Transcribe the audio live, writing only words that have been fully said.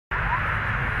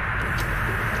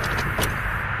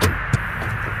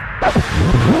It's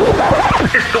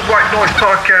the White Noise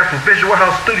Podcast from Visual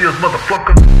House Studios,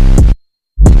 motherfucker.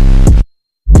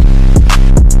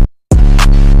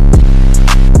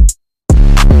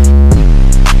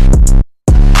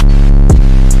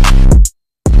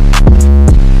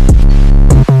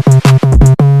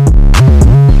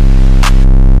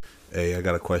 Hey, I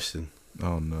got a question.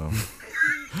 Oh no.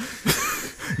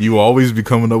 You always be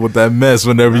coming up with that mess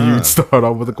whenever you start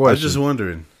off with a question. I'm just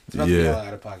wondering. It's about to be all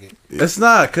out of pocket. It's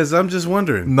not, because I'm just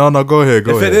wondering. No, go ahead.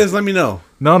 Go ahead. If it is, let me know.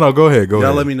 No, go ahead. Go ahead.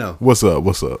 Y'all let me know. What's up?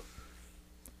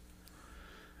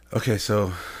 Okay,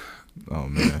 so. Oh,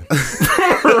 man.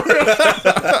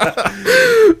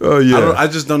 Oh, yeah. I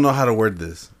just don't know how to word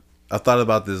this. I thought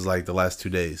about this like the last 2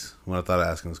 days when I thought of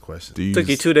asking this question. Took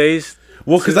you 2 days?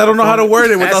 Well, because I don't know how to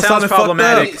word it without sounding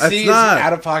problematic. fucked up. It's not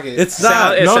out of pocket. It's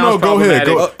not. No, go ahead.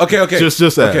 Go. Okay.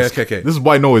 Just ask. Okay. This is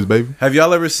White Noise, baby. Have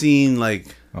y'all ever seen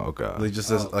like? Oh god. Like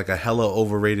just like a hella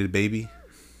overrated baby.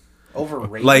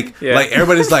 Overrated. Like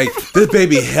everybody's like, this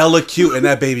baby hella cute and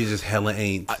that baby just hella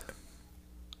ain't.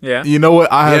 Yeah. You know what?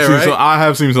 I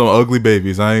have seen some ugly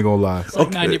babies. I ain't gonna lie. It's like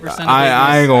 90%.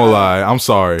 I ain't gonna lie. I'm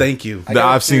sorry. Thank you.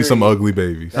 I've seen some ugly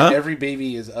babies. Every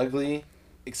baby is ugly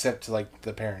except like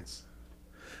the parents.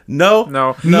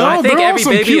 No. I think every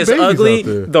baby is ugly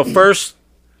the first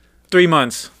 3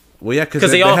 months. Well, yeah, because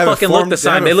they all fucking look the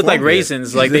same. They look like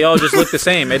raisins. Like they all just look the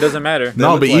same. It doesn't matter.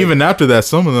 No, but even after that,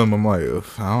 some of them I'm like,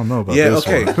 I don't know about this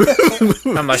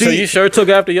one. I'm like, so you sure took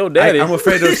after your daddy? I'm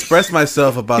afraid to express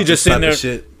myself about this type of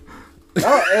shit.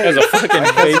 As a fucking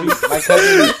baby.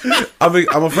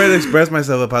 I'm afraid to express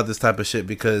myself about this type of shit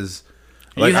because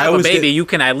like, you have a baby, you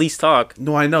can at least talk.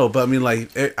 No, I know, but I mean, like,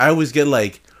 I always get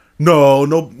like,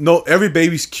 no, every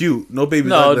baby's cute. No baby's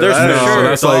no, like there's that. no.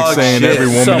 That's like saying every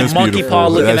woman some is monkey beautiful. paw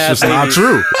looking That's just not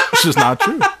true. It's just not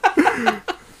true.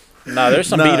 Nah, there's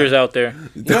some beaters out there.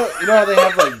 You know how they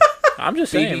have like I'm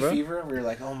just baby saying, bro. fever? Where you're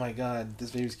like, oh my god, this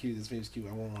baby's cute.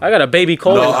 I want one. I got a baby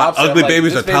cold. No, like, ugly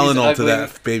babies are this baby's Tylenol to ugly.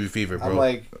 that baby fever, bro. I'm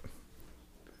like,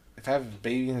 if I have a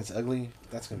baby and it's ugly,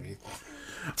 that's gonna be.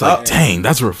 It's like, dang,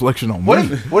 that's a reflection on me.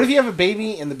 What if you have a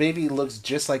baby and the baby looks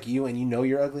just like you and you know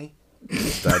you're ugly?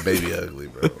 That baby ugly,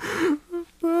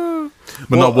 bro.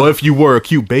 But what if you were a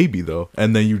cute baby though,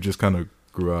 and then you just kind of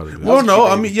grew out of it? Well, no,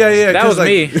 I mean, yeah. That was like,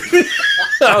 me.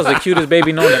 I was the cutest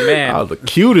baby known to man. I was the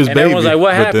cutest and baby. everyone's like,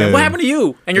 what happened? Then, what happened to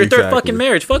you? And your third fucking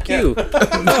marriage? Fuck you.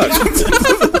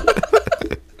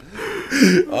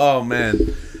 Oh,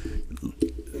 man.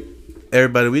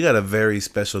 Everybody, we got a very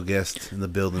special guest in the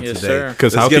building today.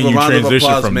 Because how can you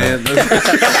transition from man? that?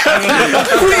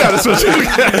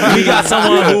 We got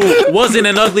someone who wasn't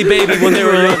an ugly baby when they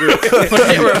were younger. When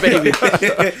they were a baby.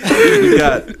 We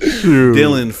got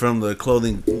Dylan from the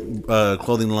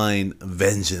clothing line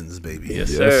Vengeance, baby.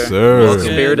 Yes, Yes, sir.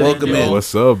 sir. Welcome in.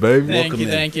 What's up, baby?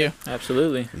 Thank you.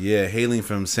 Absolutely. Yeah, hailing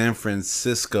from San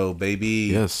Francisco, baby.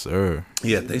 Yes, sir.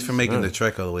 Yeah, thanks for making the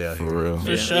trek all the way out here. For real.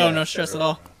 For sure, no stress at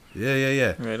all.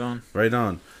 Yeah. Right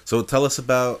on. So tell us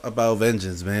about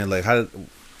Vengeance, man. Like,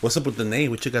 what's up with the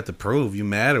name? What you got to prove? You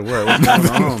mad or what? What's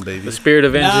going on, baby? The spirit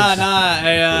of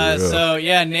vengeance. So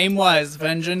name-wise,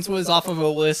 Vengeance was off of a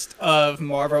list of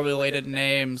Marvel-related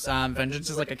names. Vengeance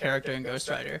is like a character in Ghost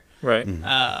Rider. Right.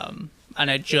 And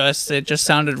it just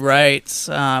sounded right.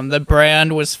 The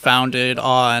brand was founded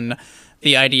on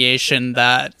the ideation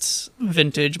that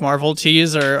vintage Marvel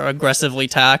tees are aggressively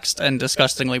taxed and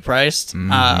disgustingly priced.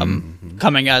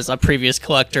 Coming as a previous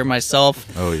collector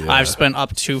myself, I've spent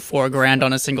up to $4,000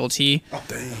 on a single tee. Oh,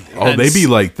 dang. Oh, they be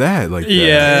like that.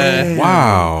 Yeah.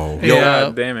 Wow. Yo,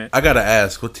 God damn it. I gotta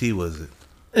ask, what tea was it?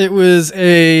 It was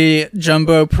a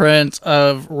jumbo print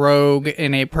of Rogue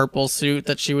in a purple suit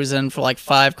that she was in for like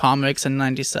 5 comics in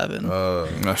 '97.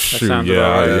 Shoot, sounds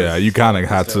about right. yeah. You kind of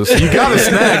had to. You got to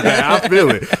snag that. I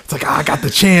feel it. It's like I got the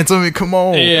chance. I mean, come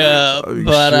on. Yeah,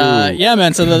 but yeah,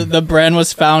 man. So the brand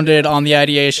was founded on the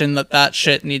ideation that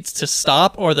shit needs to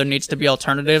stop, or there needs to be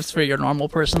alternatives for your normal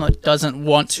person that doesn't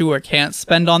want to or can't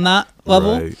spend on that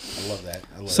level. Right. I love that.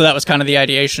 So that was kind of the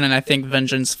ideation, and I think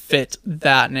Vengeance fit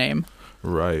that name.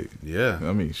 Right. Yeah.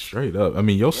 I mean, straight up. I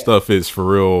mean, your stuff is for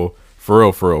real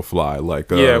fly.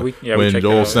 Like, we when checked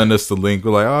Joel sent us the link,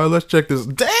 we're like, oh, let's check this.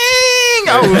 Dang!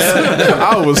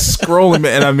 I was scrolling,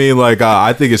 man. And I mean, like,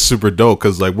 I think it's super dope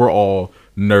because, like, we're all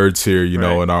nerds here, you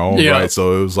know, in our own right.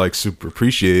 So it was, like, super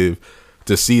appreciative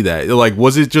to see that. Like,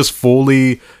 was it just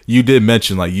fully, you did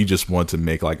mention, like, you just want to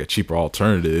make, like, a cheaper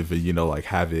alternative and, you know, like,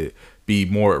 have it be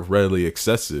more readily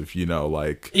accessible, you know,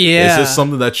 like, yeah. Is this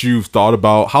something that you've thought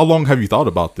about? How long have you thought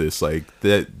about this? Like,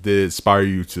 that did inspire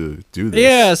you to do this?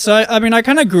 Yeah, so I mean, I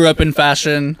kind of grew up in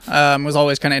fashion, was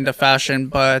always kind of into fashion,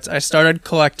 but I started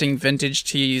collecting vintage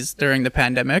tees during the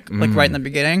pandemic, like right in the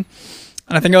beginning.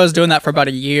 And I think I was doing that for about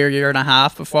a year and a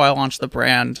half before I launched the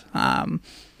brand.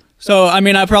 So, I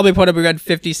mean, I probably put up a good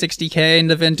 50, 60K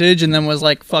into vintage and then was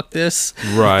like, fuck this.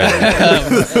 Right.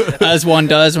 As one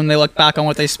does when they look back on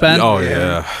what they spent. Oh,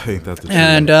 yeah. Ain't that the truth?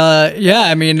 And, yeah,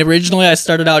 I mean, originally I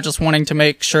started out just wanting to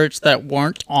make shirts that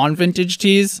weren't on vintage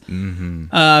tees.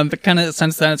 But kind of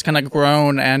since then it's kind of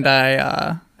grown and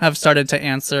I have started to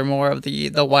answer more of the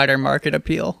wider market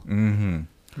appeal.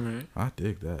 Right. I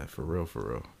dig that. For real, for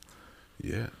real.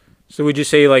 Yeah. So would you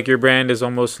say like your brand is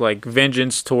almost like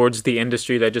vengeance towards the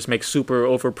industry that just makes super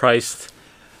overpriced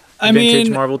vintage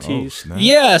Marvel tees? Oh,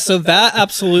 yeah, so that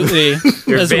absolutely.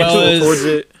 You're as vengeful well as, towards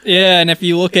it? Yeah, and if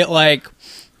you look at like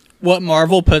what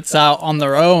Marvel puts out on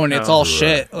their own, it's all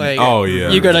shit. Like,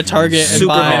 you go to Target and super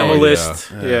buy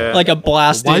minimalist. Yeah. like a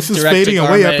blasted Why is this direct fading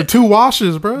away after 2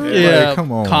 washes, bro? Yeah, like,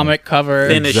 come on. comic cover.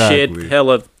 Thin as shit, Exactly.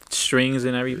 hella strings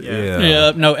and everything.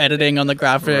 Yeah, no editing on the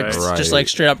graphics, Right. just like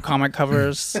straight up comic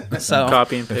covers. So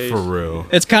Copy and paste. For real.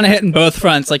 it's kind of hitting both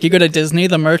fronts. Like you go to Disney,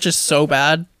 the merch is so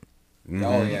bad.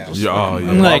 Oh yeah. Yeah, oh,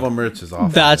 yeah. Like, Marvel merch is awful.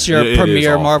 That's your It is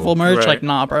premier awful. Marvel merch. Right. Like,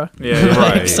 nah, bro. Yeah.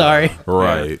 Right. Sorry.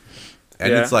 Right.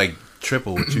 and Yeah. it's like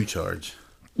triple what you charge.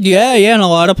 Yeah, in a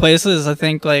lot of places, I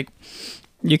think like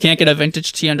you can't get a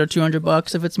vintage tee under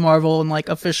 $200 if it's Marvel and like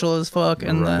official as fuck,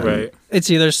 and then Right. it's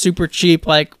either super cheap,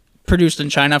 like produced in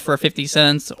China for 50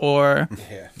 cents, or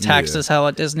taxed Yeah. as hell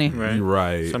at Disney. Right.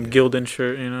 Right. Some Gildan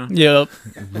shirt, you know? Yep.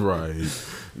 Right.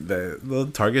 The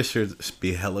Target shirts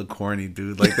be hella corny,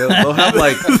 dude. Like they'll have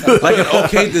like an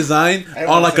okay design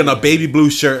on like a baby blue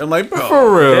shirt. I'm like, bro,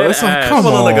 For real. Dead It's like, ass. come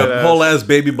I'm on like on. a whole ass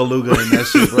baby beluga in that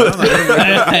shit, bro. I'm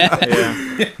like,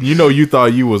 Yeah. You know, you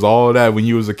thought you was all that when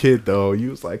you was a kid, though. You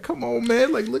was like, come on,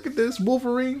 man. Like, look at this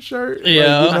Wolverine shirt.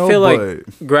 Yeah. Like, you know, I feel but-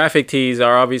 like graphic tees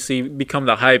are obviously become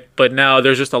the hype, but now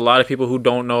there's just a lot of people who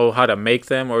don't know how to make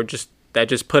them or just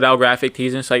put out graphic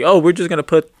tees and it's like, oh, we're just gonna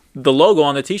put the logo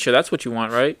on the t-shirt. That's what you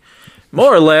want, right?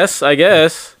 More or less, I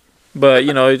guess. But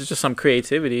you know, it's just some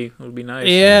creativity. It would be nice.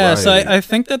 Yeah, so Right. I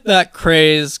think that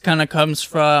craze kind of comes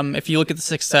from, if you look at the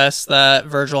success that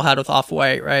Virgil had with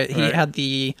Off-White, right? He Right. had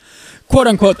the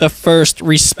quote-unquote the first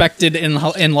respected in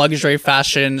luxury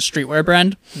fashion streetwear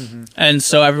brand. And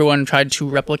so everyone tried to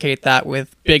replicate that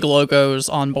with big logos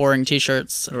on boring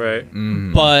t-shirts. Right.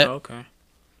 But Okay.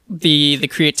 the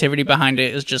creativity behind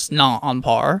it is just not on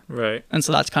par. Right. And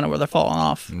so that's kind of where they're falling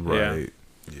off. Right.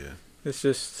 It's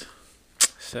just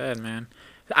sad, man.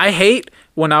 I hate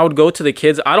when I would go to the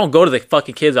kids. I don't go to the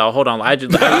fucking kids out. Hold on. I fucking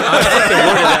worded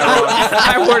that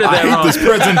wrong. I worded that wrong. This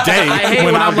present day. I hate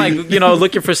when I'm like, you know,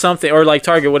 looking for something or like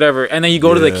Target, whatever. And then you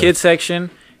go to the Yeah. kids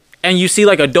section and you see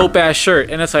like a dope ass shirt.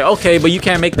 And it's like, okay, but you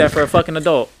can't make that for a fucking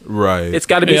adult. Right. It's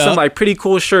got to be Yeah. some like pretty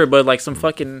cool shirt, but like some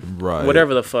fucking Right.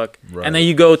 whatever the fuck. Right. And then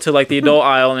you go to like the adult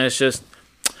aisle and it's just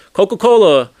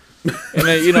Coca-Cola. And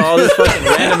then, you know, all this fucking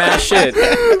random ass shit.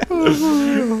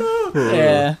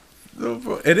 Yeah.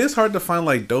 it is hard to find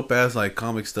like dope ass like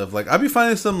comic stuff. Like I be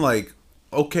finding some like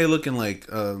okay looking like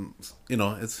you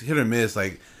know, it's hit or miss.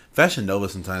 Like Fashion Nova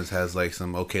sometimes has like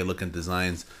some okay looking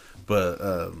designs, but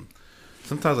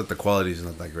sometimes like the quality is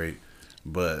not that great.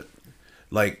 But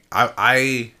like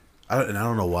I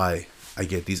don't know why I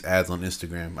get these ads on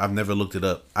Instagram. I've never looked it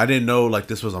up. I didn't know like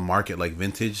this was a market like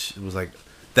vintage. It was like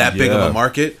that big of Yeah. a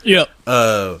market. Yep.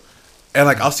 And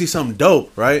like I'll see something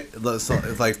dope, right? So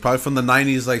it's like probably from the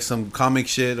 90s, like some comic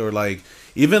shit, or like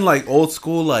even like old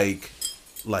school like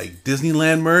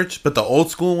Disneyland merch, but the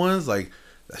old school ones, like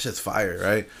that shit's fire,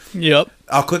 right? Yep.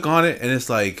 I'll click on it and it's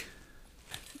like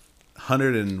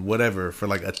 100 and whatever for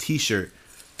like a t-shirt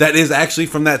that is actually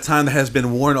from that time that has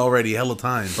been worn already hella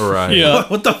times. Right. Yeah.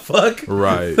 What the fuck?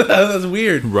 Right. That's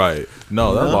weird. Right.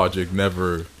 No, that No. logic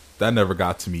never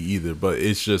got to me either. But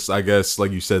it's just, I guess,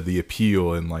 like you said, the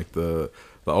appeal and like the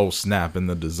old snap and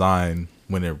the design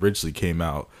when it originally came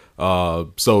out.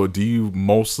 So do you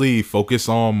mostly focus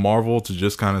on Marvel to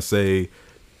just kind of say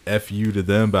F you to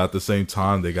them, but at the same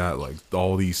time they got like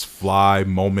all these fly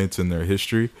moments in their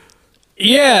history?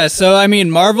 Yeah, so I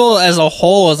mean, Marvel as a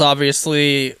whole is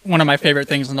obviously one of my favorite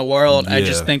things in the world. I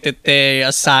just Yeah. think that they,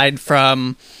 aside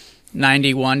from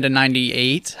 91 to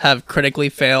 98, have critically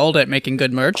failed at making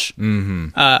good merch.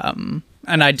 And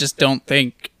I just don't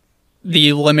think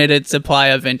the limited supply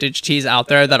of vintage tees out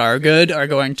there that are good are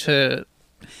going to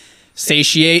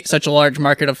satiate such a large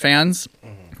market of fans.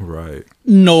 Right.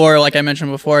 Nor, like I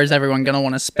mentioned before, is everyone going to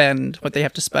want to spend what they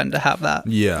have to spend to have that.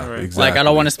 Yeah, Right. exactly. Like, I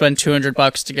don't want to spend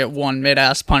 $200 to get one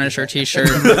mid-ass Punisher t-shirt.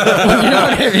 You know what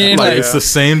I mean? Like, Like, it's the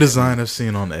same design I've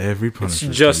seen on every Punisher.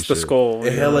 It's just the t-shirt. skull.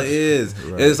 It hella is.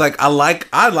 Right. It's like I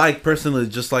like personally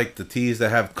just like the tees that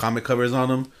have comic covers on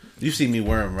them. You see me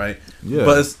wear them, right? Yeah.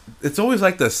 But it's always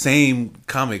like the same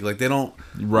comic. Like they don't,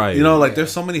 Right. You know, like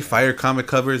there's so many fire comic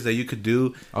covers that you could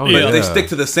do, Oh, but yeah. they stick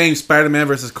to the same Spider-Man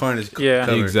versus Carnage Yeah.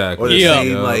 cover, Exactly. or the Yeah.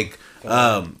 same Yeah. like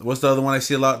what's the other one I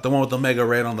see a lot? The one with the Omega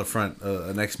Red on the front,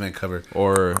 an X-Men cover.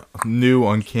 Or new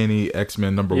Uncanny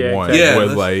X-Men number Yeah, 1. exactly. Yeah, With,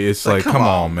 that's- like, it's like, come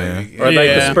on, man. baby. Or like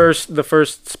Yeah. the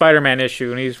first Spider-Man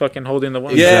issue, and he's fucking holding the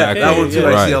one. Yeah, Exactly. that one too.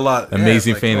 I see a lot. Yeah,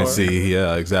 Amazing it's like, Fantasy.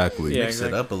 Yeah, exactly. Yeah. Mix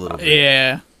it up a little bit.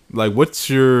 yeah. Like, what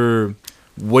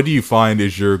do you find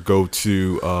is your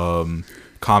go-to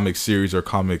comic series or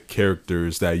comic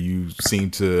characters that you seem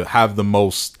to have the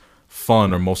most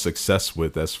fun or most success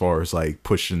with as far as like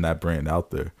pushing that brand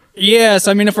out there? Yes,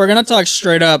 I mean, if we're going to talk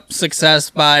straight up success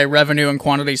by revenue and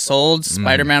quantity sold,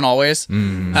 Spider-Man always.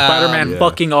 Spider-Man Yeah.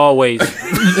 fucking always.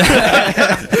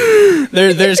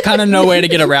 There's kind of no way to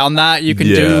get around that. You can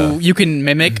Yeah. you can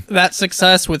mimic that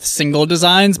success with single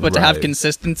designs, but to have Right.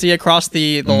 consistency across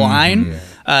the line,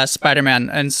 Spider-Man.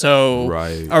 And so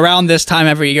Right. around this time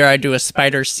every year, I do a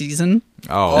Spider season.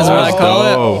 Oh, That's what I call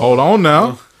it. oh, hold on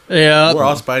now. Yeah. We're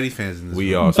all Spidey fans in this.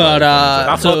 We room. are. But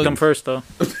I so fucked them first though.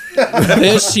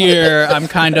 this year, I'm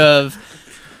kind of.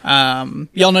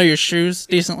 Y'all know your shoes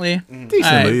decently.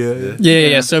 Decently, Alright. yeah.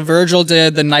 Yeah. So Virgil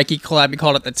did the Nike collab. He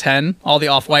called it the 10, all the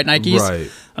off-white Nikes. Right.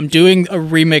 I'm doing a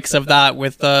remix of that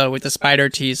with the Spider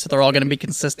tees, so they're all going to be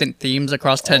consistent themes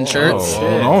across 10 shirts. Oh,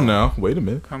 hold on now. Wait a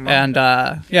minute. Come on.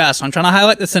 And yeah, so I'm trying to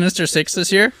highlight the Sinister Six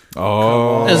this year,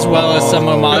 Oh, as well as some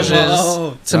homages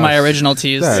Oh. to my original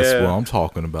tees. that's Yeah. what I'm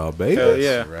talking about, baby. Hell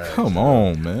yeah. Right. Come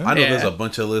on, man. I know Yeah. there's a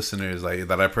bunch of listeners like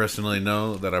that I personally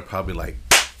know that are probably like,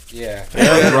 Yeah.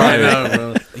 right now,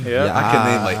 bro. Yeah. I can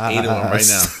name like 8 of them right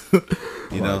now.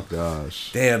 You know,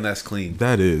 Gosh, damn, that's clean.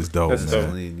 that is dope, That's man. dope.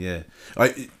 That's clean, yeah.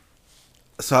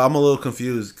 So I'm a little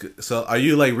confused. So are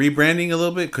you like rebranding a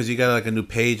little bit because you got like a new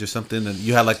page or something, and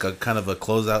you had like a kind of a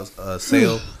closeout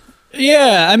sale?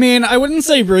 Yeah, I mean, I wouldn't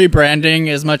say rebranding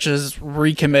as much as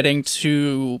recommitting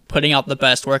to putting out the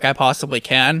best work I possibly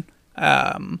can.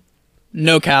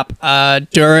 No cap.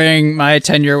 During my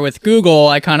tenure with Google,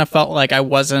 I kind of felt like I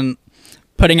wasn't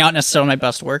putting out necessarily my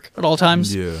best work at all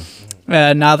times. Yeah.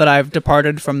 Now that I've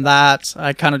departed from that,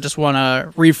 I kind of just want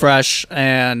to refresh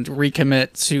and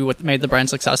recommit to what made the brand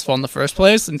successful in the first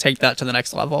place and take that to the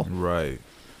next level. Right.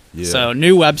 Yeah. So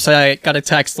new website, got a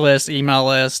text list, email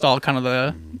list, all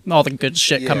the good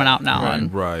shit coming out now. Right.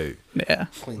 And right. yeah.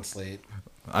 Clean slate.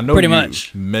 I know Pretty you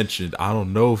much. mentioned, I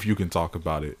don't know if you can talk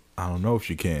about it. I don't know if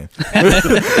you can.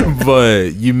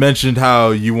 But you mentioned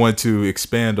how you want to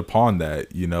expand upon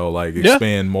that, you know, like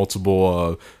expand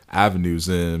multiple avenues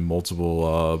and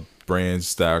multiple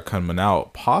brands that are coming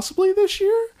out possibly this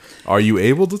year. Are you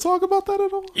able to talk about that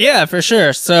at all? Yeah, for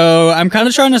sure. So I'm kind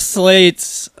of trying to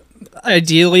slate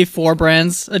ideally 4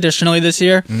 brands additionally this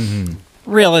year.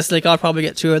 Realistic, I'll probably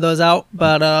get 2 of those out.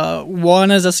 But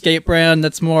one is a skate brand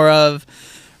that's more of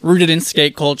rooted in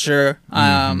skate culture.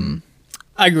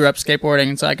 I grew up skateboarding,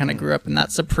 and so I kind of grew up in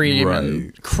that Supreme and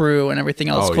Right. Crew and everything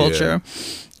else Oh, culture.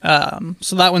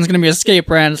 So that one's going to be a skate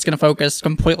brand. It's going to focus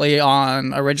completely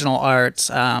on original art.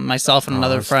 Myself and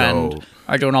another that's friend dope.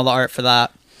 are doing all the art for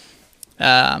that.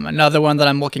 Another one that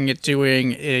I'm looking at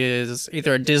doing is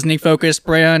either a Disney-focused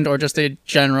brand or just a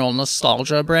general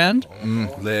nostalgia brand,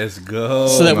 Let's go.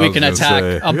 so that I we was can gonna attack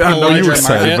say. a I know you larger were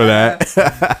excited market. for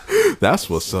that. That's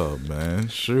what's up, man.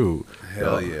 Shoot.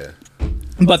 Hell yeah.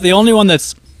 But the only one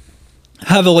that's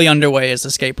heavily underway is a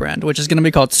skate brand, which is going to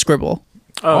be called Scribble.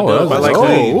 Oh, Oh, dope. I that's like dope.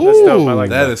 that. That's dope. I like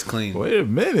That that. is clean. Wait a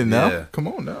minute now. Yeah. Come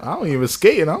on now. I don't even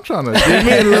skate, and I'm trying to give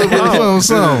me a little bit of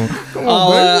something. Come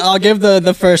on, baby. I'll give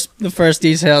the first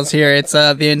details here. It's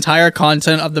the entire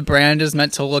content of the brand is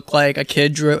meant to look like a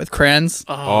kid drew it with crayons,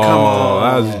 Oh,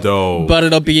 that's dope. but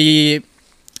it'll be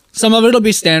some of it'll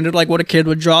be standard like what a kid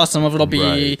would draw. Some of it'll be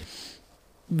Right.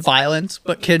 violent,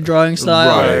 but kid drawing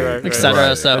style, Right, etc.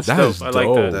 right. So That is dope. I like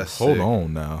dope. that. That's Hold sick.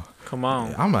 on now. Come on.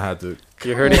 I'm gonna have to.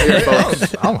 You heard it here,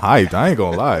 folks. I'm hyped. I ain't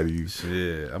gonna lie to you.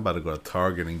 Yeah, I'm about to go to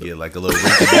Target and get like a little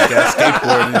rinky-dink ass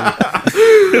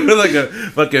skateboard with like a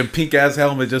fucking pink ass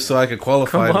helmet just so I can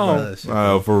qualify. Come on. for that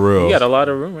shit. For real. You got a lot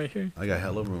of room right here. I got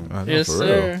hella room. I know, yes, for real.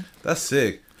 sir. That's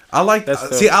sick. I like That's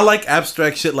dope. see. I like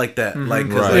abstract shit like that. Like,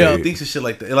 cause Right. like, things and shit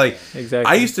like that. Like, Exactly.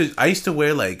 I used to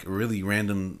wear like really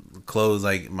random clothes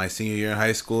like my senior year in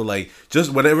high school. Like,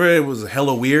 just whatever it was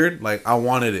hella weird. Like, I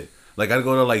wanted it. Like I'd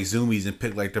go to like Zoomies and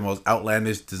pick like the most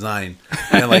outlandish design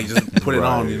and like just put it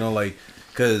on, you know, like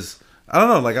because I don't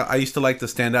know, like I used to like to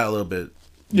stand out a little bit.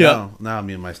 Yeah. Now I'm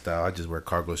in my style. I just wear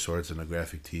cargo shorts and a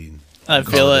graphic tee. And I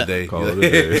feel it. Call it a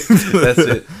day. That's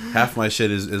it. Half my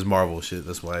shit is Marvel shit.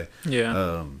 That's why.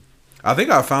 Yeah. I think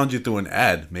I found you through an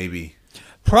ad, maybe.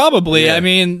 Probably. Yeah. I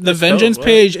mean, the That's Vengeance dope,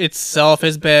 page itself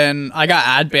has been. I got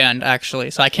ad banned actually,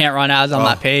 so I can't run ads on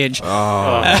that page.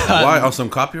 Why? On some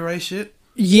copyright shit?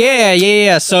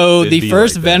 Yeah. So It'd the be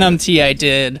first like Venom that. tee I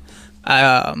did,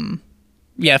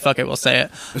 yeah, fuck it, we'll say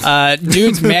it.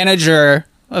 Dude's manager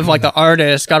of like the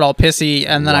artist got all pissy,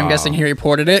 and then I'm Wow. guessing he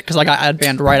reported it because I got ad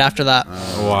banned right after that.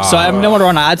 Wow. So I haven't been able to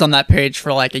run ads on that page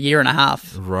for like a year and a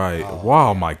half. Right.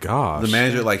 Wow, my gosh. The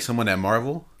manager, like someone at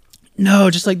Marvel? No,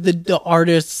 just like the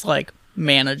artist's like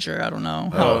manager. I don't know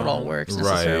how it all works right.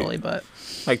 necessarily, but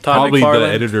Like Todd Probably the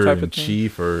McFarlane editor type in of thing.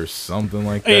 chief or something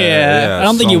like that. yeah, I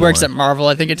don't think he works at someone. Marvel.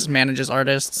 I think it just manages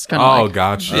artists. Kind Oh, of like,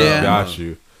 got you. Yeah. Got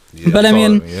you. But I So,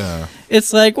 mean, yeah.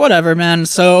 it's like whatever, man.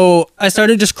 So I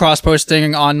started just cross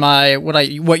posting on my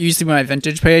what used to be my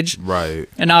vintage page, Right.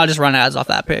 and now I just run ads off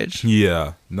that page.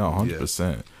 Yeah. No, 100%.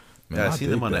 Man, Yeah, I seen dig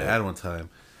them on the that. ad one time,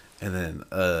 and then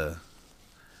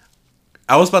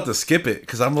I was about to skip it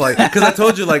because I'm like, because I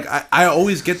told you like I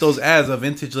always get those ads of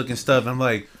vintage looking stuff. I'm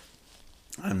like,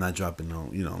 I'm not dropping no,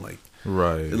 you know,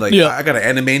 Right. like Yeah. I got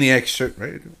an Animaniacs shirt,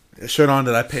 right? A shirt on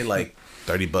that I paid like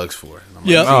 $30 for. And I'm like,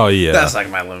 Yeah. Oh, yeah. that's like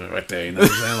my limit right there. You know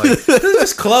what I'm saying? Like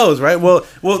it's clothes, right? Well,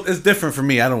 it's different for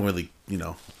me. I don't really, you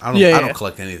know, I don't Yeah.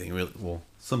 collect anything really. Well,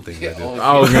 some things I do.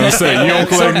 I was going to say, you don't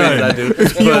collect I nothing.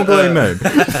 do. You don't collect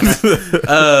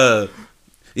nothing.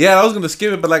 Yeah, I was gonna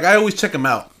skip it, but like I always check them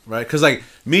out, right? Because like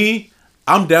me,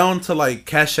 I'm down to like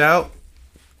cash out,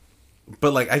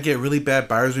 but like I get really bad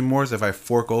buyer's remorse if I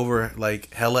fork over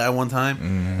like hella at one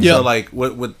time. Yeah. So like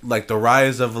with like the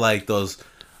rise of like those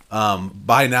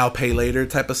buy now pay later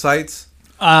type of sites,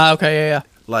 Okay, yeah.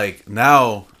 like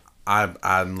now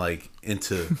I'm like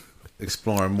into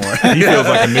exploring more. He feels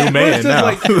like a new man It's just, now.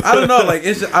 like, I don't know, like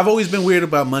I've always been weird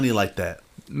about money like that.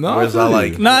 No, Whereas I I feel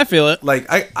like you. No, I feel it. like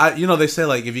I you know they say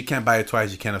like if you can't buy it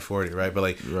twice you can't afford it, right? But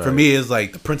like for Right. me it's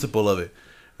like the principle of it,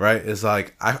 right? It's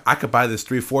like I could buy this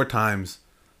 3-4 times,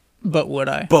 But would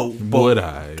I? but Would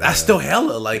I? that's still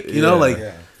hella, like you know, Yeah. like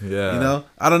Yeah. Yeah. you know,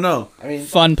 I don't know. I mean,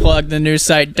 Fun plug: the new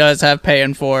site does have pay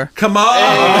in for. Come on,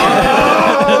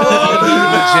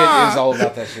 legit is all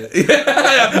about that shit. we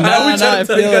trying to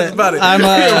tell you guys about it. I'm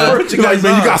What You like,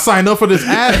 man, you got to sign up for this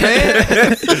ad,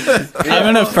 man.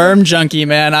 I'm an Affirm junkie,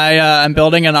 man. I'm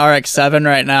building an RX-7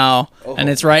 right now, and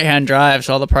it's right-hand drive,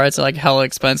 so all the parts are like hella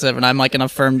expensive, and I'm like an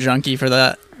Affirm junkie for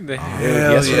that.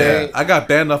 Hell Yesterday- yeah. I got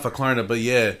banned off of Klarna, but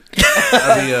yeah,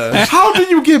 I mean, How do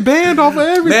you get banned off of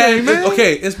everything, man?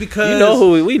 okay, it's because You know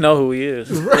who we know who he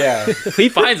is. Yeah. He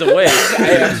finds a way.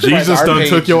 Jesus done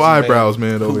took your eyebrows,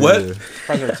 man, over What? here.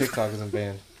 Surprised our TikTok isn't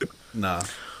banned. Nah,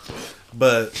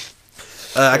 but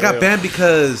I got banned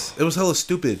because it was hella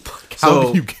stupid. How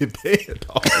So do you get banned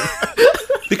off?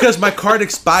 because my card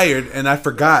expired and I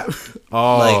forgot.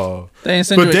 Oh. They didn't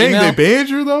send But you an dang, email? they banned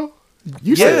you, though?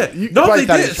 You Yeah, said, you, no, probably they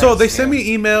thought he did. was So trying to they sent scam. me an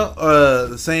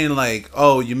email saying like,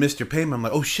 "Oh, you missed your payment." I'm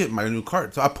like, "Oh shit, my new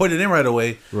card." So I put it in right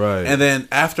away. Right. And then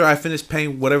after I finished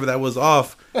paying whatever that was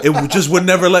off, it just would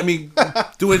never let me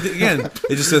do it again.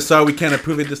 It just says, "Sorry, we can't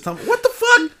approve it this time." What the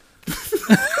fuck?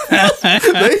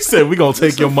 they said we gonna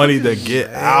take your money to get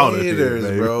out of here, Haters,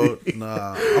 baby. bro.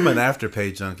 Nah, I'm an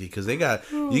Afterpay junkie because they got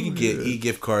you can get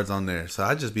e-gift cards on there. So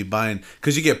I just be buying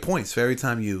because you get points for every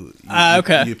time you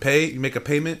okay. you pay, you make a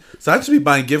payment. So I just be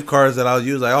buying gift cards that I'll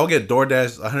use. Like I'll get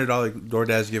DoorDash $100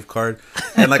 DoorDash gift card,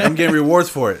 and like I'm getting rewards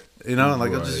for it. You know,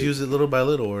 like I'll just Right. use it little by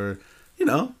little, or you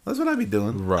know, that's what I be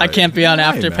doing. Right. I can't be on I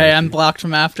ain't mad Afterpay. at I'm you. blocked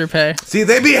from Afterpay. See,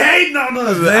 they be hating on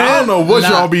us, man. I don't know what Nah.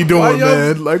 y'all be Why doing, y'all-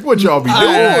 man. Like, what y'all be doing?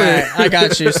 I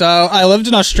got you. So I lived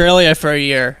in Australia for a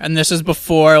year, and this is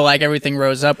before like everything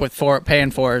rose up with paying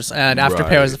fors, and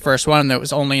Afterpay Right. was the first one that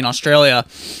was only in Australia,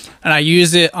 and I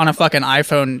used it on a fucking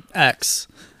iPhone X,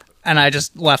 and I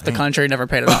just left the country, never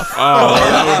paid it off. Oh,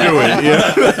 that'll do it.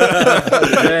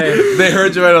 Yeah. Hey, They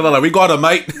heard you right on the line. We got a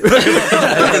mate.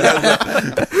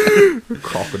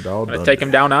 Crocodile. I take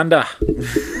him down under.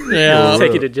 Yeah,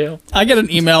 Take you to jail. I get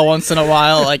an email once in a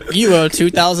while like you owe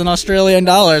 2,000 Australian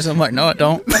dollars. I'm like, no, I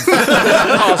don't.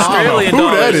 Australian Who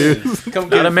that dollars. is?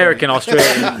 Not American,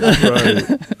 Australian. Right.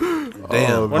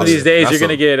 Damn. One of these days, That's you're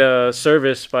gonna get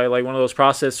service by like one of those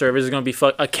process servers. It's gonna be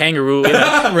a kangaroo, you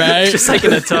know, Right? just taking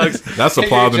the tugs. That's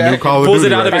applaud the new Call of Pulls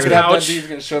Duty. it out of right his there. pouch. He's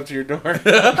gonna show up to your door.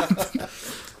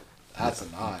 That's a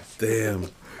knife. Damn.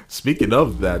 Speaking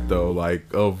of that, though,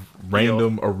 like of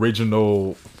random,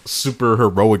 original, super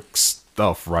heroic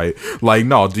stuff, right? Like,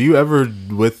 no, do you ever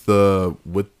with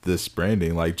this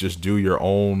branding, like, just do your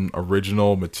own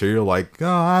original material? Like, oh,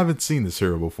 I haven't seen this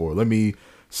hero before. Let me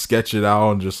sketch it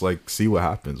out and just like see what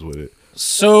happens with it.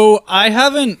 So I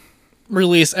haven't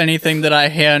released anything that I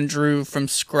hand drew from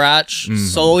scratch,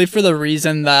 solely for the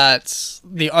reason that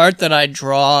the art that I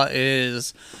draw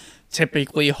is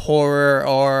typically horror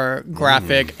or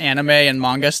graphic anime and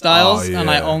manga styles, and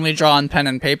I only draw on pen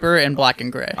and paper in black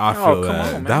and gray. I feel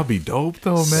that. That'd be dope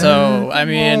though, man. So I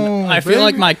mean, I feel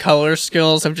like my color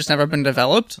skills have just never been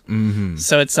developed.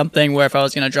 So it's something where if I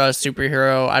was gonna draw a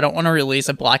superhero, I don't want to release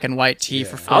a black and white tee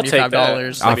for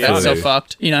 $45. Like, that's so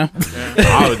fucked, you know.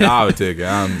 I would take it.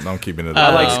 I'm keeping it.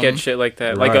 I like sketch shit like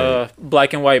that, like a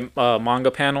black and white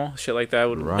manga panel, shit like that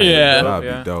would. That'd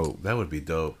be dope. That would be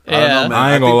dope. Yeah. I don't know, man.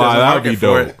 I ain't gonna lie. That'd be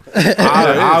dope.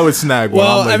 I would snag one.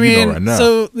 Well, I mean, right now.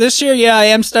 So this year, I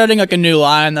am starting like a new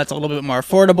line that's a little bit more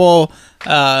affordable,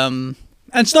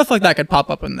 and stuff like that could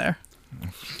pop up in there.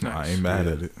 I ain't mad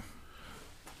at it.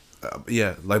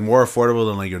 Like more affordable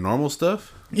than like your normal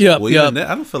stuff. Yeah, well, even that,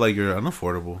 I don't feel like you're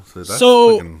unaffordable. So, that's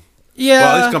well,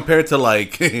 at least compared to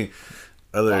like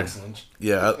other, Box lunch.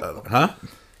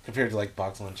 Compared to like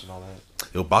box lunch and all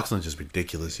that. Yo, box lunch is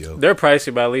ridiculous, yo. They're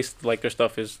pricey, but at least like their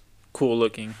stuff is cool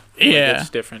looking. Yeah, like, it's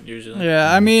different usually.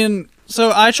 Yeah, I mean,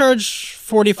 so I charge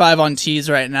 $45 on tees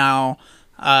right now,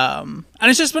 and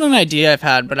it's just been an idea I've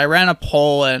had. But I ran a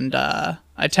poll, and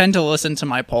I tend to listen to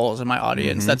my polls and my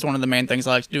audience. That's one of the main things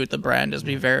I like to do with the brand is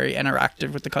be very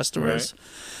interactive with the customers.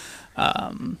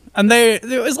 Right. And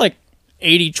it was like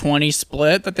 80-20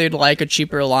 split that they'd like a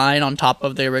cheaper line on top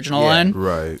of the original line.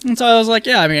 Right. And so I was like,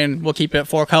 I mean, we'll keep it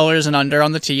 4 colors and under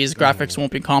on the tees. Graphics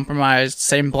won't be compromised.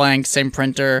 Same blank, same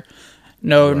printer.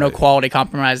 No quality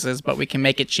compromises, but we can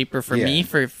make it cheaper for me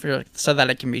for so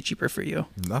that it can be cheaper for you.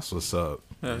 That's what's up.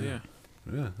 Yeah,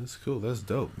 that's cool. That's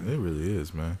dope. It really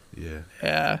is, man.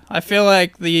 Yeah. I feel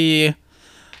like the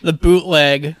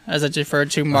bootleg, as it's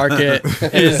referred to, market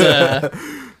is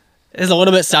a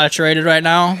little bit saturated right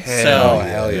now.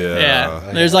 Hell yeah.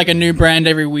 Yeah. There's like a new brand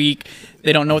every week.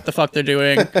 They don't know what the fuck they're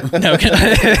doing. No.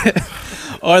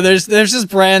 Or there's just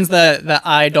brands that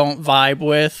I don't vibe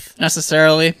with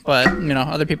necessarily, but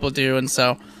other people do, and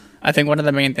so I think one of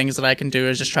the main things that I can do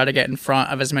is just try to get in front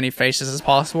of as many faces as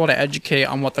possible to educate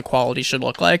on what the quality should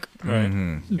look like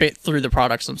through the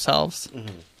products themselves.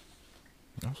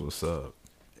 That's what's up.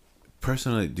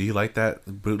 Personally, do you like that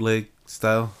bootleg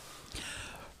style?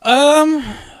 Well,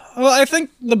 I think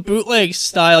the bootleg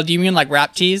style. Do you mean like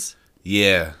rap tees?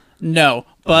 Yeah. No,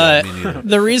 but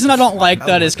the reason I don't like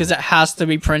that is because it has to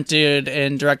be printed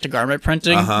in direct-to-garment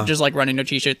printing, just like running a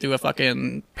t-shirt through a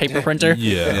fucking paper printer.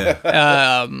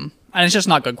 And it's just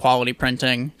not good quality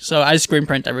printing. So I screen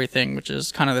print everything, which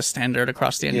is kind of the standard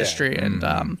across the industry.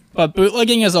 And but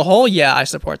bootlegging as a whole, I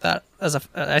support that.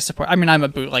 I mean, I'm a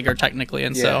bootlegger technically,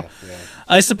 and so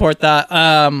I support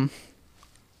that.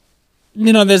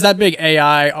 There's that big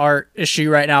AI art issue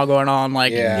right now going on.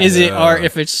 Like, is it art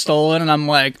if it's stolen? And I'm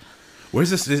like, where's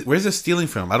this stealing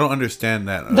from? I don't understand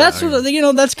that. That's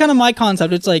that's kind of my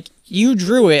concept. It's like, you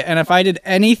drew it, and if I did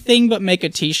anything but make a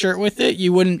t-shirt with it,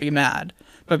 you wouldn't be mad.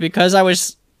 But because I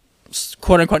was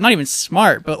quote unquote not even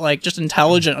smart, but like just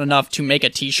intelligent enough to make a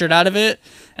t-shirt out of it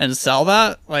and sell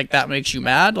that, like, that makes you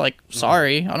mad. Like,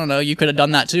 sorry, I don't know, you could have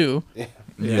done that too.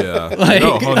 Like,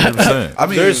 no, 100%. I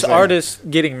mean, there's artists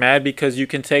getting mad because you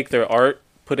can take their art,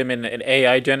 put them in an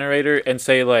AI generator, and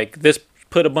say like this.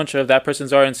 Put a bunch of that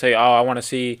person's art and say, oh, I want to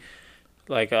see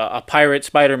like a pirate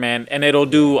Spider-Man, and it'll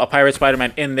do a pirate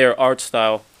Spider-Man in their art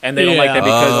style, and they don't like that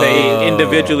because they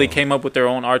individually came up with their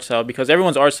own art style, because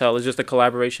everyone's art style is just a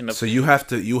collaboration of. So you have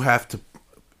to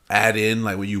add in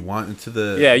like what you want into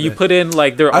the. You put in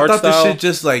like their art style. I thought this shit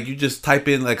just like you just type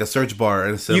in like a search bar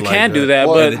and you can do that,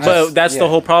 but that's the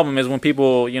whole problem is when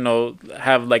people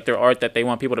have like their art that they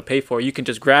want people to pay for, you can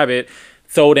just grab it,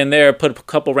 throw it in there, put a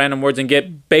couple random words, and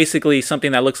get basically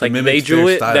something that looks like they drew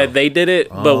it, that they did it,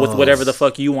 but with whatever the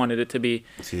fuck you wanted it to be.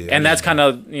 And that's kind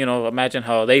of, imagine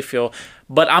how they feel.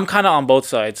 But I'm kind of on both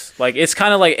sides. Like, it's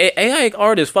kind of like AI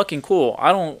art is fucking cool.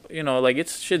 I don't, like,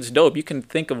 shit's dope. You can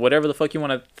think of whatever the fuck you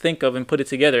want to think of and put it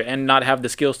together and not have the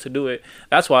skills to do it.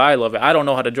 That's why I love it. I don't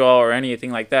know how to draw or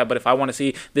anything like that. But if I want to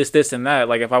see this, and that,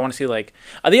 like, if I want to see, like,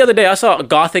 the other day I saw a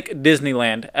Gothic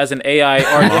Disneyland as an AI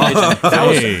art image. That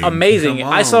was amazing.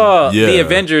 I saw The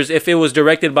Avengers if it was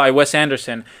directed by Wes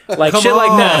Anderson. Like, shit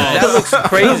like that. That looks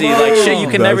crazy. Like, shit you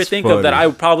can never think of that I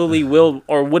probably will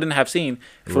or wouldn't have seen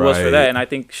if it was for that. And I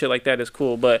think shit like that is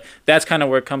cool, but that's kind of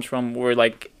where it comes from, where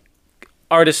like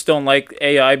artists don't like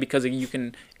AI because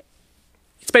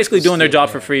it's basically doing their job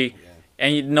for free,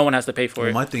 and no one has to pay for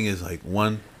it. My thing is like,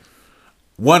 one,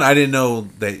 one, I didn't know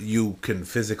that you can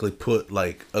physically put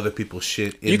like other people's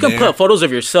shit in You can there. put photos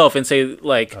of yourself and say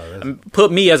like,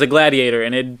 put me as a gladiator,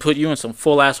 and it'd put you in some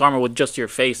full ass armor with just your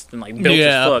face and like built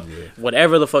as fuck,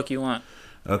 whatever the fuck you want.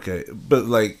 Okay, but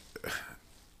like,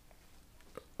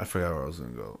 I forgot where I was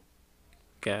gonna go.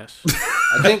 Gas.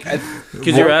 I think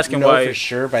Because you're asking why for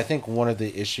sure, but I think one of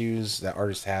the issues that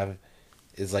artists have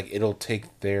is like it'll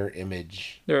take their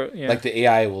image, like the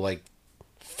AI will like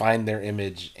find their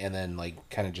image and then like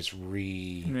kind of just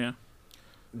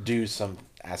do some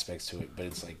aspects to it, but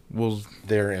it's like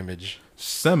their image.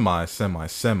 Semi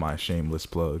shameless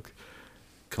plug.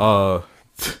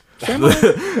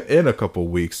 In a couple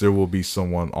weeks, there will be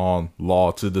someone on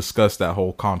Law to discuss that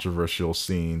whole controversial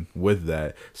scene with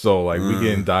that. So, like, we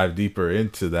can dive deeper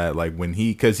into that, like,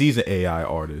 because he's an AI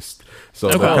artist.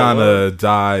 So, to kind of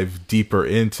dive deeper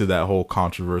into that whole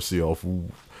controversy of,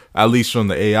 at least from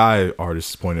the AI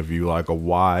artist's point of view, like,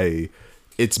 why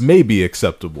it's maybe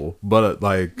acceptable. But,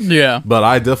 like, but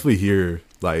I definitely hear,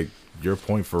 like, your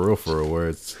point for real, where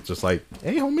it's just like,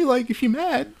 hey, homie, like, if you're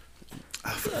mad,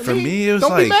 For me, it was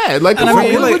don't like, be mad. Like, what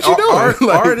you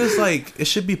doing? Art is like, it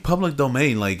should be public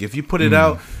domain. Like, if you put it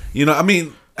out, you know, I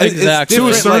mean, Exactly. To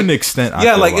a certain like, extent, I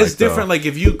yeah, feel like it's though. different. Like,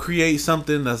 if you create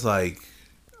something that's like,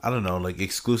 I don't know, like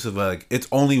exclusive, like it's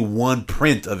only one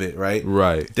print of it, right?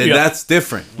 Right. Then that's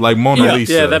different. Like Mona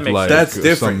Lisa. Yeah, that makes like, sense. That's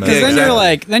different. some- Because then you're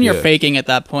like, you're Yeah. faking at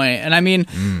that point. And I mean,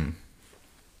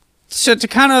 so to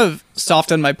kind of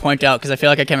soften my point out, because I feel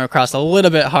like I came across a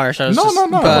little bit harsh. I was No, just, no,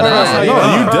 no. but,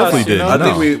 No, you definitely did. I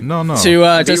think we- No.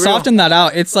 to soften that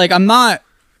out, it's like I'm not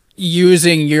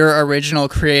using your original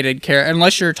created character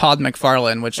unless you're Todd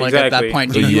McFarlane, which like at that Exactly.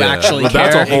 point, do you actually but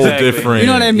care? that's a whole Exactly. different. You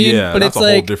know what I mean? Yeah, but that's it's a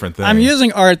whole like different thing. I'm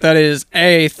using art that is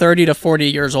A, 30 to 40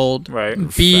 years old. Right.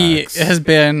 B, Facts. has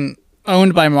been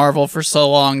owned by Marvel for so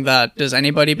long that does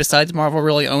anybody besides Marvel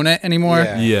really own it anymore?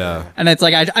 Yeah. And it's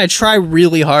like I try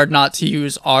really hard not to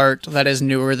use art that is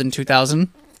newer than 2000.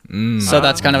 So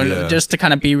that's kind of just to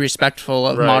kind of be respectful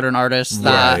of modern artists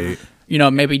that Right. you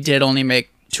know maybe did only make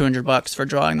 $200 for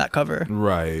drawing that cover.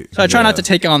 Right. So I try not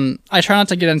to I try not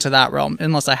to get into that realm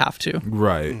unless I have to.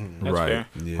 Right. Right. fair.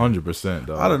 100%.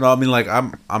 Dog. I don't know. I mean, like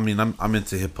I'm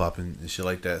into hip hop and shit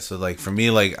like that. So like for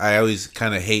me, like I always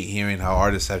kind of hate hearing how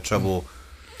artists have trouble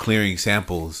clearing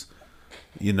samples,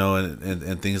 you know,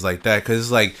 and things like that. Because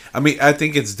it's like, I mean, I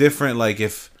think it's different. Like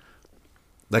if,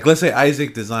 like let's say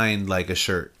Isaac designed like a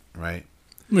shirt, right?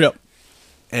 Yep.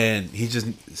 And he just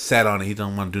sat on it. He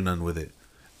don't want to do nothing with it.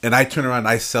 And I turn around and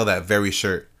I sell that very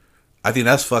shirt. I think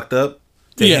that's fucked up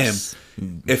to Yes.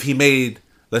 him. If he made,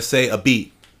 let's say, a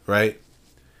beat, right?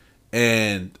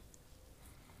 And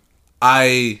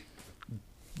I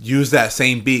use that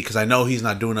same beat because I know he's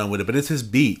not doing nothing with it, but it's his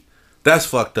beat. That's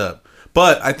fucked up.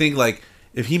 But I think, like,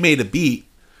 if he made a beat,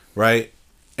 right?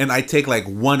 And I take, like,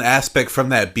 one aspect from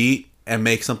that beat and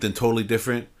make something totally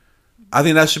different, I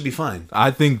think that should be fine.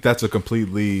 I think that's a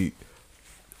completely.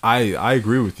 I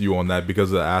agree with you on that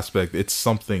because of the aspect. It's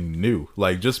something new.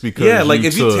 Like just because. Yeah, like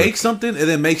if you take something and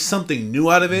then make something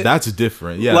new out of it, that's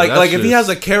different. Yeah, like if he has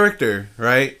a character,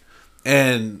 right,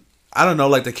 and I don't know,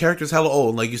 like the character's hella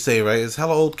old, like you say, right? It's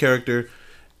hella old character,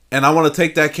 and I want to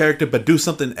take that character but do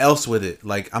something else with it.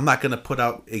 Like I'm not gonna put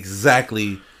out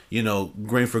exactly, you know,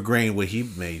 grain for grain what he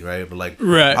made, right? But like,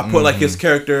 Right. I put like his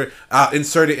character, I'll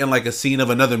insert it in like a scene of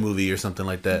another movie or something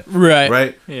like that,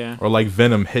 right? Yeah. Or like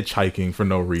Venom hitchhiking for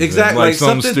no reason. Exactly, like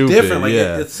something stupid. different. Like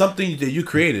yeah, it's something that you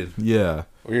created. yeah.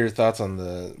 What are your thoughts on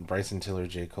the Bryson Tiller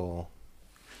J. Cole?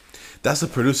 That's the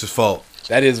producer's fault.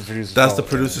 That is a producer's That's fault. the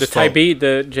producer's The fault. type beat,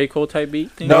 the J. Cole type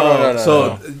beat thing? No.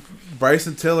 So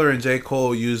Bryson Tiller and J.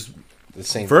 Cole used The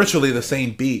same virtually the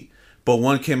same beat, but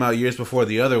one came out years before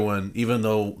the other one, even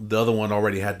though the other one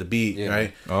already had the beat,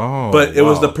 right? Oh, But it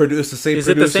was wow. the same Is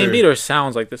producer. it the same beat or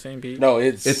sounds like the same beat? No,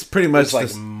 it's pretty much like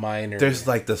the- minor. There's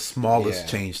like the smallest Yeah.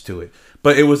 change to it,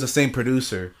 but it was the same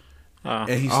producer, Oh.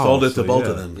 and he stole it to so both yeah.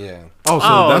 of them. yeah. Oh, so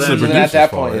Oh, that's then- the And producer's at that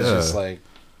fault, point, it's yeah. just like,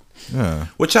 yeah.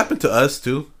 Which happened to us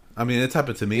too. I mean, it's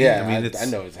happened to me. yeah, I mean, it's I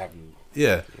know it's happening.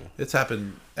 Yeah, it's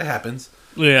happened. It happens,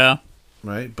 Yeah.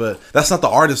 right? But that's not the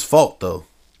artist's fault, though.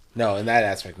 No, in that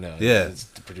aspect, no. Yeah. It's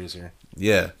the producer.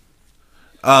 Yeah.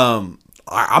 I'm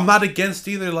not against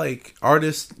either, like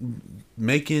artists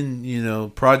making, you know,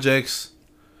 projects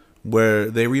where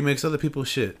they remix other people's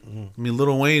shit. I mean,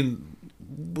 Lil Wayne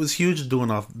was huge doing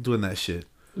that shit.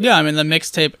 Yeah, I mean the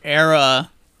mixtape era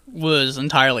was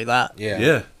entirely that. Yeah.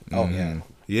 Yeah, Oh, yeah.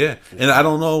 yeah. And I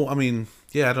don't know. I mean,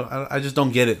 yeah, I just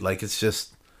don't get it. Like, it's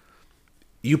just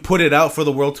you put it out for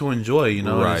the world to enjoy. You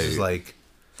know, Right. It's just like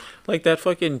Like that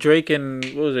fucking Drake and,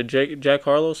 what was it, Jack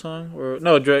Harlow song? Or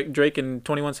no, Drake and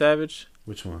 21 Savage?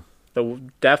 which one? the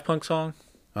Daft Punk song.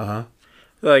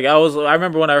 Like I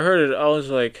remember when I heard it, I was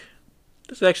like,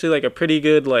 this is actually like a pretty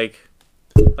good like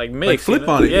mix. Like flip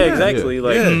on it. Yeah, exactly.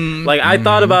 Like I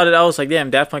thought about it, I was like, damn,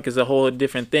 Daft Punk is a whole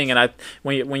different thing. And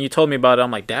when you told me about it,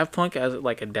 I'm like, Daft Punk as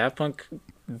like a Daft Punk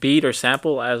beat or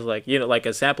sample as like, you know, like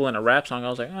a sample in a rap song. I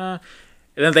was like, And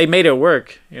then they made it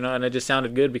work, you know, and it just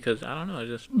sounded good because I don't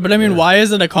know, But I mean, why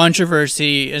is it a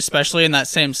controversy, especially in that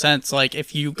same sense? Like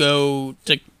if you go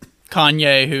to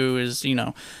Kanye, who is, you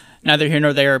know, neither here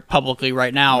nor there publicly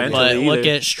right now, but look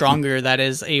at Stronger, that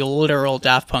is a literal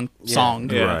Daft Punk song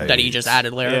that he just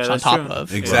added lyrics on top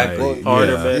of. Exactly.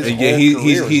 Right.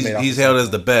 He's hailed as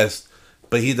the best,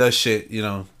 but he does shit, you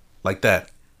know, like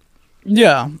that.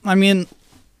 Yeah, I mean,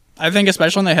 I think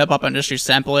especially in the hip hop industry,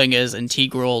 sampling is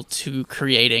integral to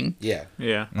creating. Yeah.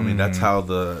 I mean, that's how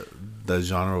the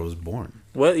genre was born.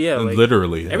 Well, yeah, like,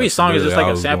 literally. every song is just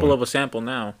like a sample of a sample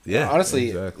now. Yeah,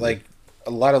 honestly, like a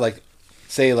lot of like,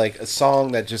 say like a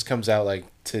song that just comes out like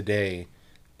today,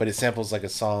 but it samples like a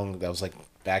song that was like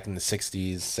back in the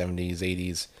 60s, 70s,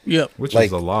 80s. Yeah, which like,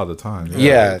 is a lot of the time.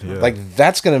 Yeah, like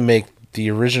that's gonna make the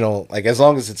original, like as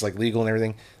long as it's like legal and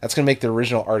everything, that's gonna make the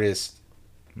original artist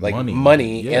like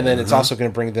money and then it's also gonna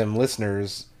bring them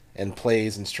listeners and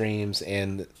plays and streams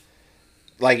and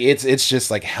like it's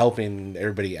just like helping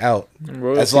everybody out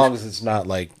as long as it's not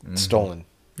like stolen.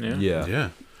 Yeah.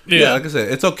 Like I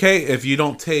said, it's okay if you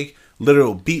don't take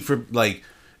literal beat for like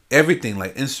everything,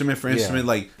 like instrument for instrument,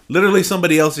 like literally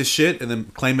somebody else's shit and then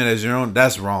claim it as your own.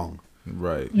 That's wrong.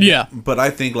 Right. Yeah. But I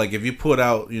think like if you put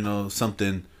out, you know,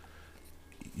 something,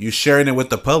 you sharing it with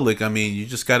the public, I mean, you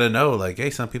just gotta know, like, hey,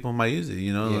 some people might use it,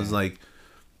 you know? It's like,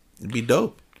 it'd be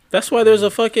dope. That's why there's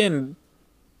a fucking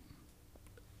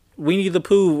Winnie the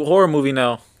Pooh horror movie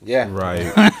now. Yeah.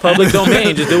 Right. Public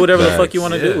domain. Just do whatever the fuck you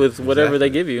want to do with whatever they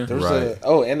give you. There's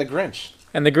and the Grinch.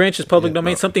 And the Grinch is public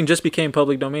domain. Something just became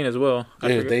public domain as well.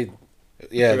 Dude, the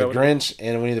Grinch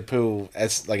and Winnie the Pooh,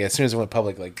 as soon as it went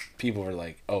public, like people were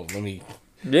like, oh, let me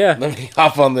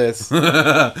hop on this.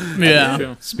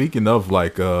 Yeah. Speaking of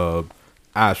like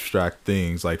abstract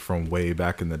things like from way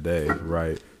back in the day,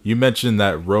 right? You mentioned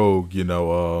that Rogue, you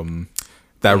know,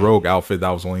 that Rogue outfit that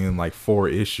was only in like 4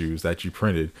 issues that you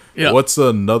printed. Yeah. What's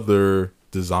another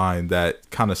design that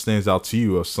kind of stands out to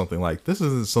you of something like this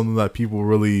isn't something that people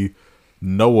really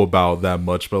know about that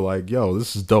much, but like, yo,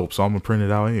 this is dope, so I'm gonna print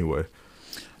it out anyway?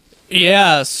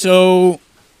 Yeah, so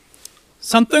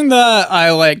something that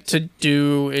I like to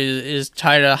do is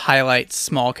try to highlight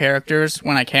small characters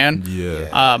when I can. Yeah.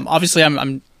 Obviously,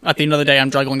 I'm at the end of the day,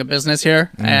 I'm juggling a business here,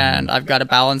 and I've got to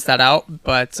balance that out.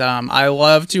 But I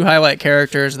love to highlight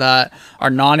characters that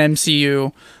are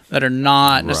non-MCU, that are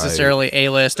not necessarily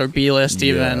A-list or B-list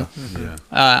even.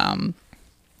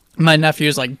 My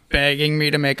nephew's like begging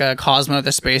me to make a Cosmo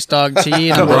the Space Dog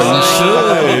tee. And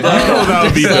that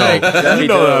would be dope. You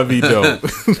know that would be dope.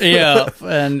 Yeah,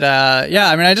 and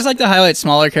I mean, I just like to highlight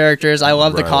smaller characters. I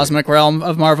love the cosmic realm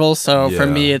of Marvel, so for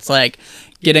me, it's like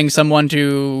getting someone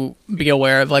to be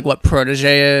aware of like what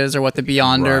Protege is or what the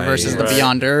Beyonder versus the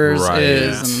Beyonders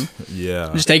is,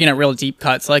 and just taking it real deep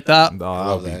cuts like that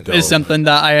is something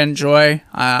that I enjoy.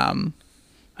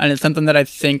 And it's something that I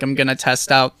think I'm gonna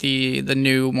test out the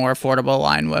new, more affordable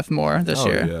line with more this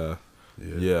year.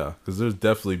 Yeah, because there's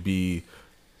definitely be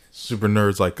super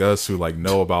nerds like us who like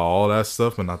know about all that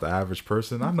stuff, but not the average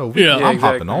person. I know. I'm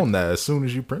hopping on that as soon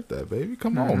as you print that, baby.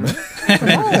 Come on, man. Come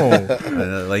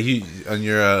on. Like you on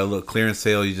your little clearance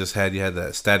sale you had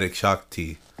that Static Shock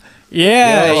tee.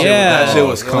 That shit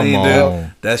was clean,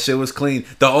 dude. That shit was clean.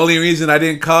 The only reason I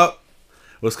didn't cop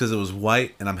was because it was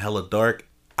white and I'm hella dark.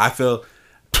 I feel.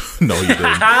 No, you didn't.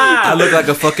 I look like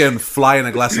a fucking fly in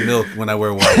a glass of milk when I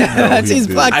wear white. That seems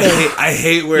black. I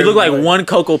hate wearing. You look like one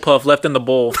Cocoa Puff left in the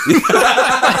bowl.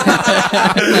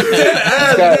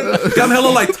 I'm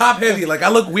hella like top heavy. Like I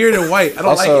look weird in white. I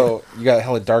don't like it. Also, you got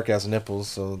hella dark ass nipples,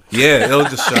 so yeah, it'll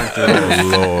just shine through. Oh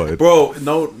Lord, bro.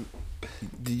 No,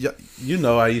 you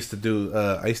know I used to do.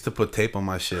 I used to put tape on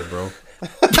my shit, bro.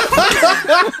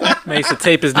 I used to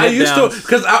tape his neck down. I used to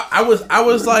because I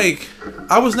was like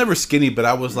I was never skinny, but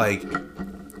I was like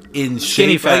in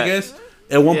Skinny shape, fat. I guess.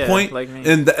 At one point, like me.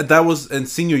 and that was in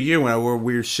senior year when I wore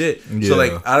weird shit. So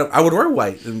like I would wear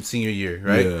white in senior year,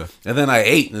 right? Yeah. And then I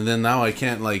ate, and then now I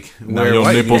can't like wear your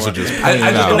white nipples anymore. are just playing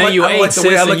out. And then you ate,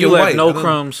 sis, and you left no white.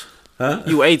 crumbs. Huh?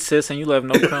 You ate, sis, and you left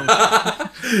no crumbs.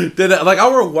 Like I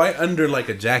wear white under like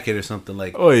a jacket or something,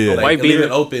 like like, white leave beater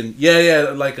it open.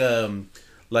 Yeah, like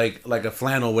a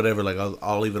flannel, whatever. Like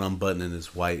I'll leave it unbuttoned and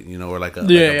it's white, you know, or like a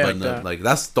button up. Like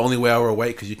that's the only way I wear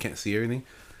white because you can't see everything.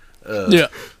 But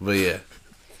yeah.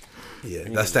 Yeah,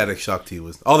 that Static Shock T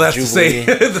was. All that's to say,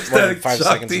 the Static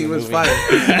Shock T was fire.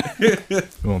 We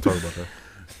won't talk about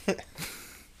that.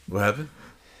 What happened?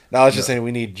 No, I was just saying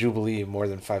we need Jubilee more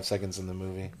than 5 seconds in the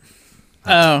movie.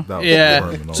 Oh,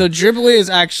 yeah. So Jubilee is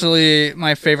actually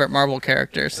my favorite Marvel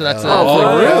character. So that's for real?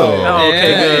 Oh,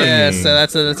 okay, yeah. So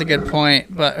that's a good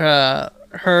point. But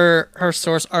her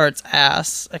source art's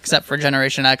ass, except for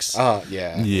Generation X. Oh,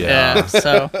 yeah. Yeah.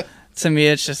 So to me,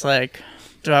 it's just like,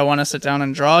 do I want to sit down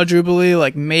and draw Jubilee?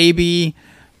 Like maybe,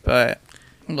 but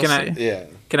we'll see.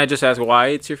 Can I just ask why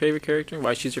it's your favorite character?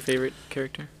 Why she's your favorite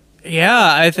character?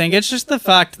 Yeah, I think it's just the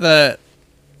fact that,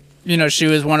 you know, she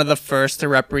was one of the first to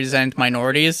represent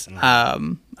minorities.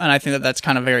 And I think that that's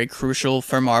kind of very crucial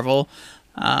for Marvel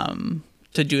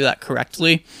to do that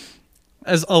correctly.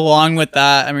 As along with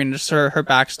that, I mean, just her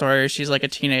backstory, she's like a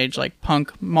teenage like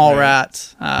punk mall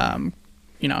rat,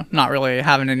 you know, not really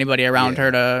having anybody around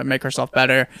her to make herself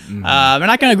better. And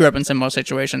I kind of grew up in similar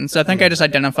situations. So I think I just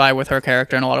identify with her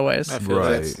character in a lot of ways.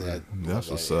 Right.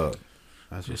 That's what's up.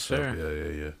 That's what's up.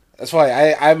 Yeah. That's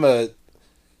why I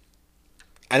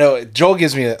know Joel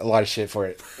gives me a lot of shit for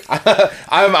it.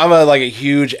 I'm a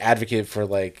huge advocate for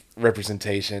like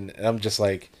representation, and I'm just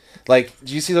like, do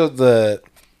you see the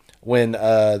when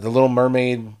the Little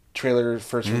Mermaid trailer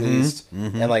first released,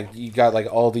 and like you got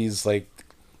like all these like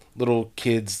little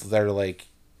kids that are like,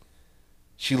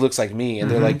 she looks like me,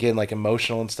 and they're like getting like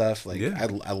emotional and stuff. Like I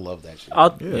love that shit.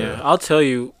 I'll tell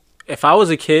you, if I was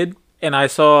a kid and I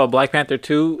saw Black Panther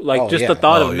 2, like the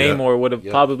thought of Namor would have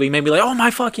probably made me like, oh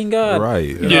my fucking god, right?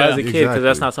 You know, as a kid, because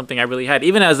that's not something I really had.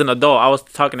 Even as an adult, I was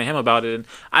talking to him about it, and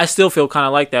I still feel kind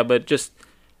of like that. But just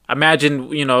imagine,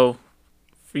 you know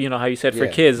how you said for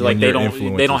kids, like they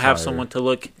don't have someone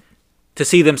to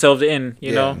see themselves in,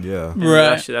 you know,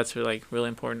 right? That's like really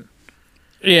important.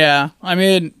 Yeah, I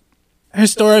mean,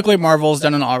 historically, Marvel's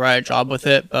done an alright job with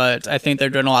it, but I think they're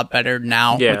doing a lot better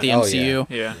now with the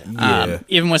MCU.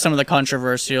 Even with some of the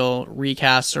controversial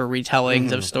recasts or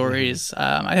retellings of stories,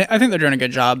 I think they're doing a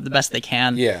good job, the best they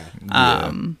can.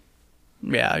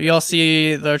 Yeah, you'll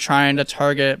see they're trying to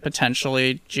target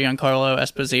potentially Giancarlo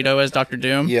Esposito as Dr.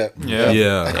 Doom. Come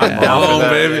on,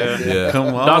 baby.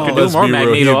 Come on. Dr. Doom or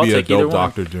Magneto, I'll take either one.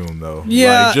 Dr. Doom, though.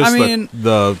 Yeah, like, just I mean,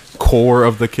 the core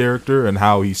of the character and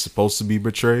how he's supposed to be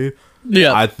portrayed.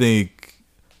 Yeah, I think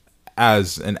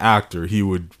as an actor, he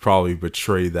would probably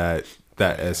portray that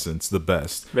essence the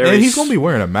best. And he's gonna be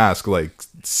wearing a mask like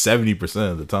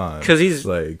 70% of the time because he's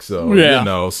like you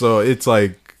know. So it's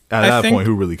like. At that point,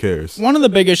 who really cares? One of the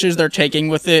big issues they're taking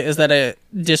with it is that it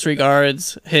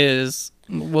disregards his,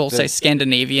 we'll say,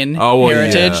 Scandinavian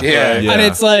heritage. And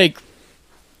it's like,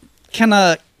 can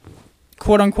a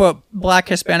quote-unquote black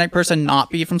Hispanic person not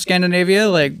be from Scandinavia?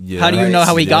 Like, how do you know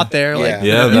how he got there? Like,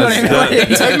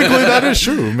 technically that is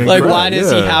true. I mean, like, why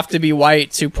does he have to be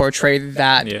white to portray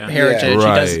that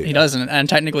heritage? He doesn't. And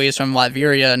technically he's from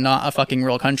Latveria, not a fucking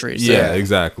real country. So,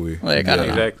 exactly. Like, I don't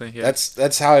know. Exactly. Yeah.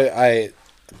 That's how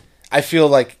I feel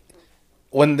like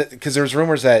because there's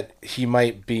rumors that he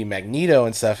might be Magneto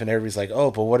and stuff, and everybody's like,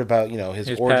 oh, but what about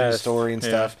his origin story and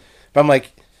stuff? But I'm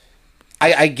like,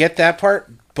 I get that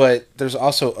part, but there's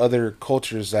also other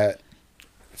cultures that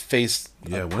face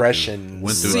oppression.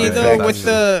 See, though, with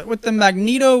the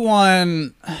Magneto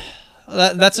one,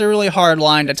 that's a really hard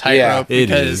line to tightrope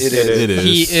because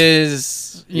he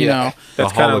is, you know, the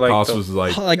Holocaust was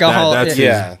like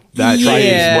that is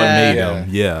what made him.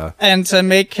 Yeah, and to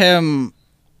make him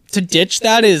ditch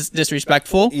that is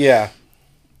disrespectful. Yeah,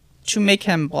 to make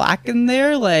him black in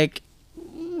there, like,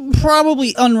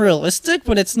 probably unrealistic,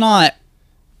 but it's not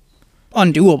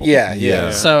undoable.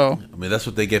 Yeah. So I mean, that's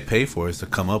what they get paid for, is to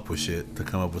come up with shit, to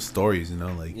come up with stories. You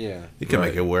know, like you can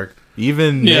make it work.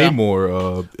 Even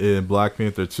Namor in Black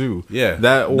Panther 2. Yeah.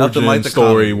 That origin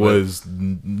story was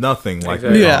nothing like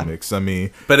the comics. I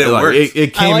mean, but it worked.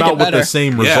 It came out with the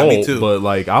same result. Me too. But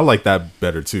like, I like that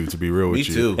better too, to be real with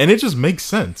you. Me too. And it just makes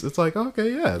sense. It's like,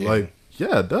 okay, like,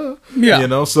 duh. Yeah. You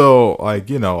know, so like,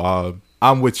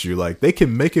 I'm with you. Like, they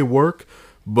can make it work,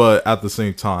 but at the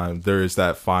same time, there is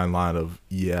that fine line of,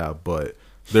 but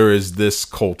there is this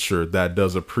culture that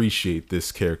does appreciate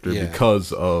this character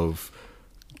because of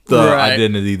the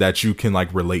identity that you can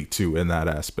like relate to in that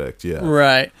aspect.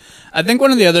 Right. I think one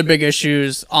of the other big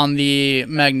issues on the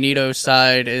Magneto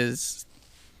side is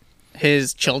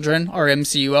his children are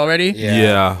MCU already.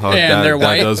 Yeah, and they're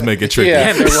white. That does make it tricky.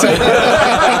 And they're white.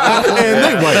 And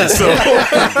they white, so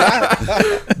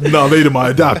no, they my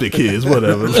adopted kids,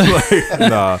 whatever. Like,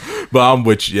 nah, but I'm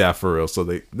with for real. So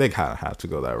they kind of have to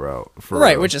go that route,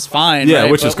 right? real. Which is fine. Yeah,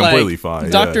 right? which is completely fine.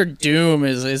 Doctor Doom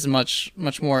is much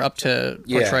more up to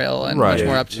portrayal and much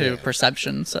more up to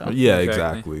perception. So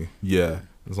exactly. Yeah,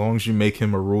 as long as you make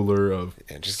him a ruler of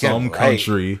some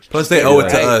country. Plus, they owe it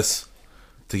to us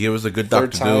to give us a good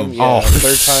Doctor Doom.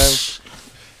 Third time.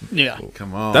 Yeah,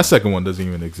 come on. That second one doesn't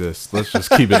even exist. Let's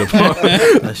just keep it apart.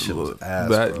 That shit was ass,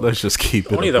 bro. Let's just keep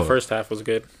it. Only the first half was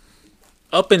good,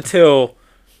 up until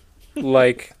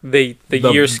like the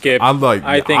year skip. I'm like,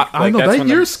 I know that's that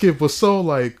year skip was so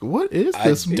like, what is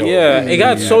this? It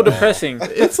got so depressing.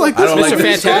 It's like this Mr.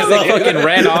 Fantastic fucking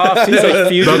ran off. He's like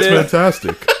fugitive. That's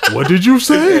fantastic. What did you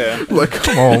say? Yeah. Like,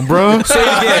 come on, bro. Say it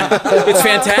again. It's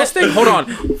fantastic. Hold on.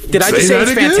 Did I just say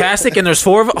it's fantastic? And there's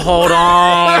 4 of it. Hold on.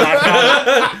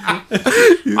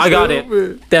 I got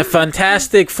it. That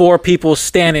Fantastic 4 people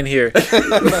standing here.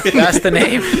 That's the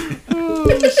name.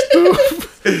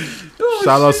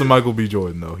 Shout out to Michael B.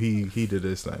 Jordan though. He did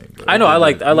his thing. Bro. I know. I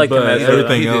liked him as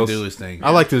everything else. He did do his thing.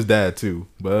 I liked his dad too,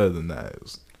 but other than that, it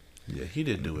was, he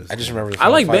did do his thing. I just remember. I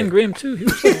like Ben Grimm too. He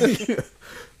was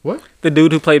what? The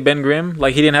dude who played Ben Grimm,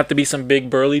 like he didn't have to be some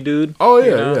big burly dude. Oh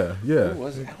yeah. Who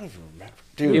was it? I don't even remember.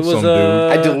 Dude, it was.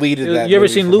 I deleted that. You ever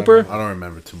seen Looper? I don't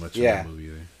remember too much of that movie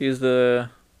either. He's the.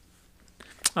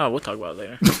 Oh, we'll talk about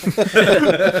it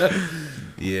later.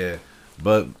 Yeah,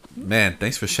 but man,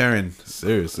 thanks for sharing.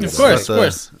 Seriously, of course.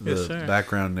 The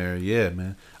background there. Yeah,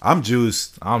 man. I'm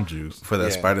juiced for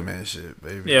that Spider-Man shit,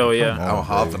 baby. Yeah, I'm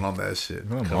hopping on that shit.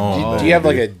 Do you have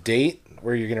like a date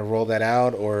where you're gonna roll that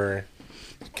out, or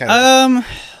kind of?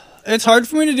 It's hard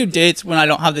for me to do dates when I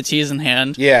don't have the teas in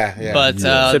hand. Yeah. But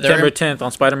September 10th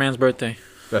on Spider-Man's birthday.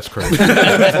 That's crazy.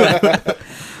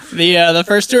 The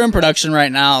first 2 are in production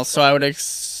right now, so I would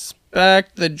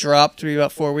expect the drop to be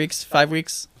about 5 weeks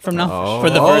from now for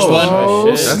the first one.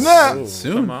 That's not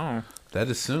soon. Come on. That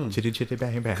is soon. Chitty chitty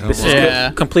bang bang. This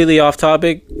is completely off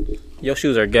topic. Your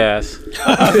shoes are gas.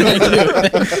 Thank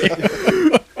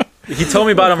you. He told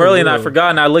me about them earlier and I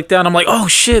forgot, and I looked down. I'm like, oh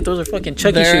shit, those are fucking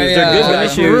Chucky shoes. They're good guy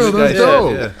shoes.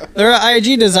 They're an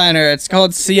IG designer. It's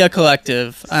called Sia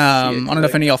Collective. I don't know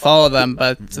if any of y'all follow them,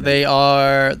 but they're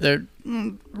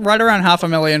right around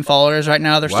 500,000 followers right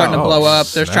now. They're starting to blow up.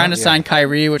 They're trying to sign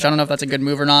Kyrie, which I don't know if that's a good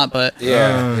move or not, but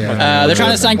they're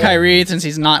trying to sign Kyrie since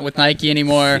he's not with Nike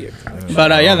anymore. But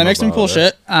they make some cool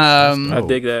shit. I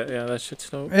dig that. Yeah, that shit's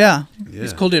dope. Yeah,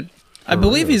 he's a cool dude. I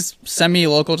believe he's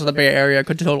semi-local to the Bay Area.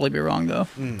 Could totally be wrong though.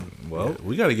 Well,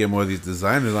 we got to get more of these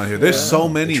designers on here. There's so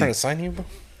many. Trying to sign you, bro?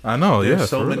 I know. There's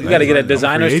so many. We got to get a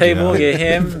designer's table. Get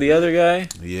him, the other guy.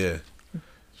 Yeah,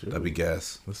 that'd be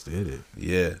gas. Let's do it.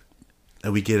 Yeah,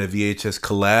 and we get a VHS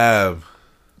collab.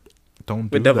 Don't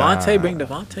do with Devontae. that. Bring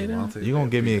Devontae down. You gonna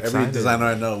get me excited? Every designer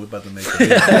I know, we about to make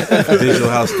a Visual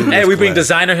House Studios. Hey, we bring collab.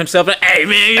 designer himself. Hey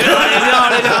man,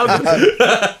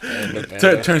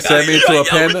 turn Sammy into a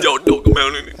panda.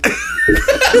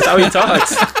 That's how he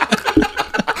talks.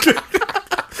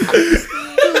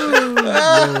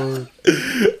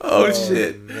 Oh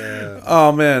shit!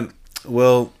 Oh man.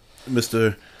 Well,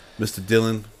 Mr.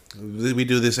 Dillon, we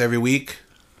do this every week.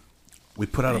 We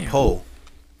put out a poll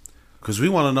because we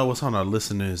want to know what's on our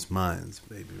listeners' minds,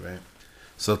 baby. Right.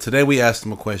 So today we asked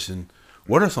them a question: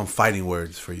 what are some fighting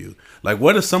words for you? Like,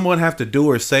 what does someone have to do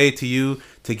or say to you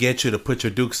to get you to put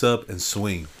your dukes up and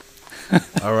swing?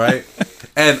 All right.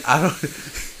 And I don't.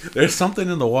 There's something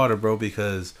in the water, bro,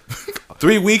 because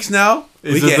 3 weeks now,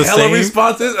 we get hella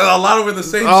responses, and a lot of them are the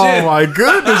same shit. Oh, my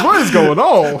goodness. What is going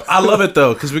on? I love it,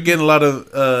 though, because we're getting a lot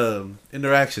of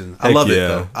interaction. I love it,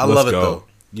 though. I love it, though.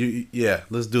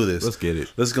 Let's do this. Let's get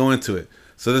it. Let's go into it.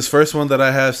 So this first one that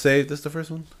I have saved, this is the first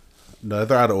one? No,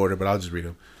 they're out of order, but I'll just read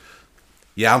them.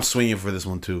 Yeah, I'm swinging for this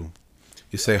one, too.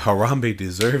 You say Harambe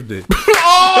deserved it.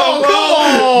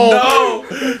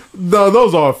 No,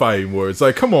 those are fighting words.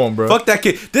 Like, come on, bro. Fuck that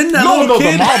kid. Didn't that little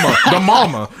kid? the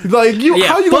mama. Like,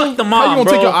 how you gonna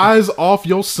take your eyes off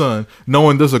your son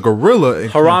knowing there's a gorilla?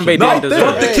 Harambe didn't deserve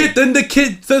fuck the kid. Then the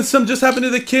kid. Then something just happened to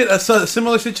the kid. A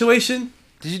similar situation.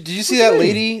 Did you see that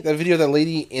lady? That video of that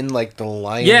lady in like the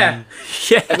lion? Yeah.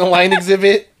 In the lion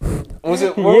exhibit. Was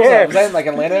it? Where was that? Was that in like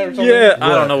Atlanta or something? Yeah, I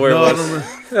don't know where it was.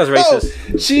 That was racist.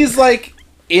 No, she's like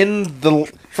in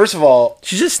the. First of all,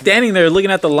 she's just standing there looking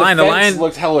at the lion. The lion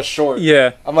looked hella short.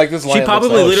 Yeah, I'm like, this lion. She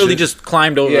probably literally just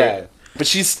climbed over. Yeah, it. but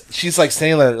she's like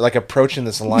standing there, like approaching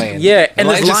this lion. Yeah, and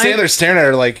the lion just standing there staring at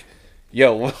her like,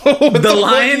 yo. The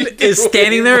lion is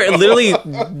standing there, literally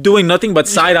doing nothing but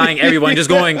side eyeing everyone, just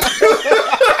going.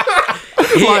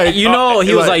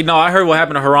 He was like, no, I heard what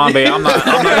happened to Harambe. I'm not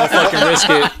gonna fucking risk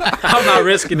it. I'm not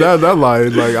risking it. That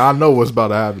line, like, I know what's about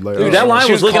to happen. Like, dude, that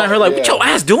line was looking at her like, what your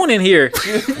ass doing in here?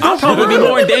 I'll probably be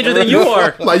more in danger than you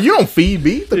are. Like, you don't feed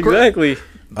me. Exactly.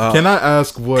 Can I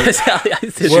ask what?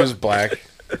 She was black.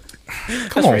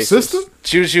 Come on, sister.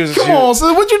 She was. Come on,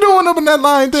 sister. What you doing up in that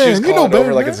line then? You know,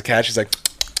 better. Like, it's a cat. She's like,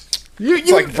 you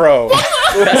like, bro.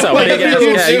 That's a big ass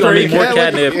cat. You gonna need more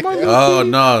catnip. Oh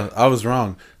no, I was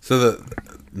wrong. So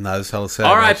this hella sad.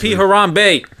 R.I.P.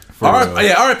 Harambe.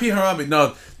 R.I.P. Harambe.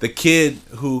 No, the kid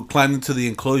who climbed into the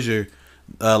enclosure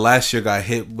last year got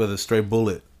hit with a stray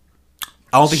bullet.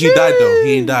 I don't think he died though.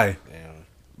 He didn't die.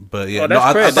 But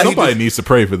yeah, somebody needs to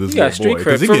pray for this little boy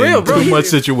because he getting too much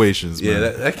situations. Man. Yeah,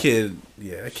 that kid.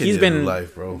 Yeah, that kid. He's been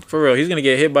life, bro. For real, he's gonna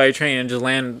get hit by a train and just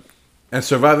land and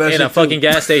survive that in a fucking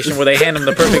gas station where they hand him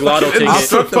the perfect lotto ticket. I'll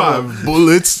survive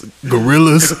bullets,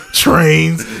 gorillas,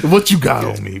 trains. What you got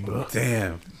on me, bro?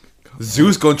 Damn.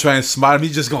 Zeus gonna try and smite him.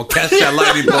 He's just gonna catch that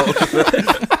lightning bolt.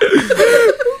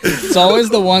 It's always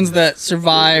the ones that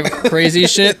survive crazy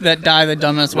shit that die the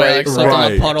dumbest way, like stuck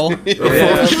on a puddle.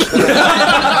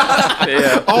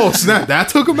 Yeah. Oh snap! That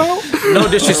took him out. No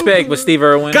disrespect, but Steve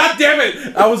Irwin. God damn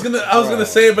it! I was gonna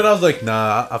say it, but I was like,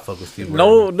 nah, I fuck with Steve Irwin.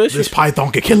 No, this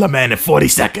python could kill a man in 40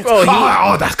 seconds. Bro,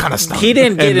 that kind of stuff. He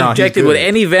didn't get injected with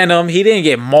any venom. He didn't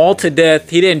get mauled to death.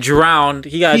 He didn't drown.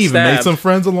 He got even stabbed made some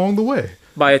friends along the way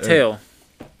by a tail.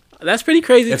 That's pretty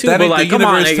crazy too. But like, come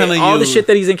on, all the shit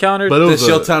that he's encountered. But it's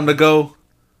your time to go.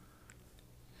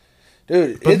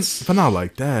 Dude, but not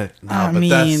like that. I mean,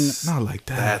 that's not like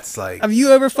that. That's like. Have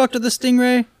you ever fucked with a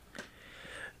stingray?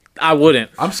 I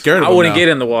wouldn't. I'm scared. I wouldn't get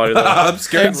in the water though. I'm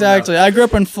scared. Exactly. I grew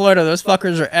up in Florida. Those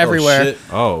fuckers are everywhere.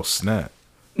 Oh snap.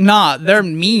 Nah, they're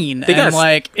mean. And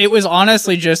like, it was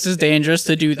honestly just as dangerous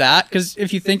to do that. Because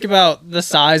if you think about the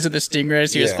size of the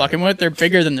stingrays he was fucking with, they're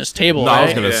bigger than this table, right? I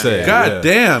was gonna say. God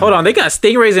damn. Hold on, they got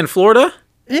stingrays in Florida?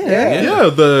 Yeah.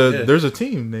 There's a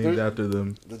team named after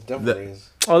them. The Devil Rays.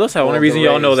 Oh, that's the only reason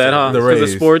y'all know that, huh? The Because of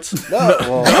Rays. sports?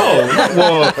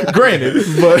 Well, granted,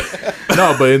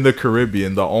 but in the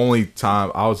Caribbean, the only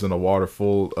time I was in a water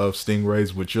full of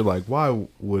stingrays, which you're like, why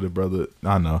would a brother?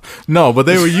 I know, no, but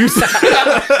they were used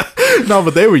to. No,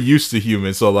 but they were used to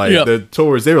humans, so like the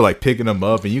tourists, they were like picking them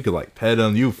up, and you could like pet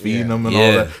them, you feed them, and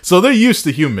all that. So they're used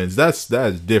to humans. That's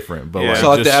different. But so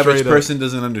like the average person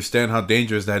doesn't understand how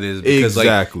dangerous that is because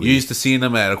like you're used to seeing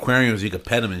them at aquariums, you could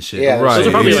pet them and shit. Yeah, right. Those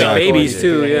are probably like babies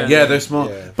too. Yeah, they're small.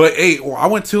 Yeah. But hey, I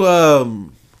went to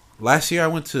last year. I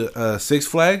went to Six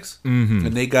Flags,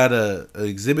 and they got a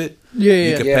exhibit.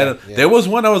 You could pet him. There was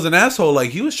one that was an asshole.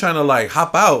 Like he was trying to like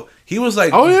hop out. He was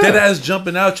like dead ass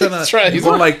jumping out, trying to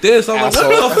go like this. I'm like, what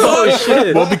the fuck? Oh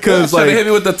shit! Well, because like like hit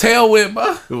me with the tail whip.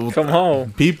 Come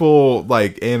home. People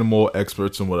like animal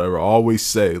experts and whatever always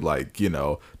say like, you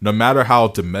know, no matter how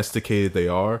domesticated they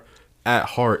are, at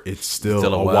heart it's still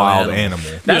a wild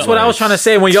animal. That's what I was trying to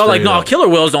say when y'all like, no, killer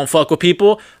whales don't fuck with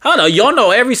people. I don't know, y'all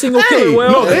know every single killer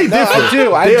whale. No, they different.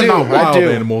 I do. They're not wild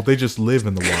animals. They just live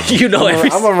in the wild. You know,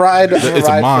 I'm a ride. It's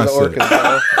a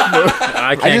mindset.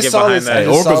 I can't get behind that.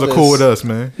 Orcas are cool with us,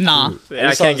 man. Nah,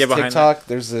 I can't get behind TikTok. that.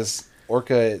 There's this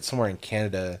orca somewhere in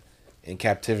Canada in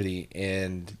captivity,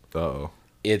 and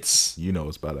it's you know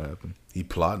what's about to happen. He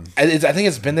plotting. I think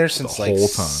it's been there since the like whole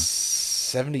time.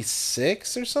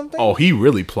 76 or something. Oh, he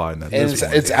really plotting that. And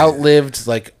it's outlived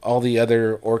like all the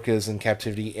other orcas in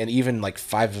captivity, and even like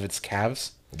 5 of its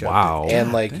calves. Wow.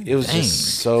 And like it was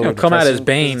just so come out as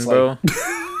Bane, bro.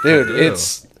 Dude,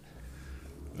 it's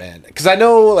man, because I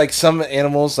know like some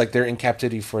animals like they're in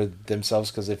captivity for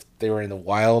themselves because if they were in the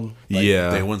wild, like,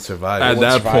 they wouldn't survive. At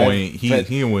that point,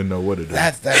 he wouldn't know what to do.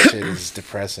 That shit is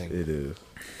depressing. It is.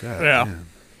 God, man.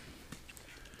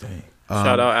 Dang.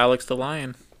 Shout out Alex the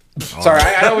Lion. Sorry,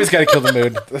 I always gotta kill the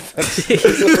mood.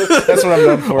 That's what I'm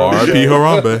known for. R.I.P.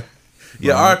 Harambe.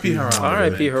 Yeah, R.I.P. Harambe.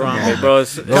 R.I.P. Harambe, bro. If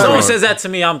someone says that to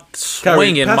me, I'm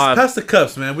swinging pass the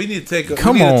cups, man. We need to take a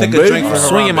drink for Harambe.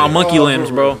 Swinging my monkey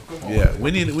limbs, bro. Yeah,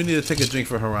 we need to take a drink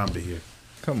for Harambe here.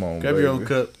 Come on, grab your own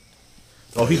cup.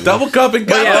 Oh, he double cupping.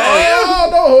 No,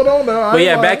 hold on now. But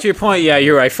yeah, back to your point. Yeah,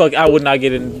 you're right. Fuck, I would not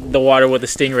get in the water with a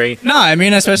stingray. No, I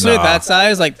mean, especially at that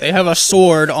size, like they have a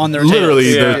sword on their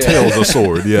literally tails. their tail's a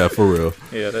sword. Yeah, for real.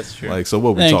 Yeah, that's true. Like, so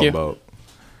what we talking about?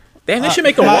 Damn, they should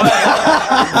make a water.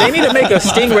 They need to make a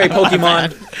stingray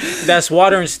Pokemon that's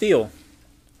water and steel.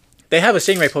 They have a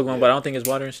stingray Pokemon, but I don't think it's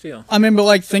water and steel. I mean, but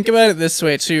like, think about it this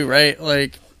way too, right?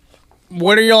 Like,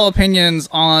 what are y'all opinions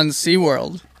on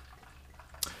SeaWorld?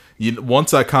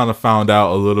 Once I kind of found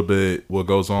out a little bit what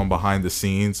goes on behind the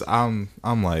scenes, I'm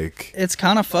like, it's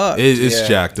kind of fucked. It's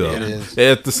jacked up.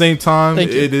 At the same time,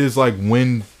 it is like,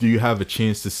 when do you have a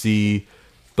chance to see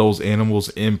those animals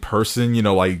in person, you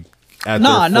know, like at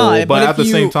Nah, their full, nah, but at the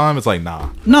same time, it's like, nah.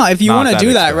 No, if you Not want to that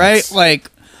do that, right? expense.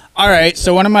 Like, all right,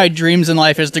 so one of my dreams in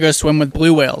life is to go swim with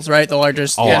blue whales, right? The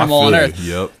largest animal on Earth.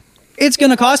 Yep. It's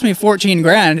going to cost me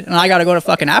 $14,000 and I got to go to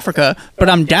fucking Africa, but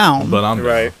I'm down. But I'm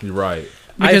Right. You're right.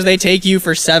 Because they take you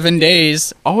for 7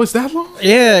 days. Oh, is that long?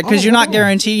 Yeah, because you're not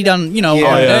guaranteed on, you know, Yeah.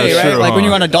 one Oh, yeah, day, right? sure, Like when huh?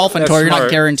 you're on a dolphin That's tour, you're not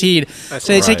smart. guaranteed. That's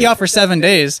So they take you right. out for 7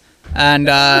 days and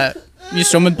you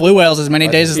swim with blue whales as many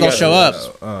days as they'll Yeah. show up.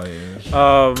 Oh,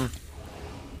 yeah.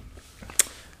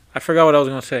 I forgot what I was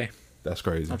gonna say. That's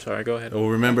crazy. I'm sorry. Go ahead. Oh,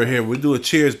 remember here, we do a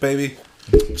cheers, baby.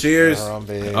 Cheers.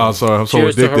 Harambe. Oh, sorry. I'm so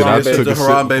Cheers to addicted. I Harambe. took To a sip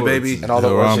Harambe, before. baby. And all the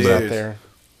orcas Harambe. out there.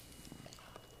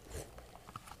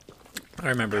 I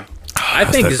remembered. I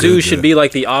think that zoos good, should yeah. be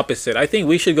like the opposite. I think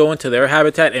we should go into their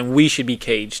habitat and we should be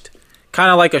caged. Kind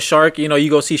of like a shark. You know, you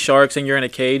go see sharks and you're in a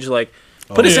cage. Like,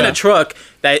 put us in a truck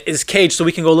that is caged so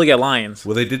we can go look at lions.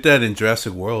 Well, they did that in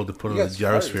Jurassic World to put on the got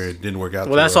spiders. gyrosphere. It didn't work out.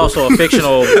 Well, too that's well. also a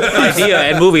fictional idea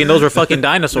and movie, and those were fucking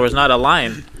dinosaurs, not a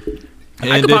lion. I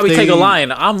And could if probably take a they- lion.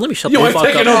 Let me shut the ain't fuck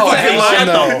taking up. no Oh, fucking hell lion.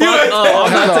 no.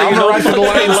 I'm not taking no ride for the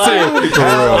fucking lions lion. too.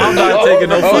 I'm not taking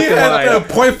no He fucking had lion.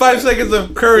 0.5 seconds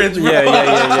of courage. Bro. Yeah.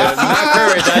 Not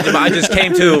courage. I just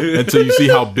came to. Until you see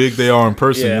how big they are in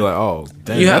person, Yeah. you're like, oh,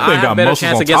 dang, You that have, thing I got have a better muscles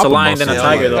chance on against top a of lion than a muscles.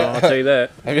 tiger, Yeah. though. I'll tell you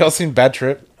that. Have y'all seen Bad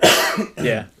Trip?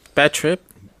 Yeah. Bad Trip?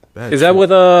 Bad Is that shit. with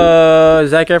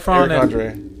Zac Efron? Eric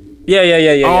Andre. Yeah.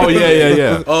 Oh,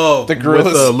 yeah. Oh, The With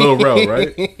gorillas. Lil Rel,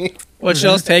 right? What's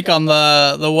y'all's take on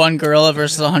the one gorilla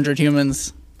versus 100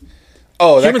 humans?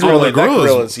 Oh, that Humans were gorilla. like That gorillas.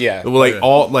 gorillas, yeah. Like,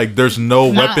 all, like, there's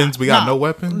no Nah, weapons. We got nah. no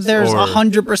weapons? There's Or-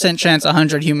 100% chance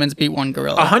 100 humans beat one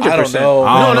gorilla. 100%. I don't know.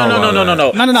 I don't know No.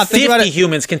 about that. No, think about 50 it.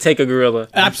 humans can take a gorilla.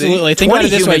 Absolutely. Think about 20 it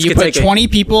this way. humans You could put take it. 20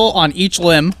 people on each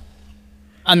limb,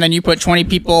 and then you put 20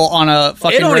 people on a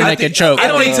fucking rear naked choke. It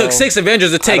only took 6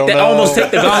 Avengers to take don't that. know. Almost take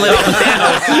the gauntlet off of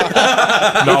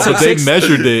Thanos. No, took but they 6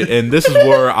 measured it, and this is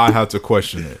where I have to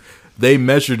question it. They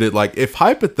measured it like if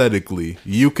hypothetically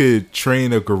you could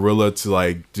train a gorilla to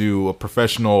like do a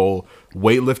professional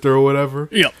weightlifter or whatever.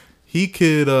 Yep. He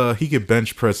could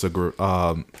bench press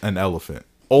an elephant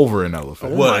over an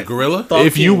elephant. what, a gorilla?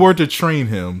 If you were to train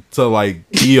him to like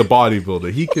be a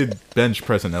bodybuilder, he could bench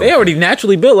press an elephant. They already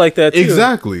naturally built like that, too.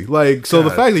 Exactly. Like so, the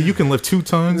God. fact that you can lift 2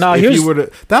 tons, Nah, if here's- you were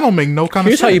to, that don't make no kind of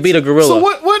here's sense. how you beat a gorilla. So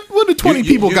what do 20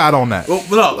 people got on that? Well,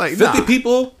 no, Like, 50 nah.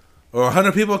 people or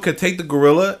 100 people could take the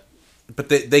gorilla, but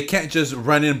they can't just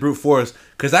run in brute force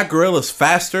because that gorilla's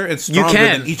faster and stronger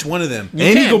can. than each one of them.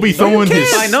 And he gonna be throwing his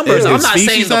by numbers. I'm his not saying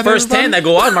species the at first 10 everybody? that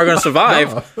go on are going to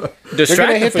survive.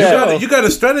 Distract them hit for that. sure. You got to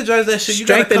strategize that shit. You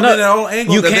got to Strength come and in at all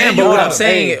angles. you and can, then but you what got I'm him.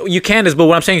 saying, you can is, but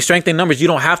what I'm saying, strength in numbers. You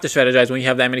don't have to strategize when you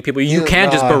have that many people. You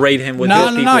can just nah. berate him with No,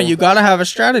 those no, people. no. You gotta have a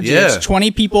strategy. Yeah. It's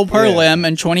 20 people per Yeah. limb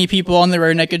and 20 people on the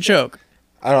rear naked choke.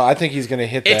 I don't know. I think he's going to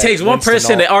hit that. It takes one Winston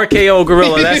person to off. RKO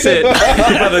gorilla. That's it.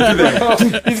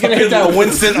 He's going to hit that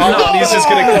Winston off and he's just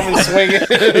going to come and swing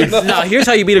it. Now, here's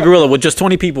how you beat a gorilla with just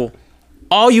 20 people.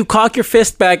 All you cock your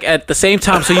fist back at the same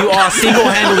time, so you all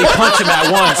single-handedly punch him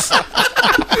at once.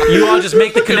 You all just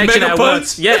make the connection mega at punch?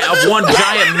 once. Yeah, one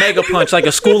giant mega punch, like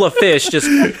a school of fish. Just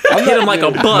hit him like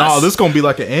a bus. No, this gonna be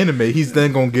like an anime. He's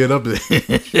then gonna get up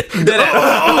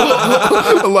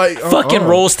like fucking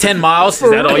rolls 10 miles. Is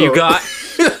that all you got?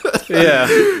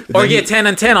 Yeah. Or get 10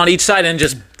 and 10 on each side and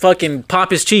just fucking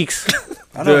pop his cheeks.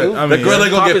 I The mean, gorilla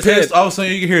pop gonna get his head. pissed. All of a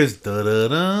sudden, you can hear his da da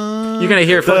da. You're gonna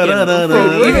hear fucking You're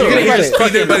gonna hear his feet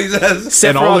in everybody's ass.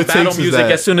 And all Sephiroth it battle takes is music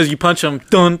that- as soon as you punch him.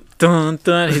 Dun, dun,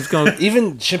 dun. He's going...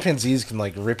 Even chimpanzees can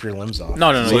like rip your limbs off.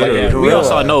 No. So, like, a Yeah. We gorilla- all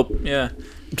saw Nope. Yeah.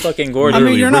 Fucking gorgeous. I mean,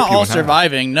 Literally you're rip not you all in half.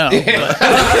 surviving, no. But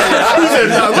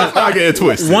let's not get it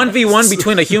twisted. 1v1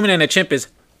 between a human and a chimp is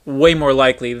way more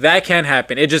likely. That can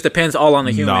happen. It just depends all on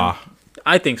the human. Nah.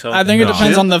 I think so. I think it No.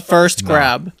 depends on the first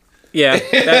grab. Yeah.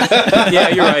 Yeah,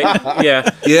 you're right. Yeah.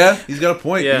 Yeah, he's got a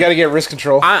point. Yeah. You got to get wrist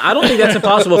control. I don't think that's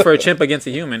impossible for a chimp against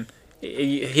a human.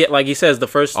 Like he says, the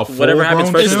first A whatever happens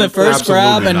full-grown first. It's the chimp? first grab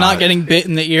Absolutely and not not. getting bit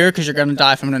in the ear because you're going to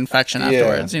die from an infection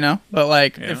afterwards, you know? But,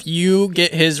 like, Yeah. if you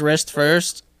get his wrist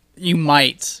first, you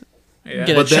might Yeah.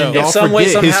 get But a then choke. y'all If some way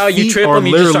forget his somehow you feet trip are him,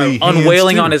 you just start literally hands,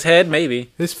 unwailing too. on his head, maybe.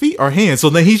 His feet are hands, so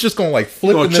then he's just gonna like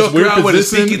flip Gonna in this choke weird around with his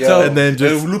position, pinky toe and then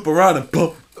just. loop around and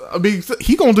boom. I mean,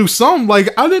 he gonna do something. Like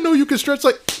I didn't know you could stretch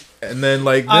like, and then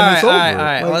like then All right, it's all over. right, all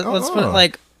right. Like, Let's put,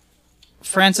 like,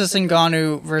 Francis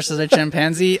Ngannou versus a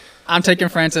chimpanzee. I'm taking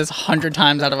Francis 100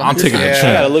 times out of 100. I'm taking Yeah. the I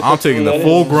gotta chimp. look I'm up taking who the that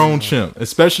full grown chimp,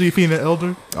 especially if he's an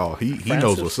elder. Oh, he knows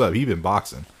Francis. what's up. He been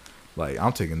boxing. Like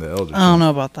I'm taking the elder. I don't chimp. know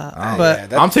about that. Oh,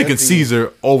 but I'm taking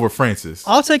Caesar over Francis.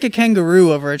 I'll take a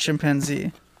kangaroo over a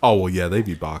chimpanzee. Oh well, yeah, they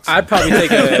be boxing. I'd probably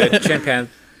take a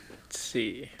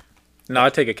chimpanzee. No, I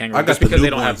take a kangaroo just because they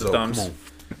don't have the thumbs. Come on.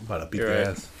 I'm about to beat their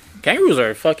ass. Kangaroos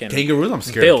are fucking kangaroos. I'm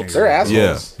scared. Built. They're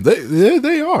assholes. Yeah,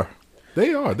 they are.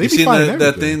 They are. They you be seen finding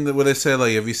that thing where they say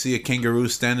like if you see a kangaroo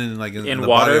standing like in the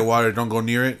water? body of water, don't go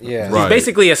near it. Yeah, He's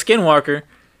basically a skinwalker.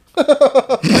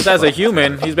 Just as a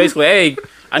human, he's basically, hey,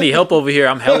 I need help over here.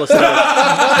 I'm hella stuck.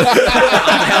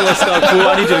 I'm hella stuck, fool.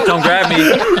 I need you to come grab me.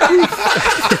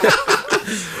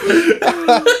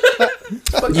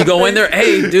 You go in there,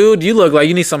 hey, dude, you look like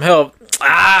you need some help.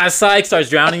 Psych, starts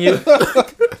drowning you.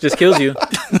 Just kills you.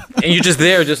 And you're just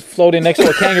there, just floating next to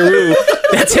a kangaroo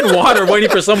that's in water waiting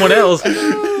for someone else.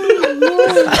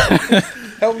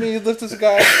 Help me lift this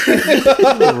guy.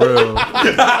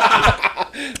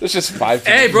 There's just 5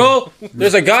 people. Hey, bro,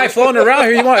 there's a guy floating around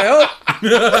here. You want help?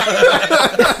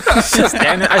 He's just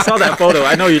standing. I saw that photo.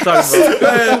 I know what you're talking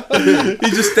about.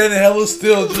 He's just standing hella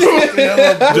still,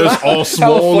 just all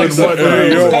swollen.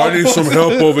 Hey, yo, I need some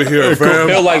help over here, fam.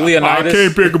 Feel like Leonidas. I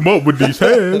can't pick him up with these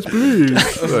hands, please.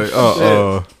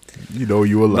 Like, you know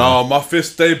you alive. No, my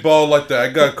fist stay ball like that. I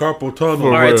got carpal tunnel.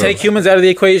 All right, take humans out of the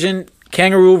equation.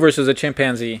 Kangaroo versus a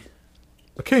chimpanzee.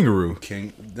 A kangaroo.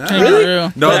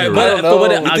 Kangaroo. No,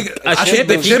 a chimp,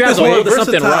 if he grabs a hold of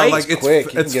something right, like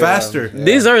quick, it's faster. Yeah.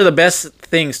 These are the best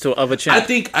things of a chimp.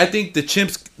 I think the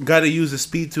chimp's got to use the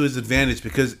speed to his advantage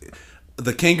because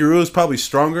the kangaroo is probably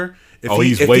stronger. If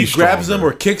he grabs him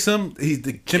or kicks him,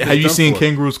 the chimp. Have you seen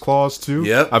kangaroo's claws too?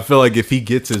 Yep. I feel like if he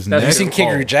gets his neck. Have you seen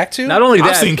Kangaroo Jack too? Not only that,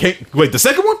 I've seen wait, the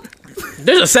second one?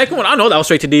 there's a second one. I know that was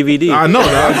straight to DVD. I know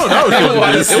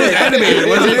that was It was animated,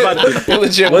 wasn't it? It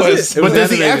legit was. But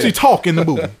does he actually talk in the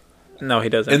movie? No, he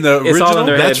doesn't. In the It's all in original?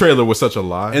 their That head. trailer was such a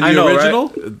lie. In I the know,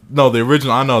 original, No, the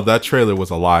original. I know that trailer was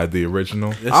a lie. The original.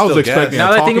 I was still expecting Now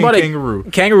a that I think talking about it, kangaroo.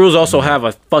 kangaroos also have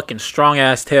a fucking strong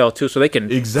ass tail too, so they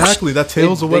can. Exactly, that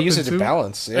tail's a They weapon use it too. to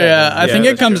balance. Yeah, I think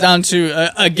that's it comes down to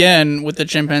again with the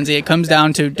chimpanzee. It comes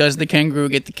down to does the kangaroo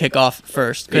get the kick off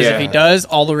first? Because if he does,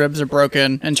 all the ribs are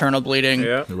broken, internal bleeding.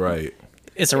 Yeah. Right.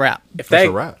 It's a wrap. If That's a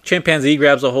that wrap. chimpanzee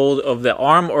grabs a hold of the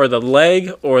arm or the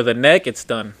leg or the neck, it's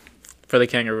done for the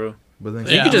kangaroo. But then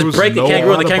You could just break the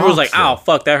kangaroo, and the kangaroo's like, "Ow,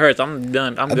 fuck, that hurts. I'm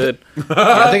done. I'm good."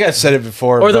 I think I said it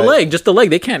before. Or the but leg, just the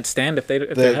leg. They can't stand if they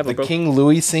have The a broken. King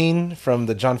Louis scene from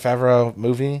the John Favreau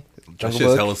movie. that Jungle shit's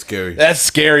Book. hella scary. That's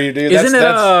scary, dude. Isn't that's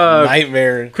it,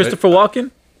 nightmare. Christopher Walken.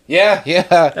 Yeah.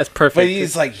 That's perfect. But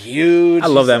he's like huge. I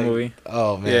love He's that like- movie.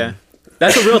 Oh man. Yeah,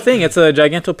 that's a real thing. It's a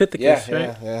Gigantopithecus,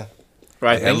 right? Yeah.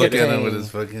 Right. I look at him with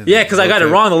his fucking. Yeah, because I got it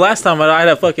wrong the last time. I had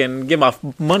to fucking get my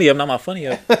money up, not my funny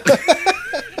up.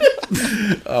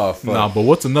 Oh fuck. Nah, but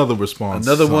what's another response?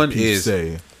 Another some one people is-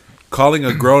 say? Calling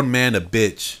a grown man a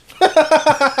bitch.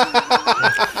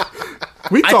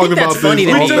 We talked think about that's funny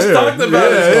this. to me. all We just day. talked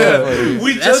about it.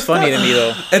 We That's funny to me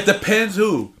though. It depends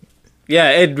who. Yeah,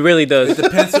 it really does. It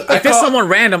depends. If it's someone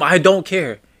random, I don't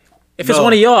care. If it's No.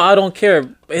 one of y'all, I don't care.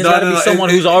 It's gotta be someone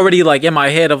who's already like in my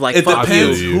head of like, It fuck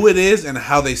depends you. who it is and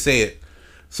how they say it.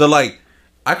 So like,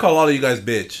 I call all of you guys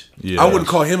bitch. Yeah. I wouldn't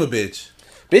call him a bitch.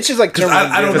 Bitch is like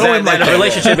I don't know him like that that.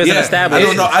 relationship isn't Yeah,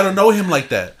 established. I don't know him like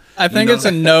that. I think know? it's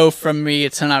a no from me.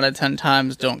 10 out of 10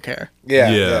 times. Don't care.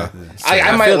 Yeah.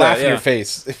 I might feel laugh that, in your yeah.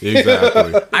 face.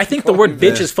 Exactly. I think the word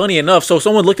bitch is funny enough. So if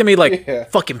someone looked at me like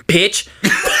fucking bitch,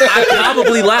 I'd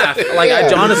probably laugh. Like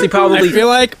I honestly probably I feel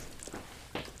like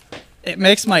it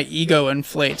makes my ego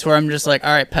inflate, where I'm just like,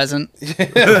 all right, peasant.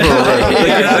 Get out of here,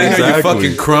 you Exactly.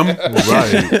 fucking crumb.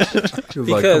 Right. He was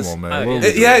like, Because, come on, man. I- What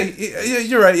was Yeah, it?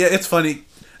 you're right. Yeah, it's funny.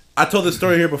 I told this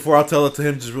story here before. I'll tell it to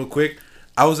him just real quick.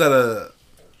 I was at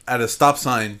a stop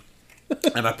sign,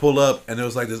 and I pull up, and there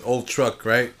was like this old truck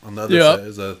right on the other Yep. side. It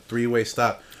was a 3-way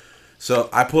stop. So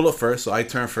I pull up first, so I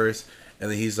turn first, and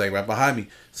then he's like right behind me.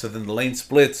 So then the lane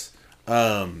splits.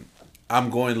 I'm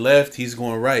going left, he's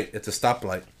going right. It's a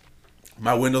stoplight.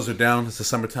 My windows are down. It's the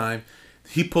summertime.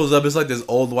 He pulls up. It's like this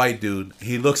old white dude.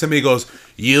 He looks at me. He goes,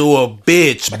 "You a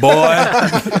bitch, boy."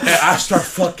 And I start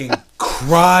fucking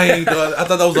crying. Dog. I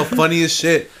thought that was the funniest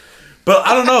shit. But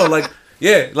I don't know. Like,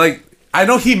 yeah, like I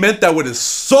know he meant that with his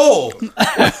soul. From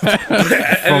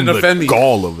and it offended the me.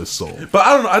 gall of his soul. But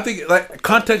I don't know. I think like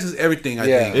context is everything. I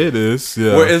think. It is,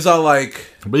 yeah. Where it's all like,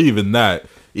 But even that,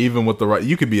 even with the right,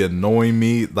 you could be annoying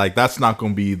me. Like that's not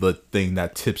gonna be the thing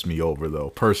that tips me over,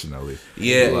 though. Personally,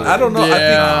 yeah, Like, I don't know.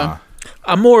 Yeah.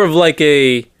 I'm more of like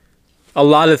a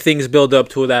lot of things build up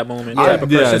to that moment type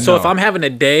of Yeah, person. So no. if I'm having a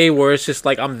day where it's just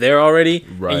like I'm there already,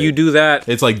 Right. and you do that,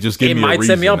 It's like just give it me. a might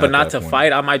set me reason up, but at not that to point.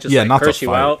 fight. I might just Yeah, like not to curse you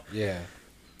fight. out. Yeah.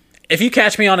 If you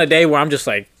catch me on a day where I'm just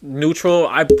like neutral,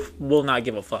 I will not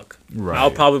give a fuck. Right. I'll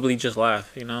probably just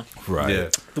laugh. You know, Right. yeah.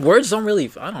 the words don't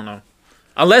really. I don't know,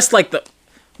 unless like the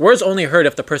words only hurt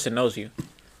if the person knows you.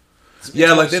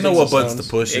 Yeah, like they know what buttons to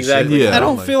push. Exactly. I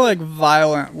don't feel like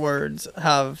violent words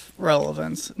have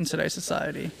relevance in today's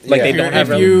society. Like they don't have.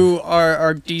 If you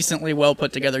are decently well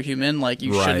put together human, like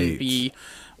you shouldn't be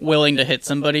willing to hit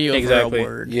somebody over a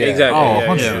word. Yeah. Exactly.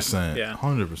 Oh, 100%. Yeah.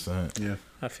 100%. Yeah.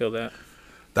 I feel that.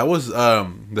 That was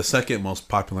the second most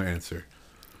popular answer.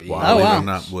 Wow. Believe it or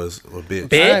not, was a bitch.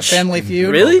 Bitch? All right, Family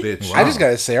Feud. Really? Oh, bitch. I just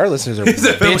gotta say, our listeners are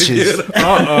bitches.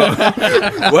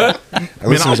 What? Our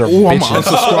listeners are I'm bitches.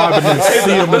 unsubscribing and see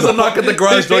them. There's a knock at the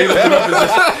garage door.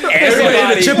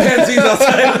 Everybody, the chimpanzees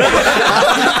outside.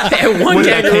 And one With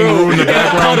that kangaroo in the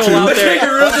background, too. out there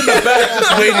Kangaroos in the back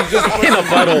just waiting. Just in a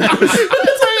puddle.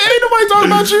 Ain't nobody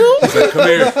talking about you. like, come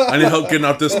here. I need help getting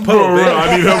off this puddle, man.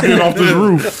 I need help getting off this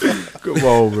roof. Come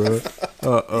on,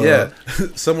 bro. Yeah.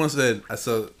 Someone said,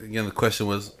 so again, the question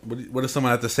was, what does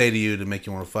someone have to say to you to make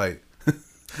you want to fight?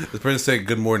 This person said,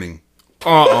 good morning. It'd be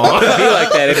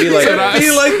like that. It'd be like that.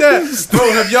 Be like that.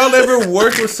 Bro, have y'all ever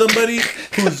worked with somebody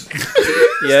who's...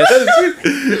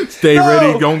 Yes. Stay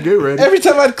ready, don't get ready. Every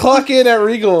time I'd clock in at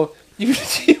Regal, you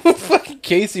fucking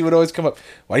Casey would always come up.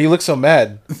 Why do you look so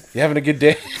mad? You having a good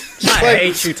day? I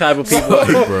hate you type of people.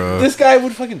 Bro. This guy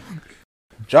would fucking...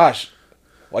 Josh,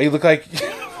 why you look like...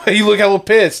 why you look hella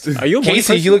pissed? Are you a morning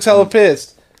Casey, person? he looks hella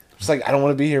pissed. Just like, I don't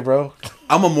want to be here, bro.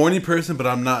 I'm a morning person, but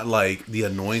I'm not like the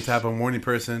annoying type of morning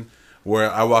person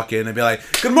where I walk in and be like,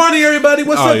 good morning, everybody.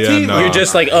 What's up, team? no. You're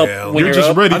just like up Hell, when You're you're just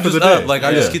up. ready I'm for just the day. up. Like,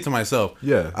 I just keep to myself.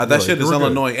 Yeah. That shit is we're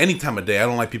good. annoying any time of day. I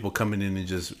don't like people coming in and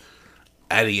just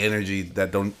adding energy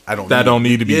that don't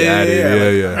need to be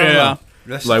added. Yeah.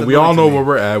 That's Like just we all annoying know to me. where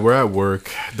we're at. We're at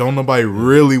work. Don't nobody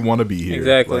really want to be here.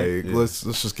 Exactly. Like, let's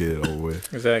just get it over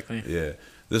with. Exactly. Yeah.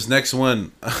 This next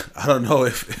one, I don't know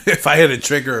if I hit a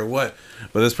trigger or what,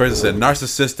 but this person said,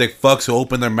 narcissistic fucks who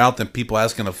open their mouth and people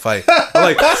asking to fight. I'm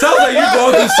like, sounds like you're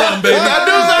going through something, baby.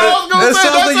 That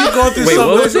sounds like you're going through Wait,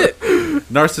 something. what was it?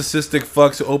 Narcissistic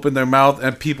fucks who open their mouth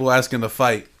and people asking to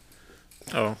fight.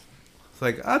 Oh. It's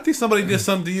like, I think somebody did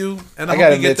something to you, and I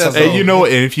gotta hope you get that. admit Hey, you know,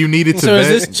 and if you needed to So vent,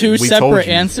 is this two we told separate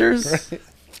you. answers?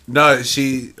 No,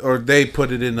 they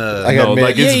put it in a. I gotta No, admit,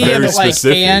 like it's very but like,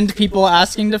 specific. and people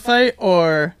asking to fight,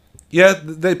 or Yeah,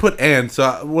 they put and,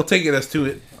 so we'll take it as two.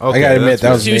 Okay, I gotta admit, that's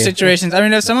that was two me. situations. I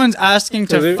mean, if someone's asking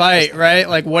So to there- fight, right?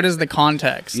 Like, what is the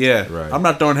context? Yeah, Right. I'm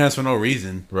not throwing hands for no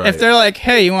reason. right. If they're like,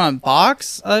 "Hey, you want to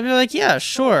box?" I'd be like, "Yeah,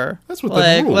 sure." That's what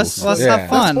like, the rules. Let's Yeah. have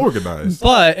fun. That's organized.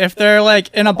 But if they're like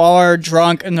in a bar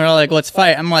drunk and they're like, "Let's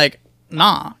fight," I'm like,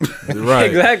 "Nah." Right.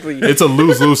 Exactly. It's a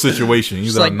lose-lose situation.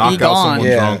 Either like, I knock be out gone. someone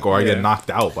Yeah. drunk or I get Yeah. knocked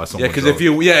out by Yeah, someone because drunk. if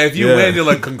you Yeah. win, you're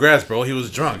like, congrats, bro. He was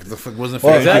drunk. The fuck wasn't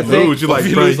Well, fair. If you Exactly. lose, you're like, If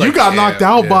you bro, lose, you like, got knocked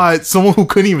out yeah. by someone who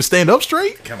couldn't even stand up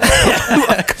straight? Come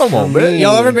on. Come on, man.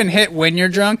 Y'all ever been hit when you're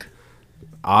drunk?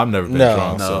 I've never been No.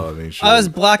 drunk, No. so I mean, sure. I was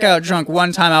blackout drunk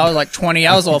one time. I was like 20.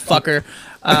 I was a little fucker.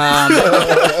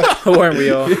 Weren't we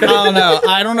all?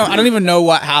 I don't know. I don't even know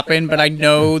what happened, but I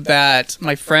know that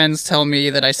my friends tell me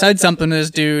that I said something to this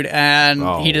dude, and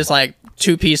Oh. he just like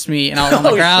two-pieced me, and I was on the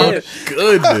Oh, ground. shit.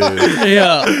 Goodness.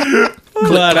 Yeah.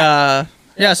 But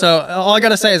yeah. So all I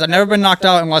gotta say is I've never been knocked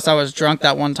out unless I was drunk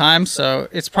that one time. So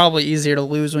it's probably easier to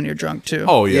lose when you're drunk too.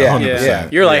 Oh, yeah, Yeah. 100%. Yeah.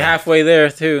 You're like halfway there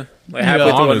too. Like halfway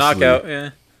Yeah. through a Honestly. knockout. Yeah.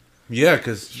 Yeah,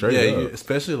 because Straight yeah, up. you,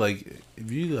 especially like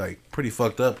if you like pretty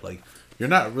fucked up, like you're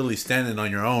not really standing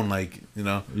on your own. Like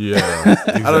Yeah.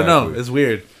 I don't know. exactly. It's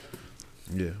weird.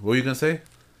 Yeah. What were you gonna say?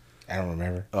 I don't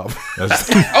remember. That's-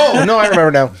 Oh no, I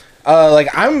remember now. Like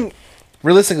I'm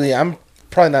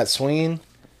probably not swinging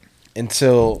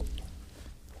until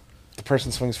the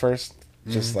person swings first.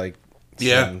 Just like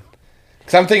Yeah.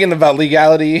 because I'm thinking about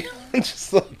legality.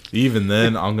 Just like, Even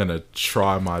then, I'm going to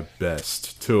try my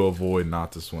best to avoid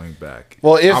not to swing back.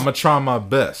 Well, if- I'm going to try my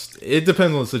best. It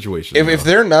depends on the situation. if you know?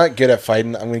 they're not good at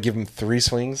fighting, I'm gonna give them 3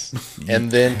 swings, and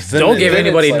then Don't give then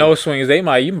anybody it's like- no swings. They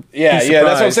might. You Yeah, be yeah,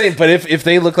 that's what I'm surprised. saying. But if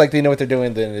they look like they know what they're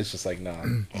doing, then it's just like nah.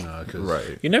 No, because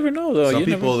Right. You never know though. some You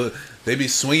people they be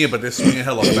swinging, but they're swinging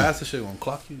hella fast. That shit gonna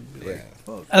clock you. Be like,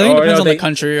 fuck. I think it Oh, depends yeah, on they- the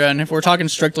country, and if we're talking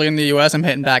strictly in the U.S., I'm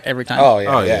hitting back every time. Oh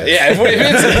yeah, Oh, yeah, yeah. yeah. If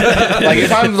it's like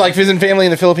if I'm like visiting family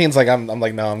in the Philippines, like I'm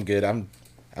like no, I'm good.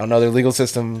 I don't know their legal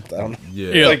system. I don't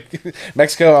Yeah. like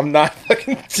Mexico. I'm not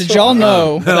fucking. Did y'all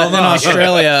know that in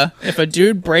Australia, if a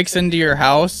dude breaks into your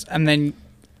house and then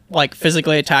like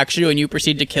physically attacks you and you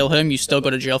proceed to kill him, you still go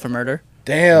to jail for murder?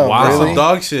 Damn. Wow. That's Really? some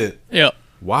dog shit. Yep.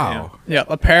 Wow. Yep.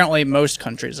 Apparently, most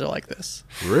countries are like this.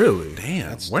 Really?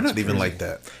 Damn, we're not even like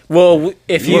that. Well,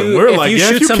 if you We're if like, you yeah,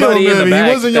 shoot if you kill somebody him, in the he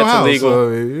back, was in your that's house. illegal. So,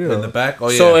 yeah. In the back. Oh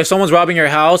yeah. So if someone's robbing your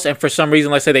house and for some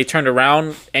reason, let's say they turned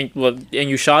around and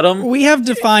you shot them, We have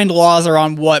defined laws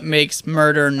around what makes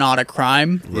murder not a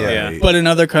crime, yeah. Right. but in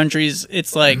other countries,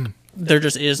 it's like there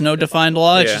just is no defined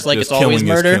law. It's just like Just it's always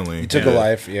murder. You took a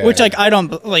life, Which like I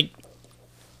don't like.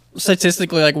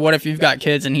 Statistically, like, what if you've got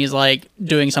kids and he's like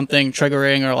doing something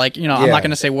triggering, or like, you know, I'm not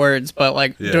gonna say words, but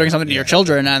like doing something to your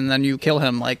children and then you kill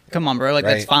him? Like, come on, bro, like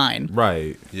that's fine.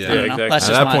 Right. Yeah. Exactly. That's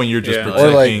At that point, you're just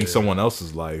protecting someone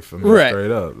else's life. I mean,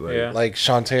 straight up. Like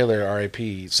Sean Taylor,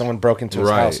 R.I.P. Someone broke into his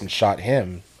house and shot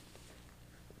him.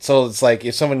 So it's like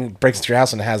if someone breaks into your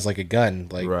house and has like a gun,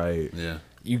 like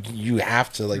you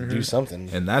have to like do something.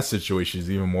 And that situation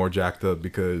is even more jacked up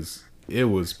because it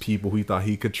was people he thought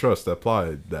he could trust that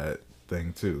applied that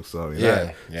thing too. So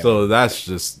I mean, so that's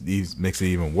just makes it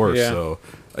even worse. So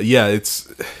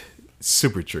it's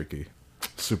super tricky.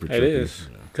 Super tricky. It is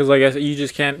because like I said, you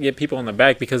just can't get people on the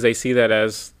back because they see that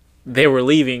as they were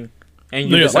leaving. And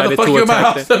you decided to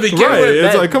attack them. Right.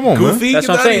 It's like, come on, goofy, man. That's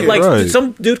what I'm saying. Like,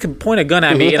 some dude can point a gun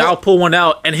at me, and I'll pull one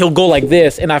out, and he'll go like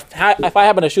this. And if I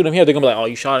happen to shoot him here, they're gonna be like, "Oh,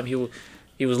 you shot him.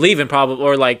 He was leaving, probably."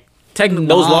 Or like, technically,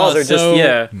 those laws are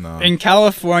just In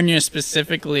California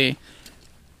specifically,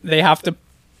 they have to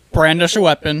brandish a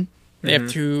weapon. They have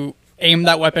to aim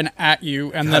that weapon at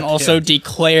you, and then also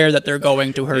declare that they're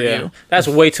going to hurt you. That's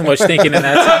way too much thinking in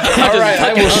that time. All right,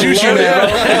 I will shoot you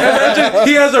now.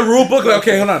 He has a rule book. Like,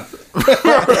 okay, hold on.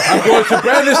 I'm going to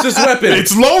brandish this weapon.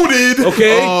 It's loaded.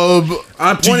 Okay.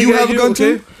 I'm pointing do you have a gun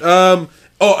too? And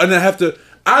I have to.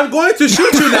 I'm going to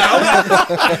shoot you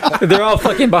now. They're all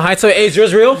fucking behind. So, hey, is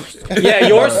yours real? Yeah,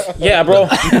 yours? Yeah, bro.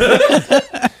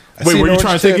 Wait, were you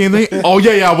trying to take anything? Oh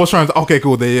yeah, I was trying to. Okay,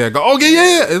 cool. They go. Oh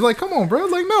yeah. It's like, come on, bro.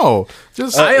 Like, no,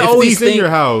 just I if always he's think in your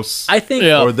house. I think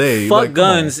or they fuck like,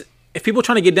 guns. If people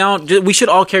trying to get down, we should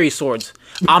all carry swords.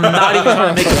 I'm not even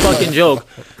trying to make a fucking joke.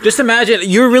 Just imagine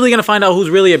you're really gonna find out who's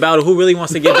really about it, who really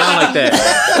wants to get down like that.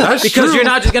 That's because true. you're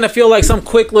not just gonna feel like some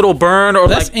quick little burn or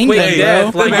like quick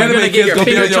death. Like you're gonna get your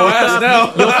finger choked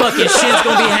up. Your fucking shit's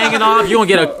gonna be hanging off. You're gonna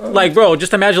get a like, bro.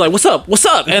 Just imagine like, what's up,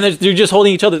 and you're just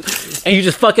holding each other, and you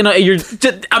just fucking. You're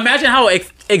just, imagine how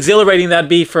exhilarating that'd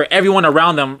be for everyone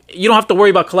around them. You don't have to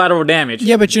worry about collateral damage.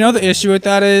 Yeah, but you know the issue with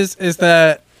that is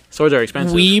that. Swords are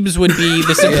expensive. Weebs would be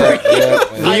the supreme.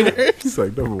 It's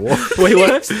like number one. Wait,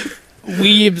 what?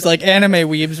 Weebs, like anime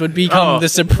weebs, would become the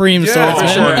supreme swordsman.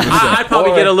 Sure. I'd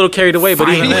probably get a little carried away, but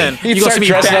even then, you're gonna see me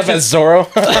dressing up as Zoro.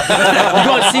 You're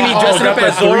gonna see me dressing up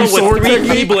as Zoro with three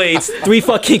keyblades. Three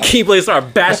fucking keyblades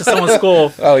start bashing someone's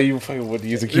skull. Oh, you fucking would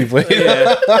use a keyblade.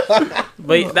 Yeah.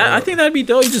 But I think that'd be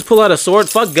dope. You just pull out a sword,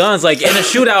 fuck guns, like in a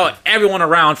shootout, everyone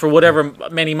around for whatever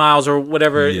many miles or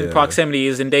whatever proximity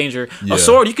is in danger. A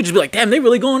sword, you could just be like, damn, they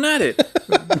really going at it.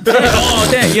 Oh,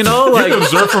 damn, you know, like you can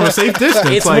observe from a safe distance.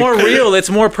 It's like, more real. It's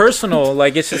more personal.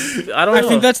 Like it's just, I don't know. I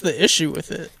think that's the issue with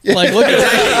it. Like, look at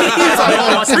no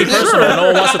one wants to be personal. No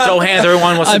one wants to throw hands.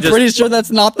 Everyone wants to just. I'm pretty sure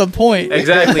that's not the point.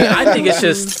 Exactly. I think it's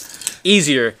just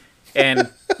easier.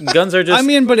 And guns are just. I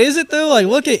mean, but is it though? Like,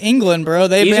 look at England, bro.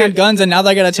 They banned guns, and now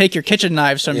they gotta take your kitchen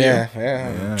knives from you.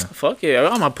 Yeah. Fuck yeah!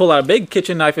 I'm gonna pull out a big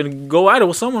kitchen knife and go at it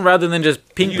with someone rather than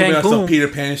just ping pang boom. Some Peter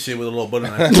Pan shit with a little butter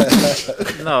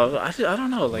knife. No, I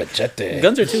don't know. Like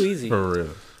guns are too easy. For real.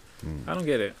 I don't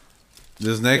get it.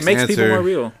 This next it makes answer people more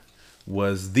real.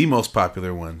 Was the most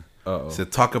popular one. It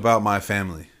said, "Talk about my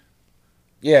family."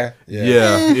 Yeah.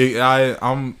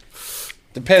 I'm.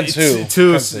 Depends who.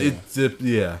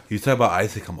 Yeah. You talk about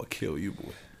Isaac, I'm gonna kill you,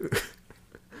 boy.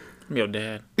 I'm your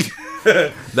dad.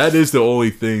 That is the only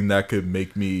thing that could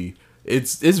make me.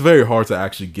 It's very hard to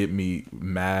actually get me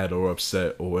mad or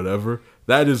upset or whatever.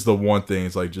 That is the one thing.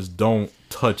 It's like, just don't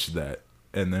touch that,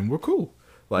 and then we're cool.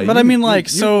 Like, but I mean, like,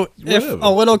 so if a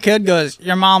little kid goes,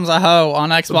 "Your mom's a hoe" on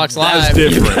Xbox Live, that's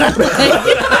different.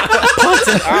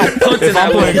 If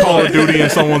I'm playing Call of Duty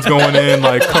and someone's going in,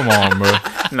 like, come on, bro.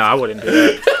 No, I wouldn't do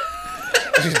that.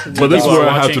 But this is where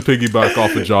I have to piggyback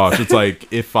off of Josh. It's like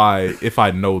if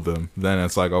I know them, then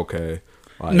it's like, okay,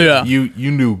 like, you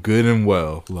knew good and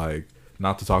well, like,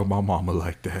 not to talk about mama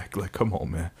like that. Like, come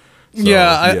on, man. So,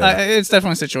 it's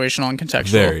definitely situational and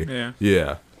contextual. Very,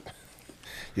 yeah.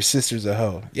 Your sister's a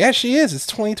hoe. Yeah, she is. It's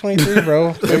 2023, bro.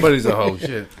 Everybody's a hoe.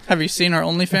 Shit. Have you seen our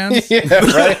OnlyFans? Yeah,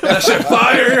 right. That shit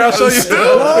fire. I'll show you.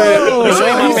 Whoa.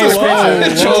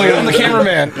 I'm the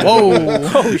cameraman. Whoa.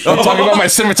 I'm talking about my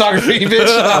cinematography,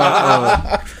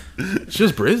 bitch. It's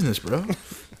just business, bro.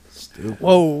 Stupid.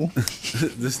 Whoa.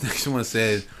 This next one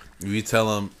said, "You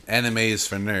tell them anime is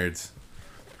for nerds."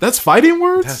 That's fighting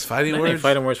words. That's fighting That words. ain't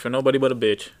fighting words for nobody but a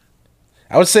bitch.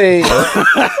 I would say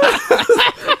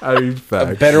I mean,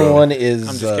 facts, a better one is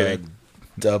I'm just kidding.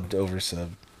 Dubbed over sub.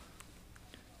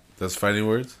 That's fighting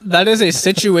words. That is a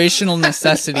situational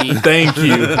necessity. Thank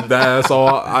you. That's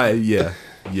all.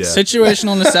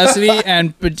 situational necessity,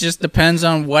 but just depends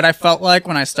on what I felt like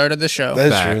when I started the show.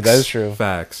 That is true.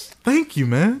 Facts. Thank you,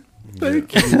 man.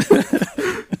 Thank you.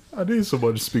 I need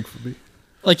someone to speak for me.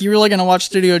 Like, you really gonna watch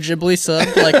Studio Ghibli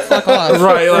sub? Like, fuck off.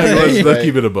 Right, let's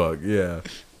keep it a bug. Yeah.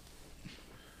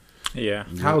 Yeah.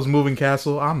 How's Moving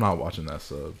Castle? I'm not watching that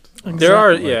sub. There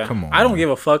are, come on. I don't give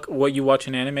a fuck what you watch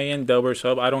an anime in, dub or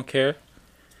sub. I don't care.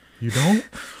 You don't?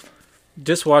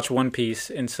 Just watch One Piece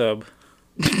in sub.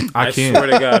 I can't. Swear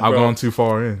to God, I've bro. gone too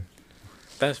far in.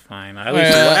 That's fine. At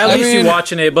least you're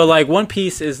watching it. But like One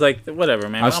Piece is like whatever,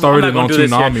 man. I started on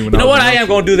Toonami. You know what? I am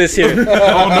gonna do this here. Oh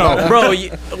no, bro.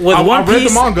 I read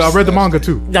the manga. I read the manga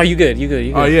too. No, you good.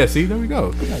 Oh yeah. See, there we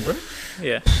go. Come on, bro.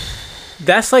 Yeah.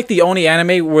 That's like the only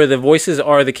anime where the voices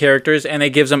are the characters and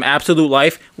it gives them absolute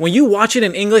life. When you watch it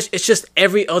in English, it's just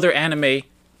every other anime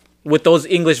with those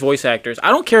English voice actors. I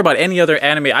don't care about any other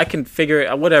anime. I can figure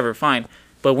it, whatever, fine.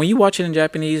 But when you watch it in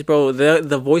Japanese, bro,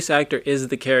 the voice actor is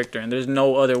the character and there's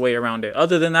no other way around it.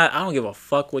 Other than that, I don't give a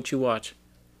fuck what you watch.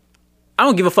 I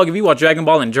don't give a fuck if you watch Dragon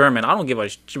Ball in German. I don't give a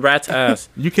rat's ass.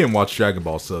 You can't watch Dragon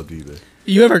Ball subbed either.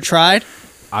 You ever tried?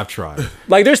 I've tried.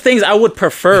 Like, there's things I would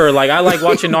prefer. Like, I like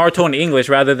watching Naruto in English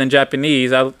rather than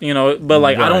Japanese. But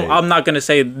like, right. I'm not gonna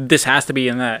say this has to be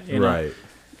in that. You know? Right.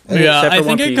 Yeah, I think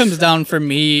One it Piece. comes down for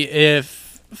me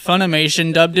if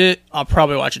Funimation dubbed it, I'll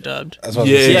probably watch it dubbed. Yeah, 'cause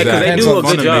they do a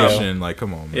good job. Funimation, like,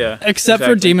 come on, man. Yeah. Except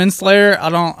for Demon Slayer, I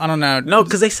don't know. No,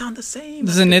 because they sound the same.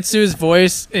 Zenitsu's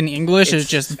voice in English is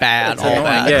just bad. It's All annoying.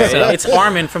 bad. Yeah, So- it's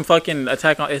Armin from fucking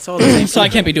Attack on. It's all the same. So I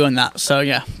can't be doing that. So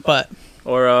yeah, but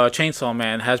Or Chainsaw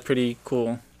Man has pretty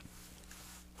cool.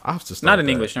 I have to start Not in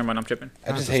that. English. Never mind. I'm tripping.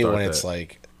 I just to hate start when it's that.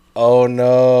 like, oh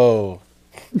no,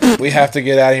 we have to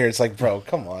get out of here. It's like, bro,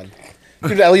 come on.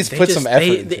 Dude, at least put some effort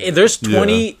into it. There's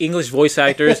 20 English voice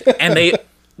actors, and they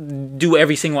do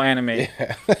every single anime, and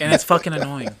it's fucking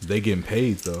annoying. They getting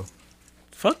paid though.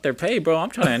 Fuck their pay, bro. I'm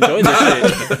trying to enjoy this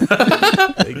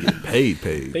shit. They getting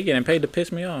paid. They getting paid to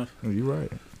piss me off. Oh, you're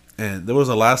right. And there was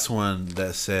a last one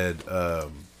that said,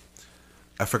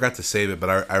 I forgot to save it, but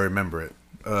I remember it.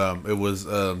 It was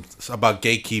about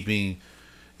gatekeeping.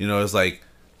 You know, it's like,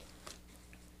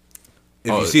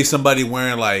 if you see somebody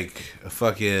wearing like a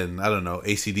fucking, I don't know,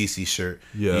 AC/DC shirt,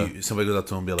 somebody goes up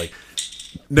to him and be like,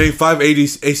 name 5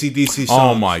 AC/DC songs.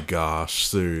 Oh my gosh,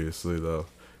 seriously though.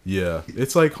 Yeah,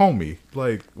 it's like, homie,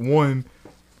 like, one,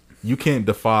 you can't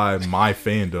defy my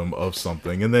fandom of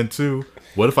something, and then two,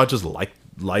 what if I just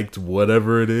liked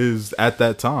whatever it is at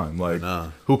that time? Like,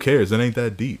 who cares? It ain't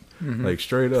that deep. Like,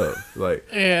 straight up, like,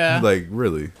 like,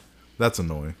 really, that's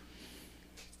annoying.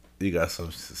 You got some.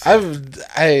 I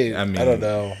mean, I don't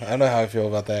know. I don't know how I feel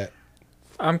about that.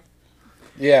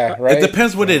 Yeah, right. It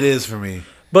depends what it is for me.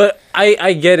 But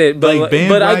I get it. But like,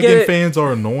 bandwagon fans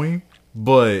are annoying,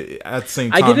 but at the same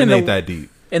time, it ain't that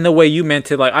deep. In the way you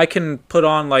meant it, like, I can put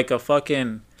on like a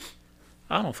fucking,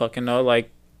 I don't fucking know, like,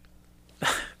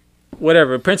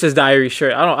 whatever, Princess Diary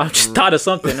shirt. I just thought of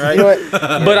something, right? You know what?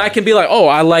 But I can be like, oh,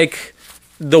 I like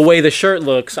the way the shirt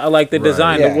looks. I like the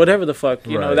design, whatever the fuck,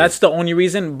 you know. That's the only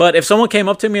reason. But if someone came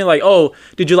up to me like, oh,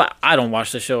 did you like? I don't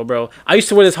watch the show, bro. I used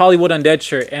to wear this Hollywood Undead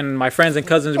shirt, and my friends and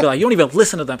cousins would be like, you don't even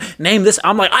listen to them. Name this.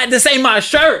 I'm like, this ain't my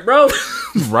shirt, bro.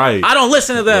 Right. I don't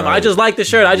listen to them. I just like the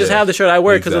shirt. I just have the shirt. I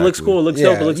wear it because it looks cool. It looks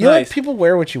dope. It looks nice. Let people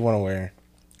wear what you want to wear.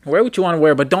 Wear what you want to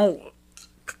wear, but don't.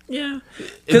 Yeah,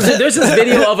 because there's this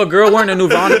video of a girl wearing a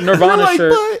Nirvana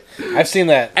shirt. I've seen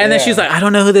that, and then she's like, "I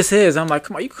don't know who this is." I'm like,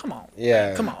 "Come on, come on,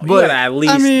 come on." You gotta at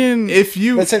least. I mean, if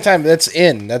you at the same time, that's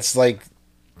in. That's like,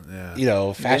 you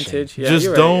know, fashion. Vintage. Yeah,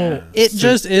 just don't. Right, it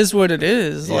just is what it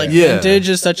is. Like, vintage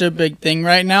is such a big thing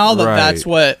right now that that's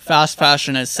what fast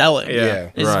fashion is selling.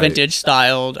 Is vintage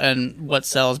styled, and what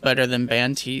sells better than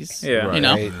band tees. Yeah, you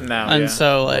know. Now,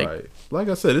 so like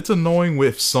I said, it's annoying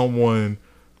if someone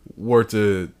were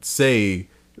to say,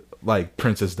 like,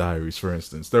 Princess Diaries, for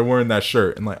instance, they're wearing that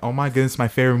shirt and like, oh my goodness, my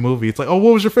favorite movie. It's like, oh,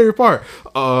 what was your favorite part?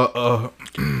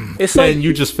 It's like, and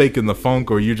you just faking the funk,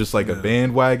 or you just like a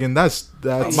bandwagon. That's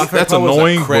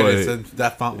annoying. But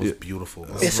that font was beautiful.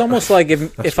 It's almost like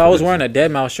if I was wearing a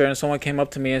Deadmau5 shirt and someone came up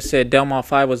to me and said Delmau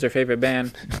 5 was their favorite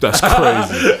band. That's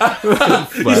crazy.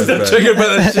 You still triggered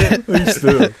by that shit.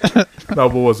 Still. No,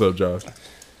 but what's up, Josh?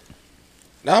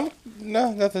 No,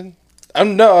 nothing.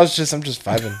 I'm just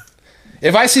vibing.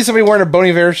 If I see somebody wearing a Bon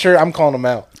Iver shirt, I'm calling them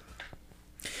out.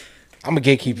 I'm a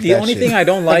gatekeeper. The only thing I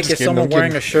don't like is someone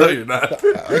wearing a shirt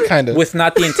kind of with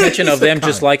not the intention of them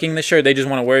just liking the shirt. They just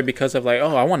want to wear it because of like,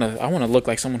 oh, I want to look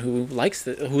like someone who likes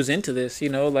who's into this. You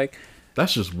know, like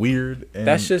that's just weird. And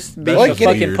that's just being a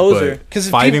fucking poser. Because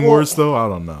fighting words, though, I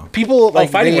don't know. People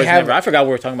like fighting words. I forgot we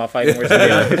were talking about fighting words. They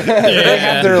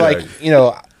have their like, you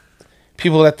know.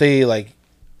 people that they like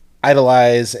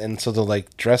idolize, and so they'll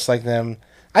like dress like them.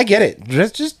 I get it.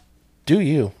 Just do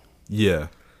you. Yeah.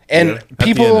 And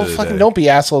people fucking don't be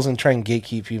assholes and try and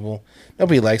gatekeep people.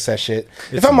 Nobody likes that shit.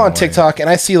 If I'm on TikTok and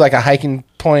I see like a hiking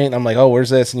point, I'm like, oh, where's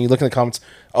this? And you look in the comments,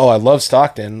 oh, I love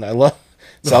Stockton. I love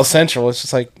South Central. It's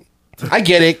just like, I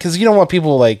get it, because you don't want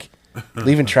people like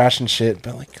leaving trash and shit.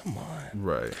 But like, come on.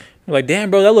 Right. Like,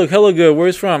 damn, bro, that look hella good.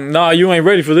 Where's from? Nah, you ain't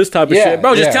ready for this type of shit.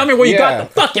 Bro, just tell me where you got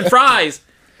the fucking fries.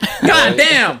 God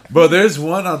damn. Bro, there's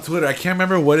one on Twitter. I can't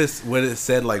remember what it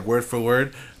said, like word for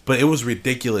word, but it was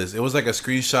ridiculous. It was like a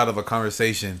screenshot of a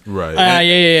conversation. Right.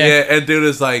 Yeah. And dude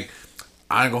is like,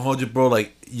 I ain't gonna hold you, bro.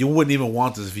 Like, you wouldn't even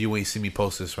want this if you ain't see me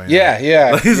post this right now.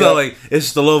 Yeah. Like, he's like, it's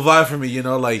just a little vibe for me, you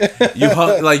know. Like,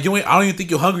 like you ain't. I don't even think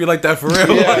you're hungry like that for real.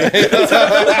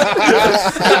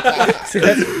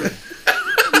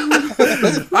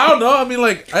 I don't know. I mean,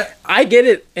 like, I get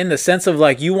it in the sense of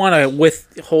like you want to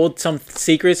withhold some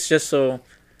secrets just so,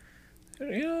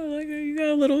 you know, like you got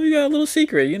a little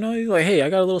secret. You know, you're like, hey, I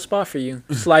got a little spot for you.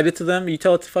 Slide it to them. You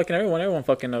tell it to fucking everyone. Everyone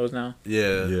fucking knows now.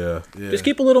 Yeah. Just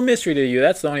keep a little mystery to you.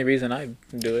 That's the only reason I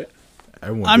do it.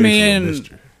 I mean,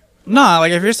 nah,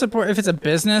 like if it's a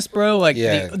business, bro, like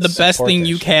the best thing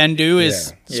you can do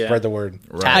is spread the word.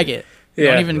 Tag it.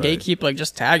 Don't even gatekeep, like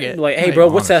just tag it. Like, hey, bro,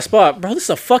 what's that spot? Bro, this is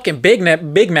a fucking Big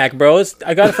Mac, bro.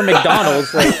 I got it from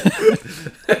McDonald's. Like,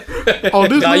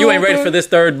 you ain't ready for this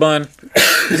third bun.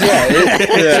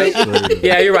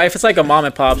 Yeah, you're right. If it's like a mom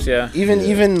and pops,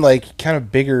 Even like kind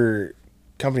of bigger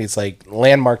companies like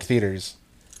Landmark Theaters,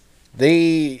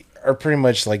 they are pretty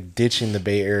much like ditching the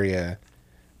Bay Area.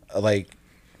 Like,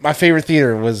 my favorite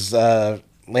theater was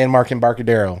Landmark in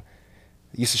Barcadero.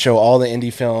 They used to show all the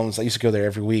indie films. I used to go there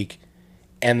every week.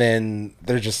 And then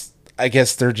I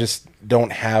guess they're just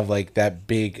don't have like that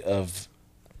big of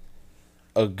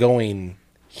a going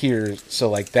here. So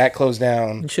like that closed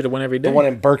down. You should have went every day. The one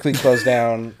in Berkeley closed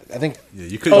down. I think. Yeah,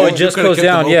 you could. Oh, it just closed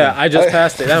down. Yeah, I just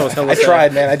passed it. That was hella I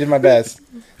tried, man. I did my best.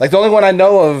 Like the only one I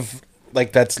know of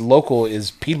like that's local is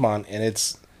Piedmont, and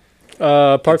it's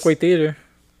Parkway Theater.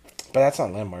 But that's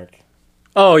not Landmark.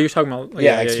 Oh, you're talking about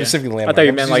specifically Landmark. I thought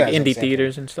you meant like indie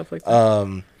theaters and stuff like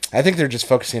that. I think they're just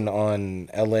focusing on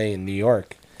LA and New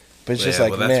York. But it's just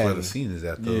like, that's man, where the scene is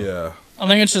at, though. Yeah. I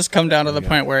think it's just come down to the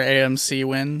point where AMC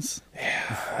wins.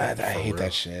 Yeah, I hate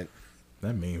that shit.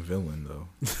 That main villain, though.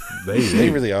 They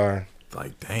really are.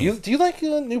 Like, dang. Do you like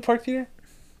New Park Theater?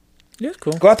 Yeah, it's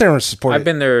cool. Go out there and support I've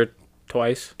been there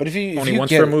twice. But if you once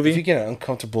get for a movie, if you get an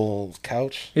uncomfortable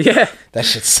couch, that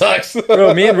shit sucks.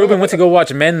 Bro, me and Ruben went to go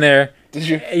watch Men there. Did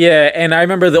you? Yeah, and I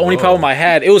remember the only problem I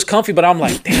had, it was comfy, but I'm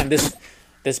like, damn,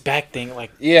 this back thing,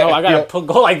 like, I gotta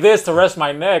go like this to rest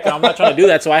my neck. And I'm not trying to do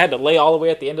that, so I had to lay all the way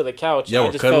at the end of the couch. Yeah,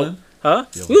 we're cuddling?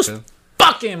 We was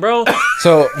fucking, bro.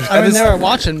 So I mean, they were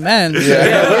watching Men.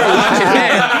 Yeah, we were watching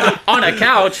Men on a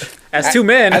couch as two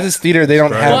men. At this theater, they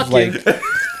don't have like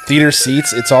theater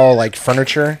seats. It's all like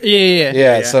furniture.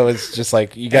 Yeah. So it's just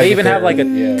like you got. They even have like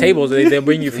tables. They'll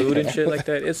bring you food and shit like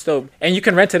that. It's dope, and you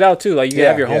can rent it out too. Like you can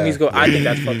have your homies go. I think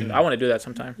that's fucking. I want to do that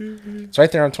sometime. It's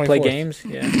right there on 24th. Play games.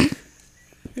 Yeah.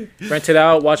 Rent it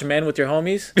out. Watch Men with your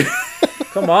homies.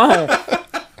 Come on.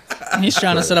 He's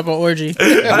trying to set up an orgy.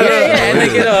 And they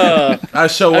get I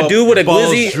show a up, dude with a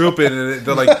balls glizzy drooping, and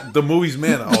they're like the movie's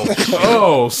man.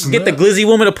 Get the glizzy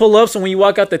woman to pull up, so when you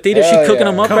walk out the theater, she's cooking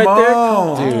them up right there.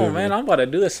 Dude. Oh man, I'm about to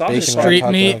do this sausage Street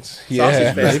meat.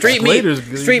 Sausage fest.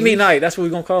 Street meat night. That's what we're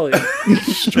gonna call it.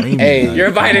 Hey, you're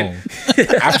invited.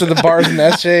 After the bars in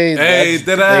SJ,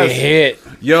 they hit.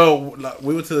 Yo,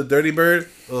 we went to the Dirty Bird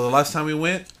the last time we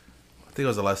went. I think it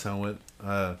was the last time we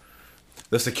went.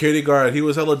 The security guard, he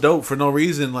was hella dope for no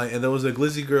reason. Like, and there was a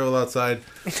glizzy girl outside,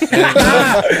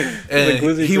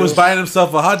 and he was buying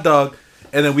himself a hot dog.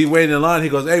 And then we waited in line. He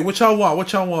goes, "Hey, what y'all want?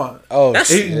 What y'all want?" Oh, bro,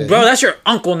 that's your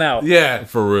uncle now. Yeah,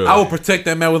 for real. I will protect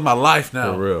that man with my life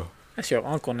now. For real. That's your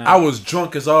uncle now. I was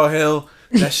drunk as all hell.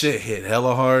 That shit hit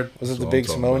hella hard. Was it the big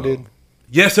Samoan dude?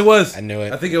 Yes, it was. I knew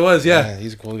it. I think it was. Yeah,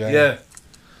 he's a cool guy. Yeah.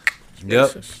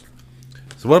 Yep.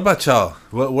 So what about y'all?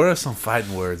 What are some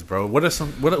fighting words, bro? What does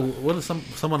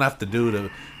someone have to do to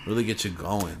really get you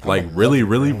going? Like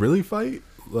really fight?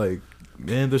 Like,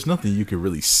 man, there's nothing you can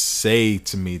really say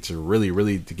to me to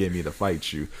really to get me to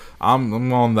fight you.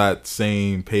 I'm on that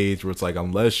same page where it's like,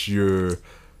 unless you're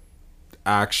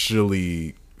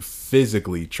actually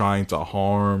physically trying to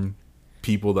harm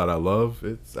people that I love,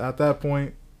 it's at that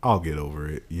point I'll get over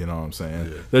it. You know what I'm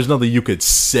saying? Yeah. There's nothing you could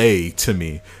say to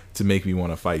me to make me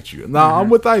want to fight you. Nah, I'm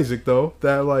with Isaac though.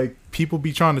 That like people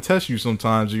be trying to test you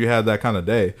sometimes. You have that kind of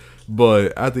day,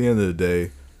 but at the end of the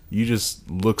day, you just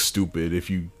look stupid if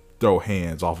you throw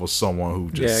hands off of someone who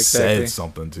just said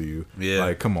something to you. Yeah,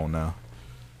 like come on now.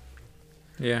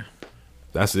 Yeah,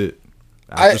 that's it.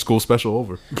 After school special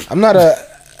over. I'm not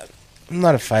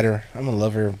a fighter. I'm a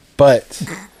lover, but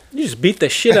you just beat the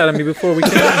shit out of me before we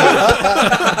came.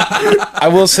 I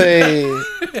will say,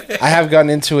 I have gotten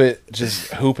into it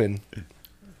just hooping.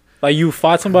 Like you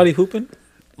fought somebody hooping?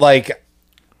 Like,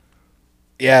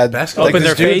 yeah, like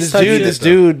this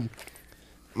dude,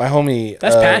 my homie,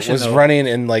 that's passion, was running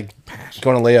and like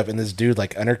going to layup, and this dude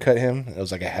like undercut him. It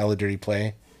was like a hella dirty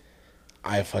play.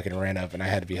 I fucking ran up and I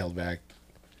had to be held back.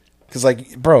 Cause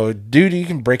like, bro, dude, you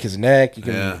can break his neck, you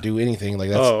can do anything. Like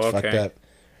that's fucked up.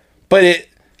 But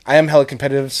I am hella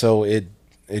competitive, so yeah.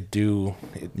 I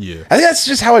think that's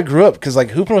just how I grew up. Cause like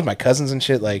hooping with my cousins and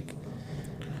shit, like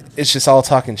it's just all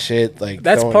talking shit. Like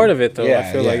that's part of it, though. Yeah,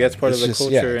 I feel like that's part of the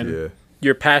culture, and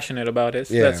you're passionate about it.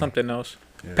 So that's something else.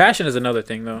 Yeah. Passion is another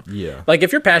thing, though. Yeah. Like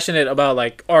if you're passionate about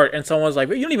like art, and someone's like,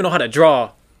 you don't even know how to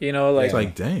draw. You know, like it's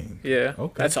like dang. Yeah.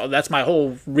 Okay. That's my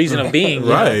whole reason of being.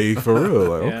 Right, for real.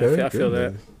 Like, okay. I feel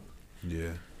that.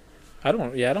 Yeah. I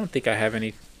don't think I have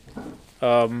any.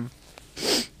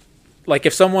 Like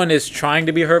if someone is trying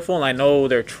to be hurtful and I know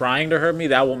they're trying to hurt me,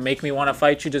 that will make me want to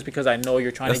fight you just because I know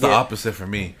you're trying to get. That's the opposite for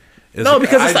me. No, like,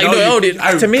 because it's like,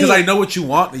 to me, because I know what you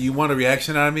want. You want a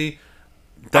reaction out of me.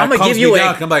 I'm gonna give you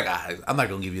I'm like, I'm not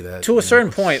gonna give you that. To a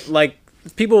certain point, like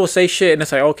people will say shit and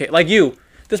it's like, okay, like you.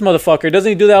 This motherfucker, doesn't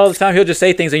he do that all the time? He'll just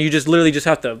say things and you just literally just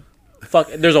have to fuck.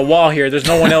 There's a wall here. There's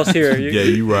no one else here. Yeah,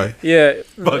 you right. Yeah.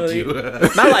 Fuck you.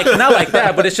 not like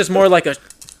that, but it's just more like a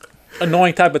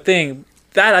annoying type of thing.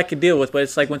 That I could deal with, but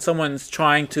it's like when someone's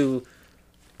trying to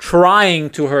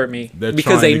hurt me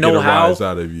because they know how. Out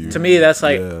of you. To me, that's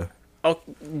like, oh,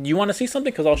 you want to see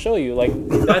something? Because I'll show you. Like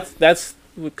that's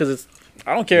because it's.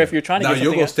 I don't care if you're trying to. Now get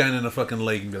you'll go stand in a fucking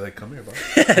lake and be like, "Come here, bro."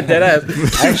 Dead ass.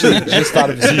 I actually just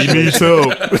thought of a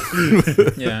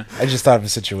situation. Yeah. I just thought of a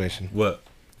situation. What?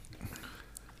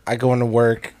 I go into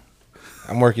work.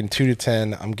 I'm working 2 to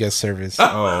 10. I'm guest service. No,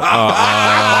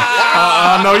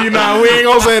 you're not. We ain't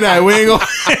gonna say that. We ain't gonna.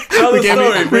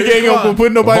 We ain't gonna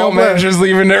put nobody on. Manager's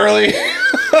leaving early.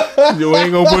 We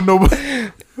ain't gonna put nobody.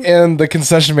 And the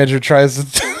concession manager tries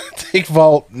to take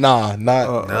vault. Nah,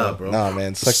 bro. Nah,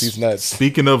 man. Suck these nuts.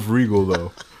 Speaking of Regal,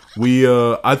 though,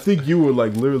 I think you were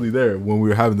like literally there when we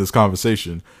were having this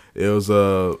conversation. It was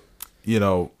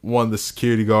one of the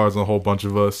security guards and a whole bunch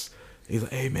of us. He's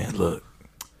like, "Hey, man, look,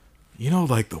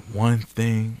 like the one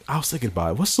thing I was thinking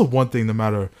about it. What's the one thing, no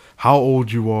matter how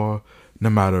old you are, no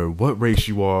matter what race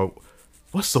you are,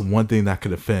 what's the one thing that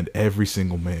could offend every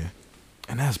single man?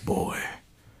 And that's boy.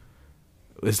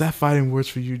 Is that fighting words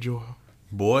for you, Joel?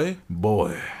 Boy.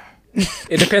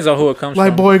 It depends on who it comes like,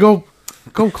 from. Boy, go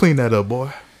clean that up,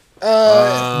 boy.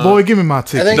 Boy, give me my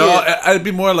ticket. I'd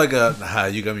be more like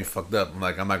you got me fucked up. I'm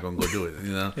like, I'm not gonna go do it,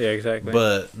 Yeah, exactly.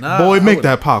 But boy, make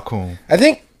that popcorn. I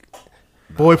think.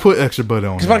 Boy, put extra butter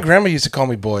on. Because my grandma used to call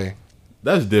me boy.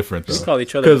 That's different though. We call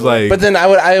each other boy. Like, but then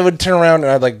I would turn around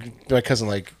and I'd like my cousin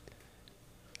like,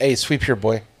 "Hey, sweep here,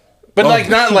 boy." But like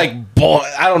not like boy.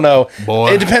 I don't know.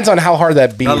 Boy. It depends on how hard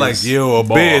that beat. Not like you a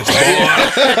bitch, boy.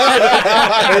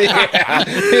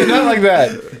 Yeah. Not like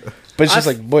that. But it's just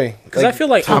like boy. Because I feel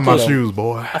like tie my shoes,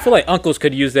 boy. I feel like uncles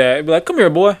could use that. It'd be like, "Come here,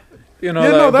 boy." Boy,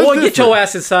 different. Get your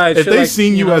ass inside. If they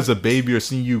seen you as a baby or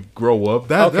seen you grow up,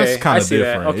 that's kind of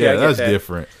different. Okay, yeah, that's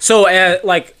different. So,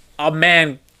 like a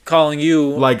man calling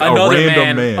you like another a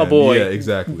random man, a boy, yeah,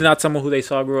 exactly. Not someone who they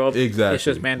saw grow up. Exactly. It's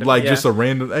just random. Like just a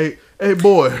random. Hey,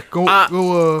 boy, go.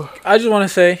 I just want to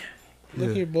say,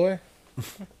 look here, boy.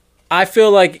 I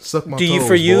feel like. Suck my do you toes,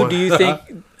 for you? boy. Do you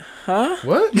think? Huh?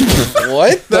 What?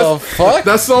 What the fuck?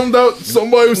 That's something that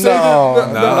somebody was saying.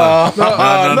 No.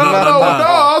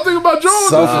 I'll think about Jones.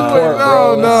 Self-report,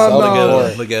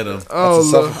 No. Look at him.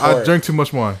 Oh, I drank too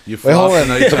much wine. Wait, hold on.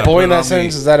 The boy in that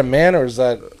sentence, is that a man or is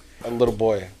that a little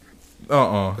boy?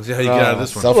 Let's see how you get out of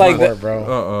this one. Self-report,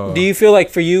 bro. Do you feel like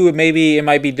for you, it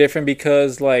might be different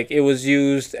because like it was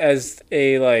used as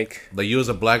a like you as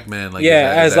a black man, like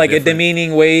as like different? A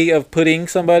demeaning way of putting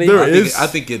somebody. I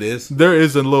think it is. There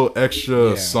is a little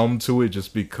extra sum to it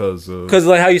just because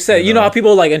like how you said, you know how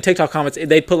people like in TikTok comments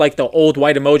they put like the old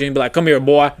white emoji and be like, "Come here,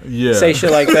 boy," say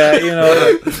shit like that,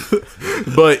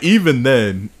 But even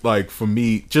then, like for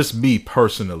me, just me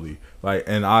personally. Like,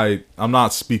 and I'm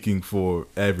not speaking for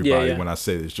everybody when I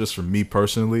say this. Just for me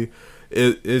personally,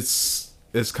 it's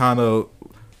kind of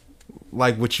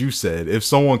like what you said. If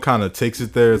someone kind of takes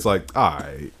it there, it's like, all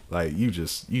right, like you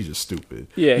just stupid,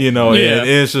 and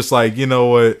it's just like, you know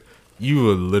what,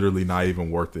 you are literally not even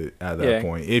worth it at that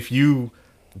point. If you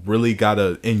really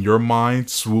gotta in your mind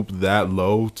swoop that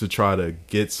low to try to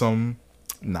get some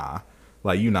nah,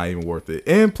 like you're not even worth it.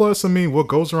 And plus, I mean, what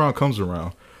goes around comes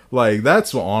around. Like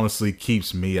that's what honestly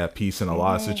keeps me at peace in a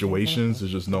lot of situations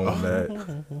is just knowing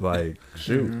that, like,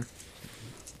 shoot,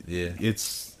 yeah,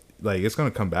 it's like it's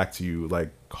gonna come back to you like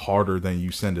harder than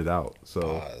you send it out.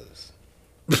 So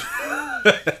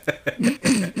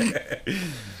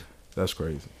that's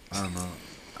crazy. I don't know.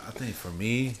 I think for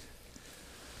me,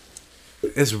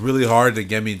 it's really hard to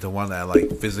get me to want to like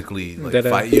physically like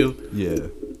fight you. Yeah.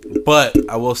 But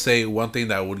I will say one thing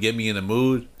that would get me in the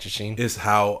mood Jasheen? is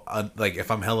how like if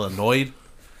I'm hella annoyed,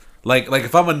 like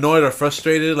if I'm annoyed or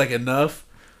frustrated like enough,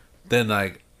 then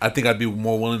like I think I'd be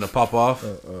more willing to pop off.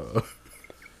 You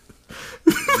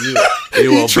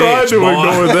will try to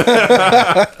ignore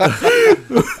that.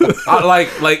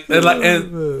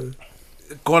 and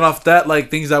going off that,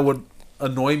 like things that would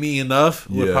annoy me enough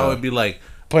would probably be like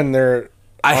putting their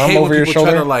I arm hate over when your people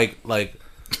shoulder. try to like.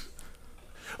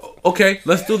 Okay,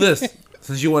 let's do this.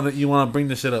 Since you want to bring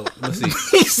this shit up, let's see.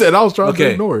 He said I was trying to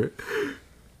ignore it.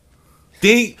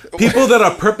 People that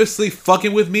are purposely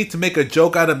fucking with me to make a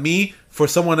joke out of me for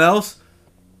someone else,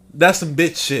 that's some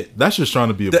bitch shit. That's just trying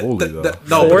to be a bully, though.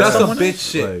 No, but that's some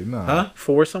bitch shit. Like, nah. Huh?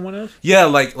 For someone else? Yeah,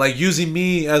 like using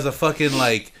me as a fucking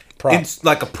like prop.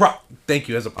 Like a prop. Thank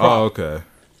you, as a prop. Oh, okay.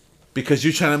 Because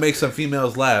you're trying to make some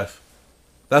females laugh.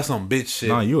 That's some bitch shit.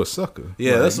 Nah, you a sucker.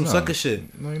 Yeah, like, that's some sucker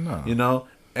shit. No, you're not. You know?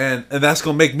 And that's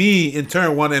gonna make me in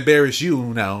turn want to embarrass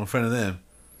you now in front of them.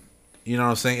 You know what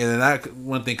I'm saying? And then that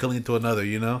one thing could lead to another.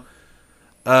 You know,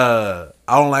 I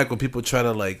don't like when people try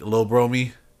to like low bro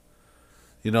me.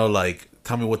 You know, like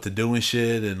tell me what to do and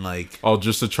shit, and like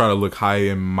just to try to look high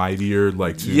and mightier,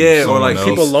 like to or like else.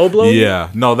 People low blow. Yeah,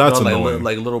 no, that's annoying.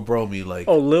 Like little bro me, like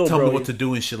little tell bro me what to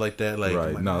do and shit like that. Like,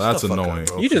 right? Like, no, that's annoying.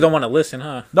 You just don't want to listen,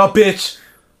 huh? No, bitch.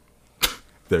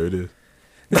 There it is.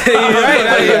 He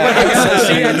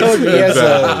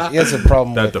has a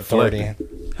problem with authority.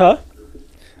 Huh?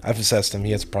 I've assessed him.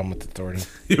 He has a problem with authority.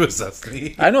 You assessed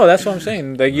me. I know. That's what I'm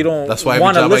saying. Like you don't. That's why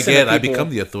every job I get, I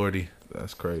become the authority.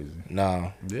 That's crazy.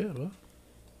 No. Yeah. Well.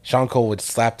 Sean Cole would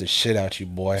slap the shit out you,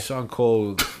 boy. Sean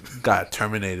Cole got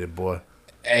terminated, boy.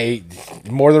 Hey,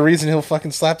 more the reason he'll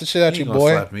fucking slap the shit out you,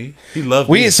 boy. Slap me. He loved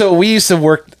me. We used to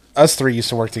work. Us three used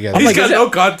to work together. He's got no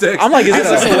context. I'm like, is this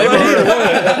a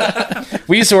celebrity?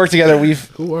 We used to work together.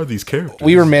 Who are these characters?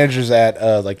 We were managers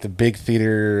at like the big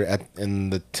theater in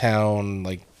the town.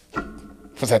 Like,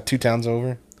 what's that? 2 towns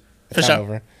over. For sure.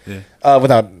 Over. Yeah.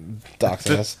 Without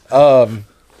doxing us.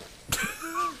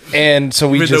 And so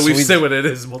we say what it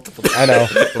is multiple times. I know.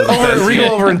 We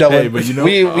go over in Dublin. Hey, but you know,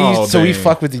 we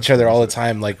fuck with each other all the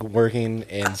time, like working,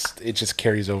 and it just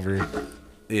carries over.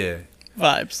 Yeah.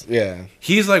 Vibes. Yeah.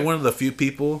 He's like one of the few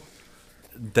people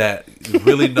that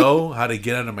really know how to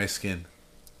get under my skin.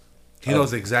 He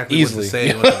knows exactly easily. what to say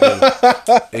and what to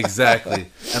do. Exactly.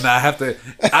 And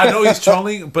I know he's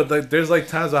trolling, but like there's like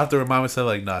times I have to remind myself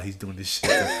like, nah, he's doing this shit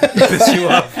to piss you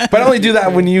off. But I only do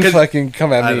that when you fucking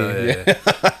come at me. I know,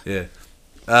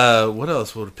 yeah. What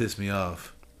else would piss me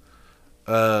off?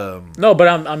 No, but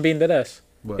I'm being dead ass.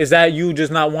 What? Is that you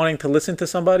just not wanting to listen to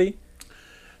somebody?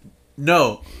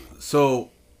 No. So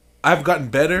I've gotten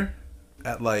better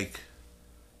at like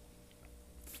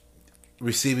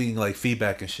receiving like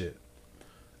feedback and shit.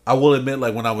 I will admit,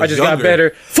 like when I was younger, got better.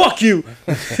 Fuck you.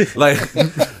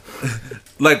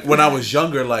 like when I was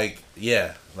younger, like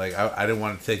yeah, like I didn't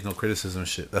want to take no criticism and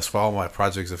shit. That's why all my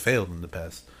projects have failed in the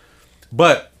past.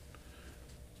 But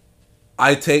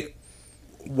I take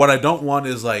what I don't want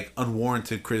is like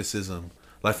unwarranted criticism,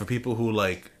 like for people who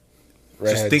like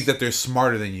just think that they're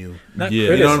smarter than you. Not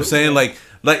You know what I'm saying? Like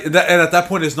that, and at that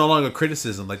point, it's no longer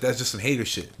criticism. Like that's just some hater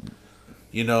shit.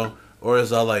 You know, or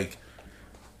is like.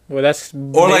 Well, that's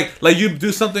or like you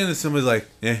do something and somebody's like,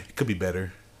 yeah, it could be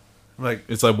better. Like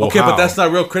it's like, well, okay, how? but that's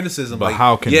not real criticism. But like,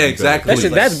 how can yeah, it be exactly.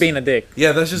 that's being a dick.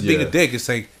 Yeah, that's just being a dick. It's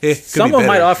like, hey, someone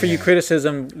might offer you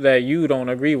criticism that you don't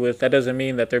agree with. That doesn't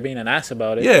mean that they're being an ass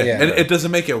about it. Yeah, and it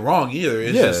doesn't make it wrong either.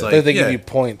 It's just like they give you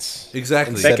points.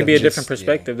 Exactly. That could be a different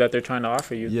perspective that they're trying to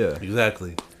offer you. Yeah,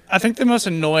 exactly. I think the most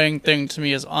annoying thing to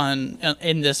me is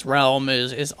in this realm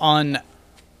is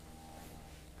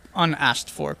unasked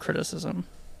for criticism.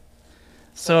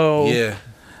 So yeah,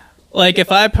 like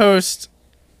if I post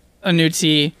a new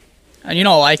tee and you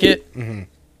don't like it,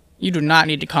 you do not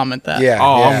need to comment that. Yeah.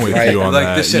 I'm with you on like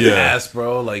that. this shit ass,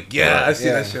 bro. Like I see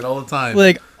that Yeah. shit all the time.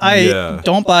 Like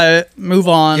don't buy it, move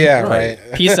on. Yeah, right.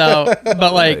 Peace out.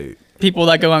 But like people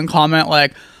that go and comment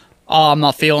like, oh, I'm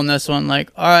not feeling this one.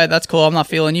 Like, all right, that's cool. I'm not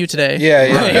feeling you today.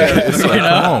 Yeah. It's like, You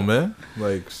know? come on, man.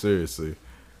 Like seriously.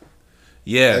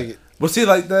 Yeah. Like, Well, see,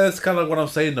 like that's kind of what I'm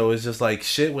saying though. It's just like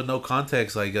shit with no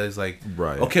context. Like it's like,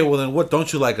 right? Okay, well then, what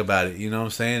don't you like about it? You know what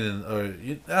I'm saying?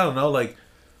 And I don't know, like,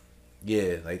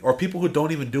 yeah, like or people who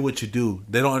don't even do what you do,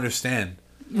 they don't understand.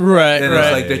 Right, and right.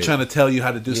 It's like they're trying to tell you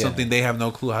how to do something they have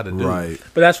no clue how to do. Right.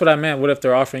 But that's what I meant. What if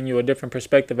they're offering you a different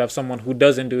perspective of someone who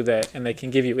doesn't do that, and they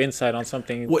can give you insight on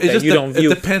something that you don't view?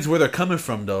 It depends where they're coming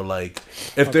from, though. Like,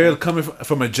 if they're coming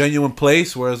from a genuine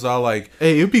place, where it's all like,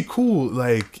 hey, it'd be cool,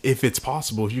 like, if it's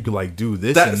possible, if you could, like, do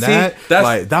this and that.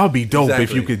 Like, that would be dope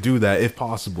if you could do that, if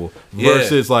possible.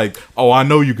 Versus, like, oh, I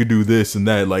know you could do this and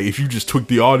that. Like, if you just tweak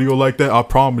the audio like that, I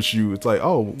promise you. It's like,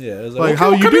 oh, it's like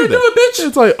how you do that? Do it, bitch.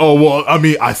 It's like, oh, well, I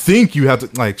mean, I think you have to,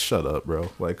 like, shut up,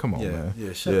 bro. Like, come on, man.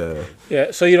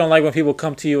 Yeah, so you don't like when people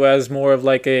come to you as more of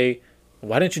like a,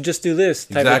 why didn't you just do this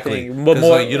type of thing? But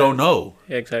more like, you don't know.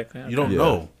 Yeah, exactly. You don't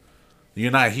know.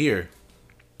 You're not here.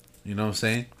 You know what I'm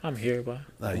saying? I'm here, but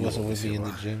you wasn't with me in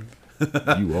the gym.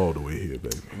 You all the way here,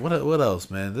 baby. What else,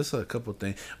 man? There's a couple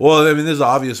things. Well, I mean, there's an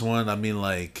obvious one. I mean,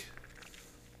 like,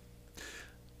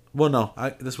 well, no,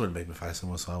 this wouldn't make me fight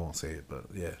someone, so I won't say it. But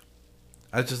yeah,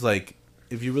 I just like,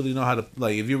 if you really know how to,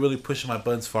 like, if you're really pushing my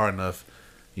buttons far enough,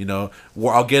 you know,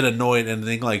 where I'll get annoyed and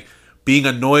think like being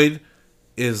annoyed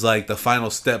is like the final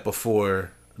step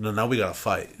before. No, now we gotta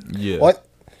fight. Yeah. What?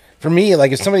 For me,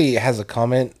 like, if somebody has a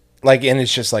comment, like, and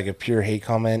it's just like a pure hate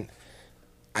comment,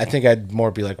 I think I'd more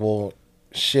be like, well,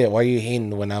 shit, why are you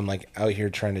hating when I'm like out here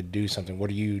trying to do something? What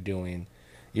are you doing?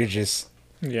 You're just.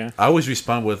 Yeah. I always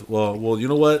respond with, well, you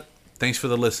know what? Thanks for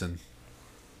the listen.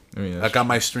 I got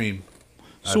my stream.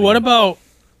 So what about?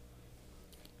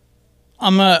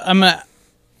 I'm a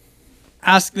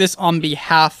ask this on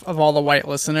behalf of all the white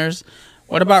listeners.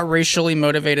 What about racially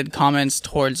motivated comments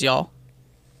towards y'all?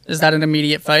 Is that an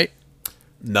immediate fight?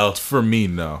 No. For me,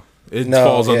 no. It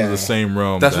falls under the same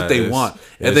realm. That's what they want.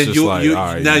 And then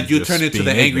you turn into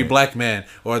the angry black man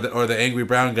or the angry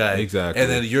brown guy. Exactly.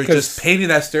 And then you're just painting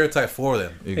that stereotype for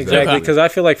them. Exactly. Because I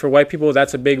feel like for white people,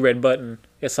 that's a big red button.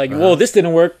 It's like, whoa, this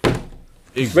didn't work.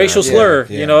 Exactly. Racial slur,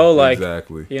 you know, like,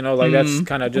 exactly. You know, like that's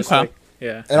kind of just like,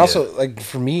 yeah. And also, like,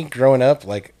 for me growing up,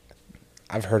 like,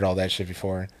 I've heard all that shit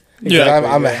before. Exactly,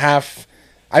 I'm a half.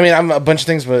 I mean, I'm a bunch of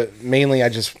things, but mainly I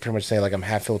just pretty much say like I'm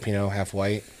half Filipino, half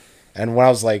white. And when I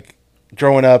was like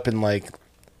growing up in like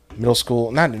middle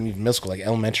school, not even middle school, like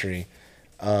elementary,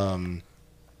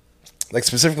 like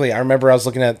specifically, I remember I was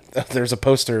looking at there's a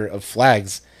poster of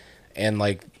flags, and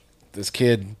like this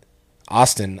kid,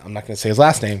 Austin, I'm not gonna say his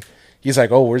last name. He's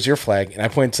like, "Oh, where's your flag?" And I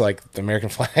point to like the American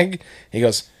flag. He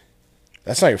goes,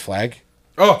 "That's not your flag."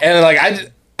 Oh, and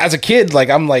like as a kid, like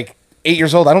I'm like 8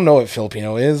 years old. I don't know what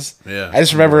Filipino is. Yeah, I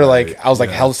just remember like I was like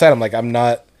hell sad. I'm like, I'm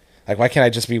not like, why can't I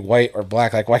just be white or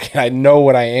black? Like, why can't I know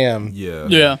what I am?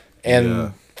 Yeah.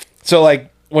 And so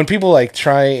like when people like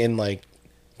try and like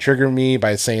trigger me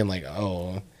by saying like,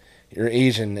 "Oh, you're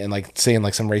Asian," and like saying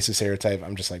like some racist stereotype,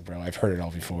 I'm just like, bro, I've heard it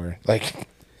all before. Like,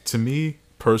 to me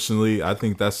personally, I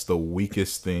think that's the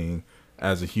weakest thing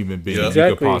as a human being you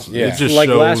exactly. could possibly. Yeah. It just Like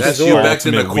shows that's you back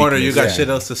in the corner. Weakness. You got shit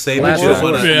else to say, but Last you don't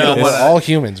want to. it's all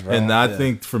humans, bro. And I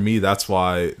think for me, that's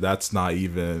why that's not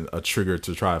even a trigger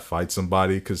to try to fight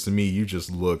somebody. Because to me, you just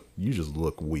look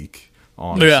weak,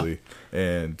 honestly.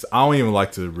 And I don't even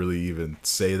like to really even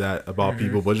say that about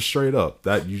people, but just straight up,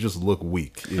 that you just look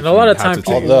weak. And a lot of times,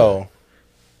 although,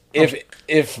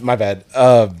 if my bad,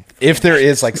 if there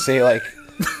is like say like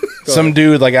some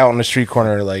dude like out on the street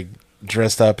corner like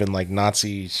dressed up in like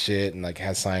Nazi shit and like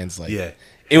has signs like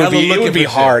it would be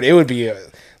hard. It would be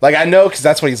like, I know because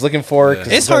that's what he's looking for.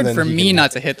 It's hard for me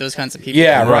not to hit those kinds of people.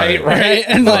 Yeah, right.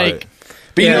 And like,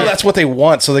 but you know that's what they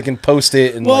want, so they can post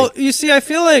it. And well, you see, I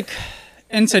feel like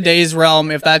in today's realm,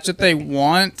 if that's what they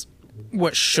want,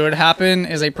 what should happen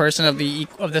is a person of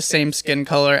the same skin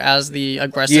color as the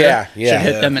aggressor should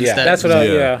hit them instead. That's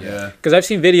what because I've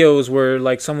seen videos where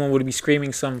like someone would be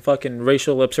screaming some fucking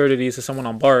racial absurdities to someone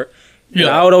on BART.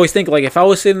 Yeah. I would always think like if I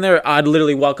was sitting there, I'd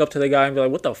literally walk up to the guy and be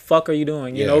like, "What the fuck are you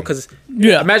doing?" You know, because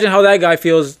imagine how that guy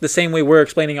feels the same way we're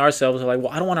explaining ourselves. We're like, well,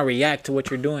 I don't want to react to what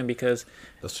you're doing because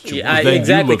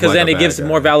exactly because then it gives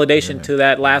more validation to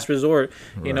that last resort.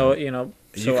 You know.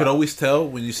 So you can always tell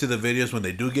when you see the videos when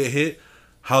they do get hit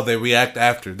how they react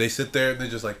after. They sit there and they're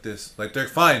just like this, like they're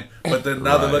fine, but then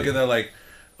now they're looking, they're like,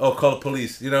 "Oh, call the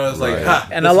police." You know, it's like, "Ha!"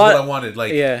 And this is what I wanted.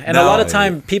 Like, and a lot of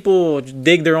time people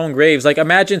dig their own graves. Like,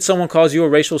 imagine someone calls you a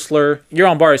racial slur. You're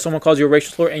on bar. Someone calls you a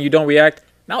racial slur and you don't react.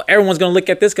 Now everyone's gonna look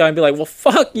at this guy and be like, "Well,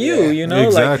 fuck you," you know.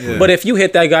 Exactly. Like, but if you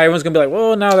hit that guy, everyone's gonna be like,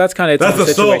 "Well, no, that's kind of its own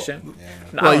situation."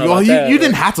 Like, you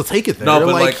didn't have to take it there. No,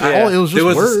 but like, it was just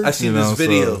words. I seen this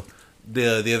video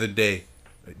the other day.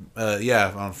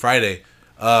 On Friday.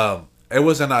 it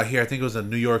wasn't out here. I think it was a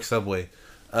New York subway.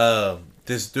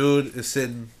 This dude is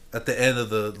sitting at the end of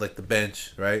the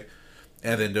bench, right?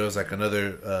 And then there was like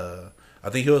another. I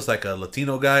think he was like a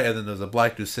Latino guy, and then there's a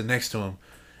black dude sitting next to him,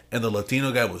 and the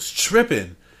Latino guy was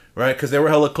tripping, right? Because they were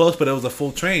hella close, but it was a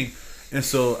full train. And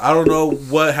so I don't know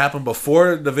what happened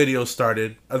before the video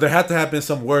started. There had to have been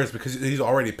some words because he's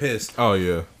already pissed. Oh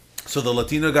yeah. So the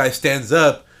Latino guy stands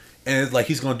up and it's like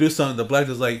he's gonna do something. The black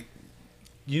dude's like,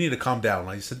 "You need to calm down.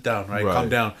 Like sit down, right? Calm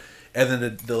down." And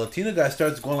then the Latino guy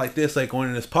starts going like this, like going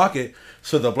in his pocket.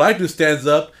 So the black dude stands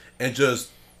up and just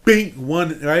bing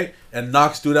one right and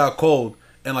knocks dude out cold.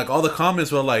 And like all the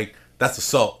comments were like, "That's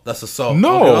assault. That's assault."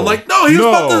 No, okay. I'm like, no, he was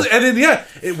about to. And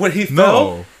then when he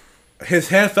fell. His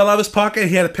hand fell out of his pocket and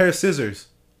he had a pair of scissors.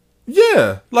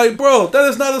 Yeah. Like, bro, that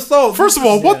is not assault. First of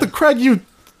all, what the crap you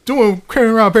doing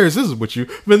carrying around a pair of scissors with you?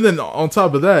 But then on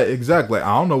top of that, exactly,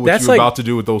 I don't know what you're about to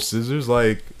do with those scissors.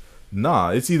 Like, nah,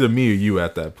 it's either me or you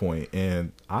at that point.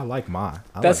 And I like mine.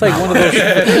 That's like one of those.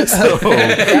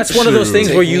 That's one of those things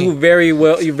where you very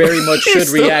much should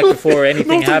react before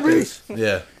anything happens.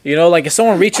 Yeah. You know, like if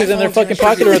someone reaches in their fucking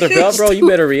pocket or their belt, bro, you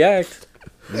better react.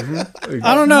 Mm-hmm.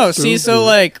 I don't know. See, so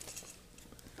like,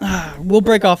 we'll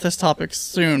break off this topic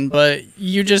soon, but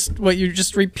you just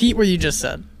repeat what you just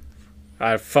said.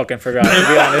 I fucking forgot, to be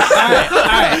honest. All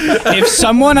right. If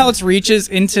someone else reaches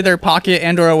into their pocket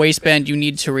and or a waistband, you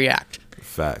need to react.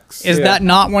 Facts. Is that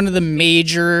not one of the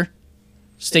major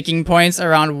sticking points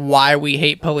around why we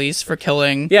hate police for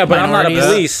killing? Yeah, but minorities? I'm not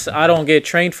a police. I don't get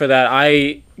trained for that.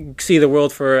 I see the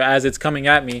world for as it's coming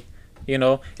at me. You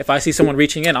know, if I see someone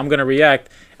reaching in, I'm going to react.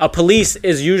 A police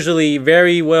is usually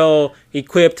very well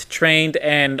equipped, trained,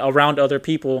 and around other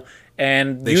people.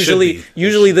 And usually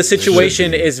the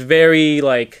situation is very,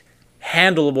 like,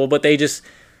 handleable, but they just...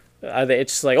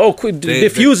 it's just like, oh, quick,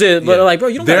 defuse it. But, like, bro,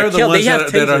 you don't got to kill. They're the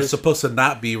ones that are supposed to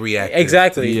not be reactive.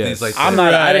 Exactly. Yes. Like I'm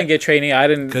not... I didn't get training. I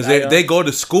didn't... Because they go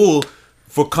to school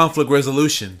for conflict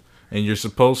resolution. And you're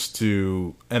supposed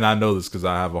to... And I know this because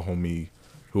I have a homie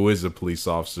who is a police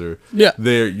officer. Yeah.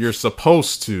 You're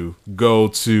supposed to go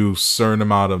to certain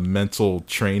amount of mental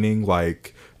training,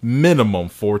 like minimum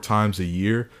 4 times a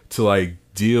year to like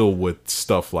deal with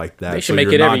stuff like that. They should make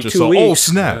it every 2 weeks. Oh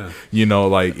snap! You know,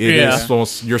 like it is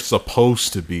supposed. You're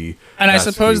supposed to be. And I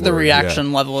suppose the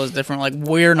reaction level is different. Like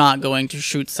we're not going to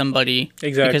shoot somebody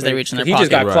because they reach in their pocket. He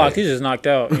just got clocked. He's just knocked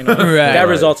out. You know, that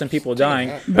results in people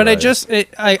dying. But I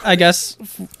guess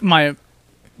my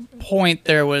point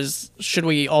there was should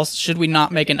we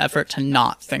not make an effort to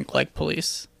not think like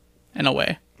police in a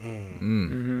way?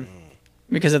 Mm-hmm.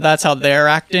 Because if that's how they're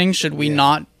acting, shouldn't we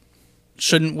not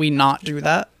do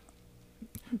that?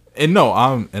 And no,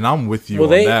 I'm with you on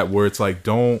that, where it's like,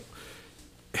 don't,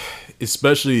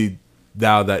 especially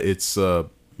now that it's I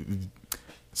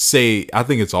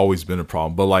think it's always been a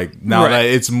problem, but like now that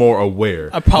it's more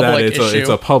aware, it's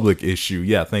a public issue.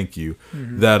 Yeah, thank you.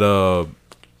 Mm-hmm. That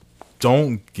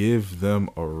don't give them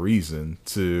a reason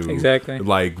to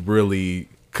like really,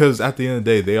 because at the end of the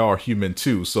day they are human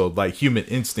too, so like human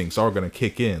instincts are gonna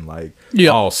kick in, like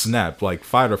oh snap, like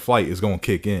fight or flight is gonna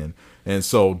kick in, and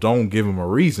so don't give them a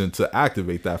reason to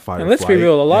activate that fight or flight. Let's be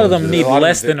real, a lot of them need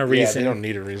less than a reason. They don't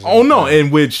need a reason. Oh no,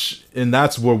 and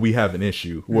that's where we have an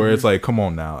issue where it's like, come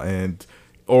on now,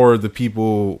 or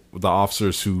the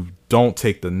officers who don't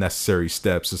take the necessary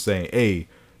steps of saying, hey,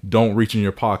 don't reach in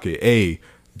your pocket, hey,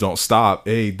 don't stop,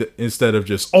 instead of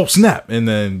just snap, and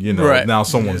then now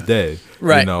someone's dead.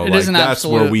 Right, you know, it like, is an that's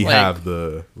absolute, where we have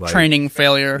the training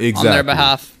failure on their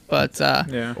behalf. But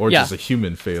just a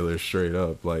human failure straight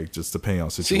up, like just depending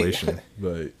on situation.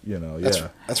 But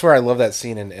that's where I love that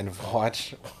scene in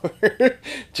Watch where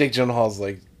Jake Gyllenhaal's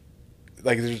like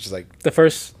they're just like the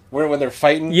first. When they're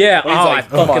fighting, yeah. I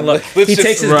fucking love. He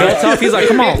takes his belt off. He's like,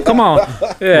 "Come on."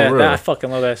 Yeah, I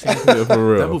fucking love that scene. Yeah,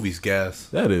 for real. That movie's gas.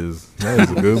 That is a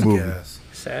good movie. Gas.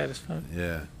 Sad as fuck.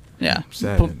 Yeah.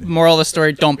 Moral of the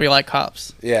story: don't be like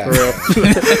cops. Yeah.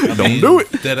 Don't do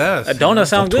it. Dead ass. A donut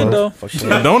sound good though. A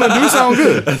donut do sound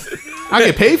good. I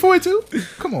get paid for it too.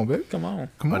 Come on, baby. Come on.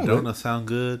 A donut sound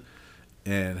good.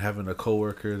 And having a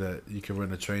coworker that you can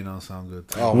run a train on sound good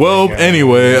too.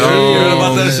 Anyway, you heard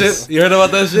about that shit? You heard about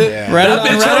that shit? Yeah. I don't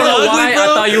know why I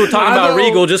thought you were talking about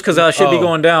Regal just because shit be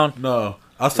going down. No,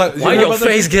 I was talking. Why your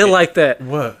face get like that?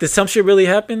 What? Did some shit really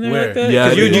happen there like that?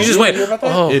 Yeah, you just went.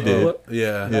 Oh, it did.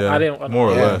 Yeah. I didn't. More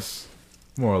or less.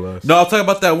 No, I'll talk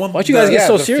about that one. Why'd you guys get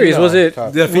so serious? Was it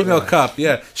the female cop?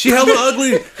 Yeah, she hella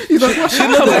ugly. She looked like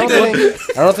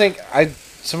that. I don't think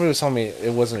somebody was telling me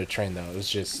it wasn't a train though. It was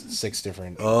just 6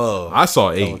 different. I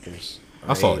saw 8. Coworkers.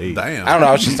 I saw 8. Damn. I don't know.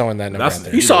 I was just throwing that number out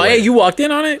there. You saw 8? You walked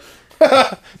in on it?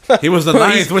 He was the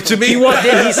ninth. What you mean? He walked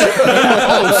in. He said,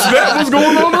 Oh snap! What's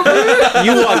going on over there?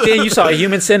 you walked in. You saw a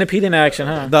human centipede in action,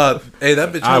 huh? Nah, hey,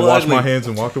 that bitch. I washed ugly. my hands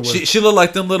and walked away. She looked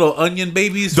like them little onion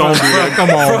babies. Don't do that. Come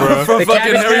on, bro. From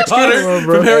fucking Harry Potter.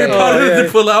 From Harry Potter, they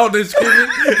pull out and screaming.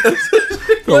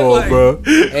 Come on, bro.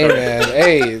 Hey man,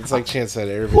 hey, it's like Chance said,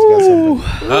 everybody's got somebody.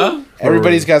 Huh?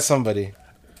 Everybody's got somebody.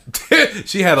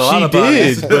 She had a lot She of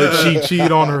bodies. did, but she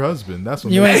cheated on her husband. That's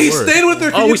what You made He it worse. stayed with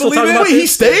her. Can Oh, you we still believe talking it? about Wait, he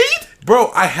stayed?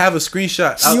 Bro, I have a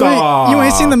screenshot. You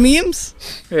ain't seen the memes?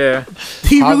 Yeah.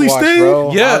 He really Hogwatch, stayed?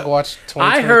 bro. Yeah. Hogwatch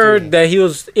I 2023. heard that he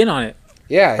was in on it.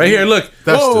 Yeah, Right here, look.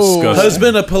 That's disgusting.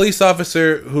 Husband, a police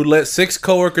officer who let 6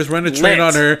 coworkers run a train Let.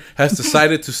 on her, has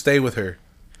decided to stay with her.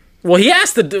 Well, he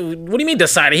asked to do. What do you mean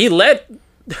decided? He let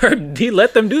her. He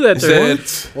let them do that to her. Said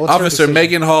What's her Officer decision?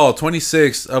 Megan Hall,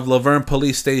 26, of Laverne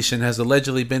Police Station, has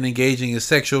allegedly been engaging in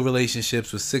sexual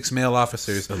relationships with 6 male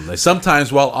officers,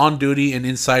 sometimes while on duty and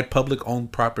inside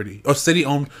public-owned property or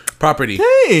city-owned property.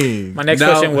 Hey. My next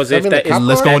Now- question was if that is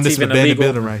Let's go in that's this even abandoned illegal.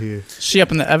 building right here. She up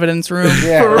in the evidence room.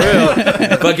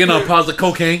 Yeah, Fucking on positive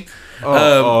cocaine.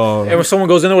 And when someone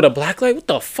goes in there with a black light, what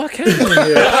the fuck happened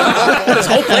here? This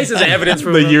whole place is an evidence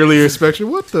room. The yearly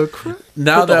inspection. What the crap?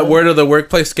 Now that word of the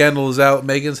workplace scandal is out,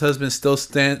 Megan's husband still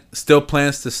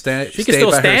plans to stand. She can stay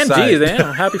still by her stand. side. Geez, damn,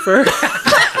 I'm happy for her.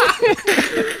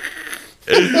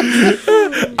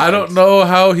 I don't know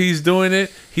how he's doing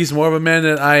it. He's more of a man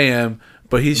than I am,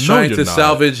 but he's No, trying you're to not.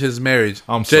 salvage his marriage.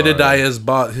 I'm sorry. Jedediah's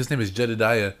boss. His name is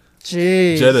Jedediah.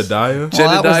 Jeez. Jedediah?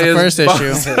 Well, that was the first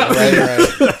Jedediah's issue.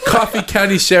 right. Coffee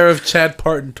County Sheriff Chad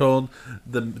Parton told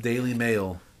the Daily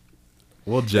Mail.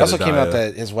 Well, It Jedediah. also came out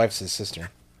that his wife's his sister.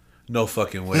 No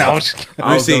fucking way. No, I'm just kidding.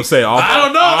 I was going to say, I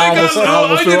don't know. I Niggas,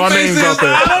 almost threw our names out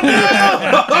there. I don't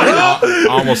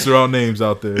know. I almost threw our names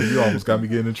out there. You almost got me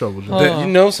getting in trouble, John.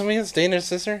 You know somebody that's dating his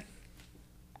sister?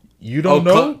 You don't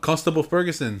know? Constable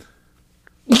Ferguson.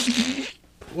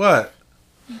 What?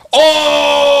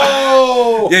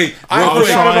 Oh! Hey, I was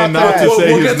trying not to we'll say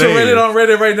get his to name. Reddit on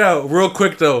Reddit right now. Real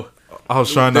quick though. I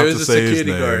was trying not to There's a say his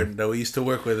security name. guard that we used to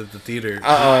work with at the theater.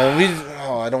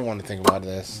 I don't want to think about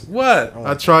this. What?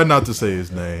 I tried not to say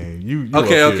his name. You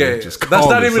Okay. Just That's call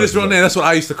not me even his such real a- name. That's what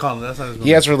I used to call him. That's not his real He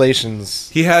name. has relations.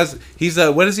 He's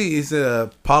a what is he? He's a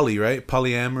poly, right?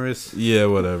 Polyamorous. Yeah,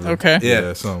 whatever. Okay.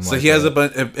 Yeah. something So like he has that.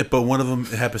 a bunch, but one of them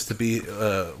happens to be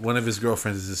one of his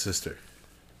girlfriends is his sister.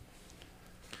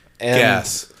 And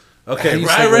Gas. Okay, You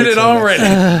I segued read it to the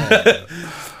already.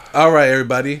 All right,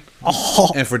 everybody.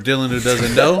 And for Dylan who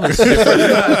doesn't know,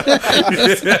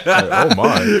 Oh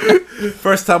my.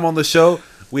 first time on the show,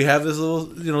 we have this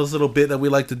little bit that we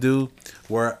like to do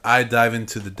where I dive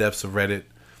into the depths of Reddit.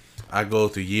 I go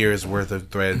through years worth of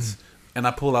threads and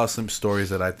I pull out some stories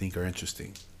that I think are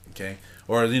interesting. Okay?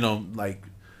 Or like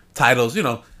titles,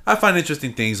 I find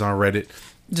interesting things on Reddit.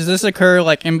 Does this occur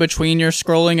like in between your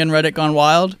scrolling and Reddit Gone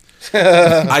Wild?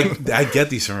 I get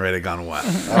these from Reddit Gone Wild.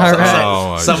 All right.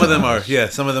 Oh, my Some of them gosh. are. Yeah,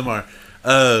 some of them are.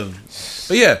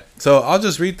 But yeah, so I'll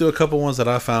just read through a couple ones that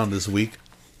I found this week,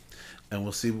 and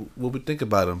we'll see what we think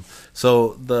about them.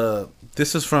 So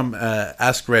this is from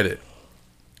Ask Reddit,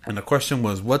 and the question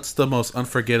was, "What's the most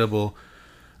unforgettable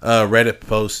Reddit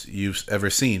post you've ever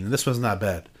seen?" And this one's not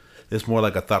bad. It's more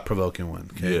like a thought-provoking one.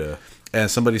 Okay? Yeah. And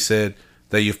somebody said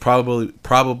that you've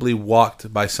probably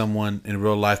walked by someone in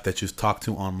real life that you've talked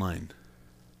to online.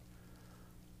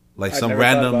 Like some never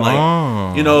random, thought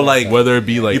like Oh. like Whether it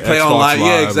be like you play Xbox online, yeah,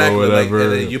 Live exactly. or Like, whatever,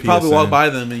 and then you probably PSN. walk by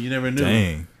them and you never knew.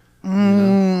 Dang.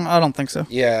 I don't think so.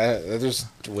 yeah, there's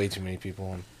way too many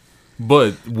people.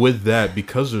 But with that,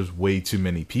 because there's way too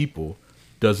many people,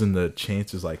 doesn't the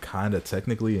chances like kind of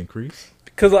technically increase?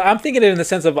 Because I'm thinking it in the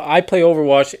sense of I play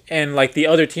Overwatch and like the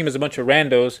other team is a bunch of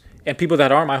randos and people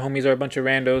that aren't my homies are a bunch of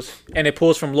randos and it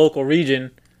pulls from local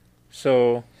region.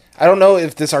 So I don't know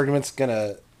if this argument's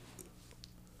gonna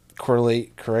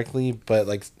correlate correctly, but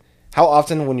like, how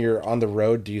often when you're on the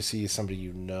road do you see somebody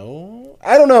you know?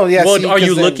 I don't know. Yeah. well, see, are 'cause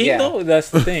you then- looking yeah. though? That's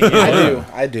the thing.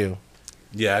 I do.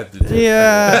 Yeah, I did.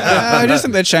 Yeah, I just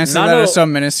think the chances of that are so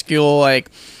minuscule.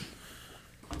 Like,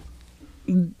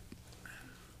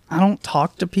 I don't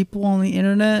talk to people on the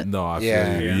internet. No, I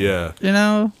Yeah. feel you. Yeah. You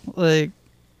know, like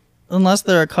unless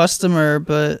they're a customer,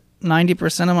 but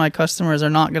 90% of my customers are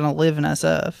not gonna live in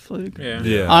SF. Like, Yeah.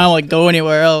 Yeah. I don't like go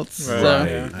anywhere else. Right. So.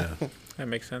 Yeah. That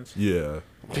makes sense. Yeah.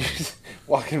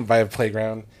 Walking by a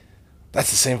playground. That's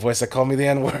the same voice that called me the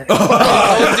N-word. Oh,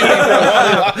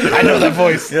 I know that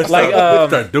voice. Like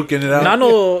Start duking it out.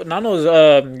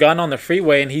 Nano's gone on the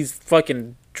freeway and he's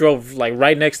fucking drove like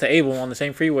right next to Abel on the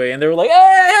same freeway and they were like,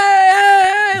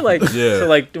 hey, like Yeah. so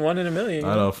like 1 in a million.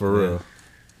 I know, for real.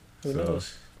 Who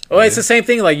knows? Oh, it's the same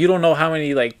thing. Like you don't know how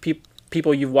many like people.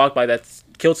 people you've walked by that's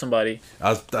killed somebody.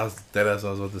 That's what I was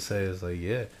about to say. It's like,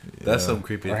 that's some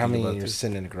creepy. Or how many you're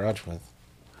sitting in a garage with,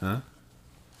 huh?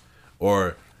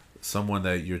 Or someone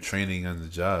that you're training on the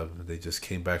job, they just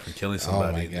came back from killing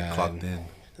somebody and they clocked in.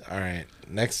 All right,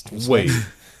 next. Wait,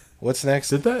 what's next?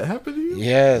 Did that happen to you?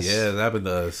 Yes. Yeah, that happened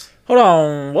to us. Hold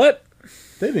on, what?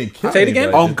 They didn't kill. Say it again.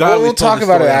 Oh God, we'll talk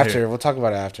about it after. We'll talk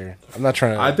about it after. I'm not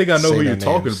trying to. I think I know who you're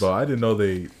talking about. I didn't know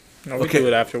they. No, we do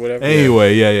it after whatever.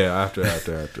 Anyway, yeah, after.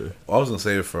 Well, I was gonna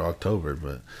save it for October,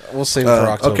 but we'll save it for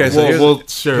October. Okay, so we'll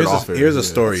share it off. Here's a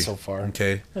story. So far,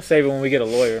 okay. We'll save it when we get a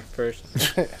lawyer first.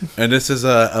 And this is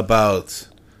about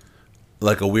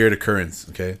like a weird occurrence.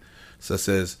 Okay, so it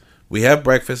says we have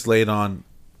breakfast laid on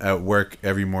at work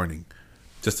every morning,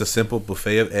 just a simple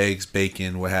buffet of eggs,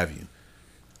 bacon, what have you.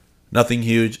 Nothing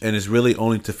huge, and is really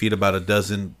only to feed about a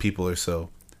dozen people or so.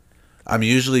 I'm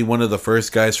usually one of the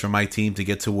first guys from my team to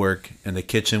get to work, and the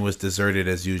kitchen was deserted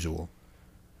as usual.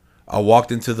 I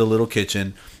walked into the little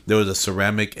kitchen. There was a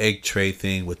ceramic egg tray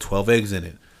thing with 12 eggs in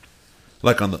it,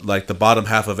 like the bottom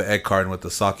half of an egg carton with a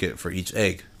socket for each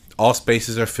egg. All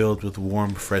spaces are filled with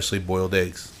warm, freshly boiled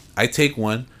eggs. I take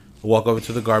one, walk over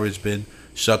to the garbage bin,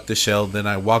 shuck the shell, then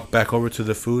I walk back over to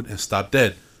the food and stop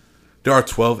dead. There are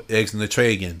 12 eggs in the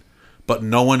tray again, but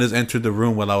no one has entered the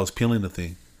room while I was peeling the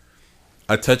thing.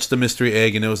 I touched the mystery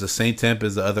egg and it was the same temp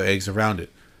as the other eggs around it.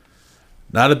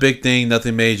 Not a big thing,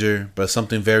 nothing major, but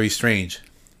something very strange.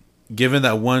 Given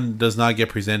that one does not get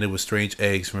presented with strange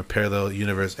eggs from a parallel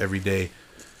universe every day,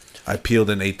 I peeled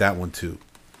and ate that one too.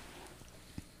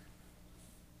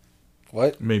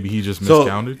 What? Maybe he just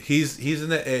miscounted. So he's in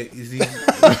the egg. He's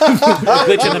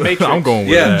Glitch in the Matrix. I'm going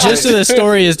with that. Gist of the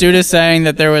story is due to saying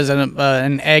that there was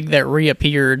an egg that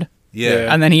reappeared.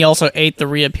 Yeah. And then he also ate the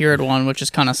reappeared one, which is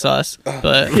kind of sus.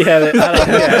 But Yeah.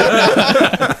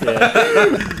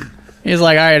 he's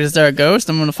like, all right, is there a ghost?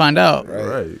 I'm going to find out.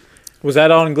 Right. Was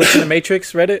that on Glitch in the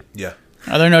Matrix Reddit? Yeah.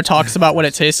 Are there no talks about what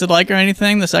it tasted like or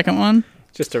anything, the second one?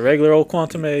 Just a regular old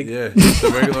quantum egg. Yeah. Just a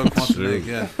regular quantum egg.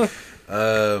 Yeah.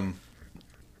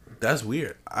 That's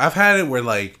weird. I've had it where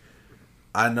like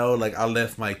I know like I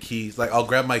left my keys. Like I'll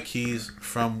grab my keys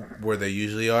from where they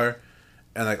usually are.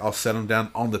 And like I'll set them down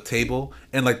on the table,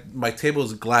 and like my table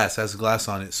is glass, has glass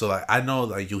on it, so like I know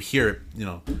like you hear it,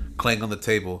 clang on the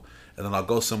table, and then I'll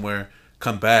go somewhere,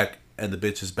 come back, and the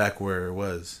bitch is back where it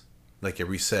was, like it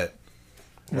reset.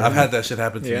 Mm-hmm. I've had that shit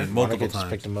happen to me multiple times. Just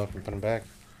picked them up and put them back.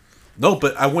 No,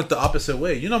 but I went the opposite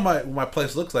way. You know my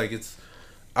place looks like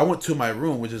I went to my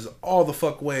room, which is all the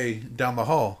fuck way down the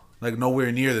hall, like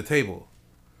nowhere near the table.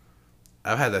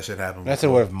 I've had that shit happen. That's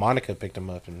what if Monica picked them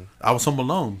up and I was home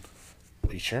alone.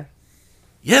 Are you sure?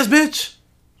 Yes, bitch.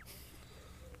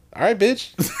 All right,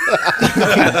 bitch.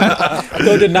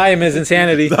 Don't deny him his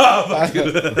insanity. Yeah.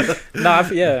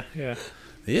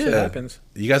 Shit happens.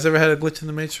 You guys ever had a glitch in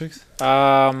the Matrix?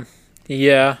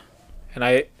 Yeah, and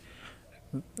it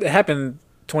happened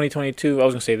 2022. I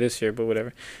was gonna say this year, but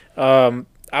whatever.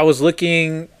 I was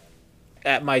looking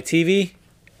at my TV,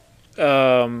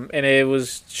 and it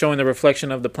was showing the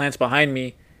reflection of the plants behind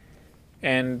me,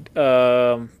 and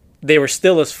they were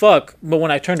still as fuck, but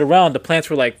when I turned around, the plants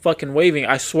were like fucking waving.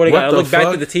 I swear to God, I looked back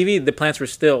at the TV, the plants were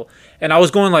still. And I was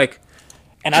going like,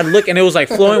 and I'd look and it was like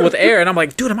flowing with air. And I'm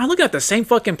like, dude, am I looking at the same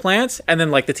fucking plants? And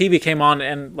then like the TV came on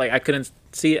and like I couldn't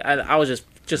see it. I was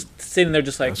just sitting there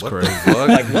just like, That's crazy.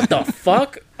 Like, what the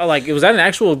fuck? Like, was that an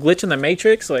actual glitch in the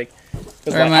Matrix? Like,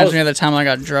 it reminds me of the time I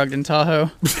got drugged in Tahoe.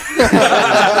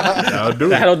 That'll do it.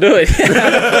 That'll do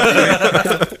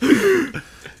it.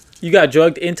 You got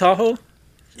drugged in Tahoe?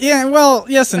 Yeah, well,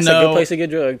 yes and That's no. a good place to get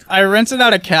drugged. I rented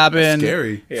out a cabin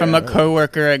from a Yeah.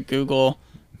 coworker at Google.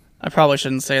 I probably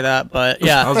shouldn't say that, but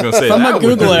yeah. I was gonna say from that a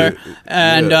would do Googler, it.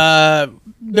 and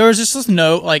there was just this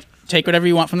note like, take whatever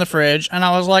you want from the fridge, and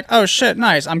I was like, oh shit,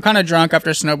 nice. I'm kind of drunk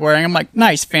after snowboarding. I'm like,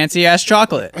 nice, fancy ass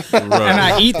chocolate, and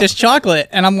I eat this chocolate,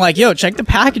 and I'm like, yo, check the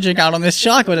packaging out on this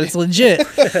chocolate. It's legit.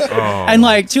 And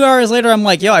like 2 hours later, I'm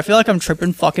like, yo, I feel like I'm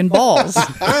tripping fucking balls.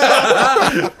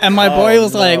 And my boy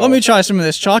was like, let me try some of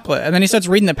this chocolate, and then he starts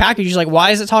reading the package. He's like,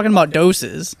 why is it talking about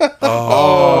doses?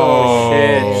 Oh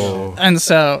shit. And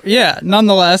so, yeah,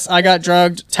 nonetheless, I got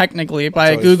drugged technically by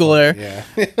a Googler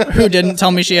who didn't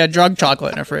tell me she had drug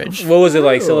chocolate in her fridge. What was it,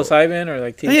 like psilocybin or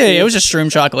like THC? Yeah, it was just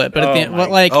shroom chocolate. But at the end,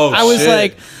 like, I was shit.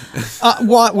 like,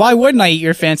 why wouldn't I eat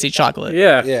your fancy chocolate?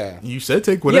 Yeah. Yeah. You said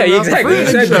take whatever. Yeah, out the exactly. You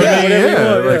fridge. said I mean, whatever you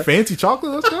want, like yeah. fancy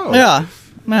chocolate. Let's go. Yeah.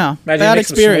 Imagine Bad you make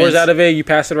experience. some s'mores out of it. You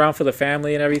pass it around for the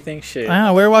family and everything. Shit.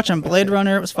 Yeah, we were watching Blade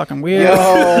Runner. It was fucking weird. Yes,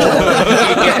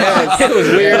 it was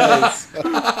weird.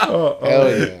 Hell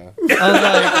yeah. I was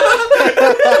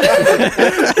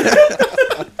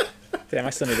like, Damn, I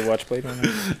still need to watch Blade Runner.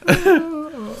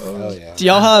 Oh yeah. Do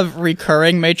y'all have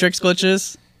recurring Matrix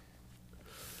glitches?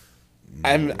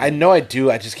 I know I do.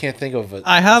 I just can't think of it.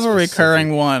 I have a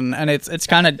recurring one, and it's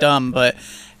kind of dumb, but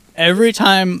every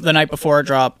time the night before a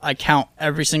drop, I count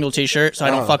every single T-shirt so I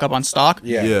don't fuck up on stock.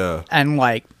 Yeah. And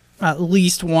like at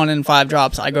least 1 in 5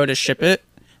 drops, I go to ship it,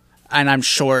 and I'm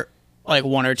short like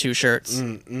 1 or 2 shirts,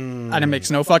 and it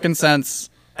makes no fucking sense.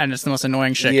 And it's the most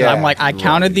annoying shit. Yeah, I'm like, I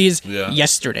counted these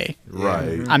yesterday.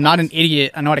 Right. I'm not an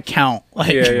idiot. I know how to count.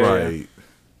 Like, right.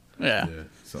 Yeah.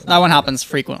 That one happens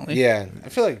frequently. Yeah. I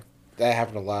feel like that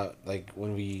happened a lot. Like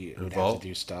when we would have to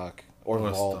do stock or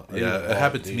vault. Yeah, it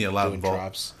happened to me a lot in vault.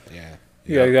 Drops. Yeah.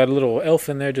 Yeah, you got a little elf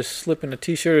in there just slipping a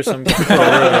T-shirt or something.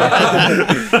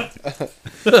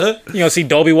 See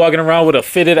Dolby walking around with a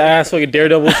fitted ass like a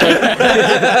Daredevil shirt.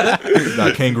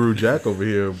 Got Kangaroo Jack over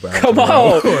here. Come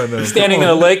on, standing in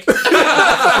a lake. You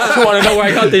want to know where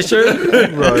I got this shirt?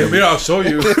 Right. Maybe I'll show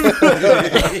you.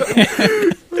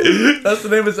 That's the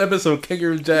name of this episode,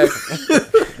 Kangaroo Jack.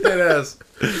 Dead ass.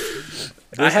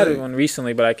 I had one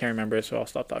recently, but I can't remember it, so I'll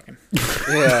stop talking.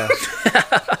 Yeah.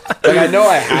 Like, I know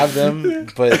I have them,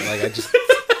 but, like, I just...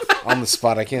 On the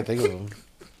spot, I can't think of them.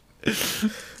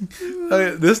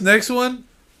 Okay, this next one,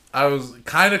 I was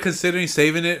kind of considering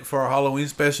saving it for our Halloween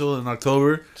special in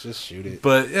October. Just shoot it.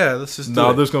 But, yeah, let's just do it.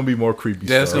 No, there's going to be more creepy stuff.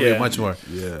 There's going to be much more.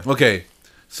 Yeah. Okay,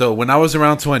 so when I was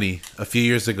around 20, a few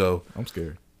years ago... I'm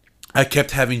scared. I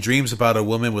kept having dreams about a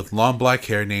woman with long black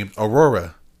hair named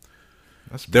Aurora.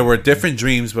 There were different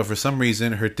dreams, but for some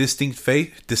reason, her distinct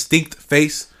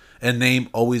face and name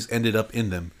always ended up in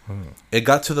them. It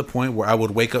got to the point where I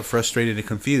would wake up frustrated and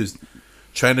confused,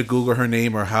 trying to Google her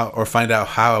name or find out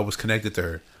how I was connected to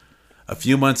her.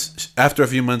 After a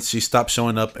few months, she stopped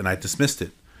showing up, and I dismissed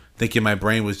it, thinking my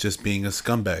brain was just being a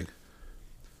scumbag.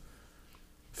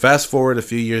 Fast forward a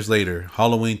few years later,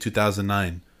 Halloween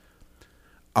 2009.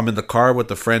 I'm in the car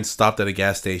with a friend stopped at a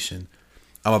gas station.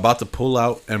 I'm about to pull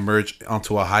out and merge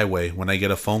onto a highway when I get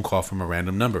a phone call from a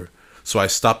random number. So I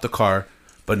stopped the car,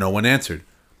 but no one answered.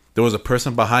 There was a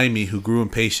person behind me who grew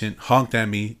impatient, honked at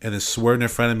me, and then swerved in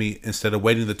front of me instead of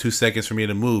waiting the 2 seconds for me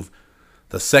to move.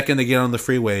 The second they get on the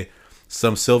freeway,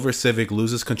 some silver Civic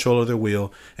loses control of their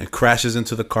wheel and crashes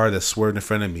into the car that swerved in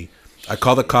front of me. I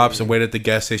called the cops and waited at the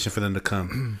gas station for them to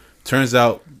come. Turns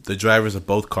out the drivers of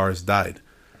both cars died.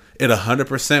 It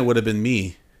 100% would have been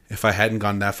me if I hadn't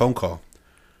gotten that phone call.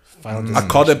 I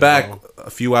called it back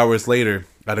a few hours later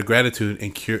out of gratitude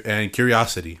and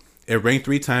curiosity. It rang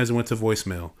 3 times and went to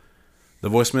voicemail. The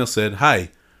voicemail said, "Hi,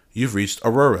 you've reached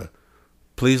Aurora.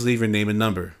 Please leave your name and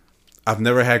number." I've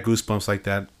never had goosebumps like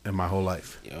that in my whole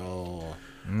life. Yo.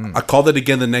 I called it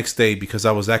again the next day because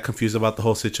I was that confused about the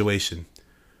whole situation.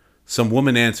 Some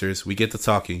woman answers. We get to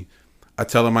talking. I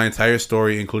tell her my entire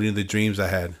story, including the dreams I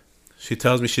had. She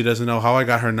tells me she doesn't know how I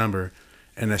got her number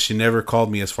and that she never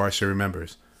called me as far as she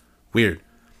remembers. Weird.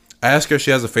 I ask her if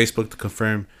she has a Facebook to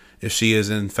confirm if she is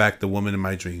in fact the woman in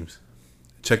my dreams.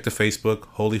 Check the Facebook.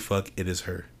 Holy fuck, it is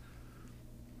her.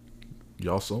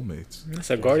 Y'all soulmates. That's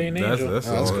a guardian angel. That's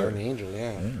a guardian angel,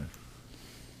 yeah.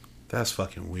 That's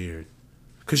fucking weird.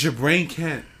 Because your brain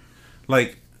can't,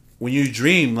 like, when you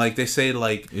dream, like they say,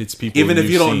 like, it's people even if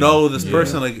you don't seen. know this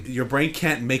person, like, your brain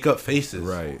can't make up faces.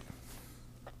 Right.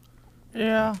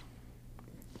 Yeah.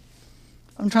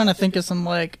 I'm trying to think of some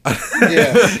like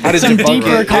some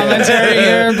deeper commentary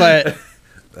here, but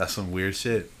that's some weird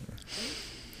shit.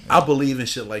 I believe in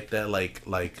shit like that, like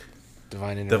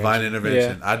divine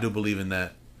intervention. Yeah. I do believe in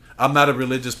that. I'm not a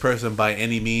religious person by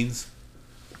any means,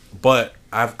 but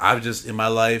I've just in my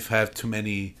life have too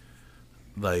many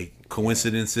like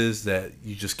coincidences that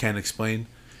you just can't explain,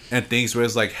 and things where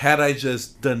it's like, had I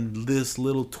just done this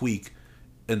little tweak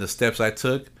in the steps I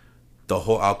took, the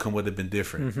whole outcome would have been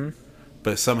different. Mm-hmm.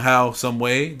 But somehow, some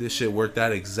way, this shit worked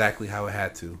out exactly how it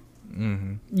had to.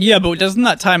 Mm-hmm. Yeah, but doesn't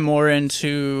that tie more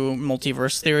into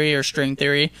multiverse theory or string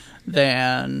theory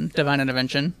than divine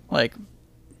intervention? Like,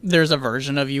 there's a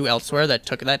version of you elsewhere that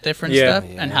took that different step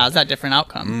and has that different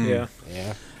outcome. Yeah.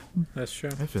 That's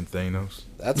true. I've been Thanos.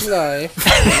 That's life.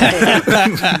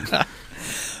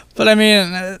 But I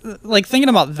mean, like, thinking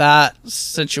about that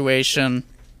situation,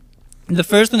 the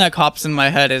first thing that pops in my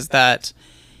head is that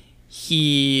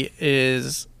he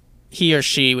or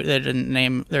she, they didn't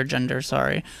name their gender,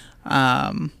 sorry,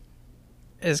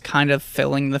 is kind of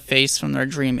filling the face from their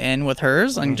dream in with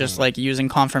hers and just like using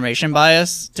confirmation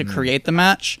bias to create the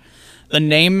match. The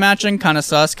name matching, kind of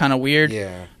sus, kind of weird.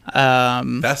 Yeah.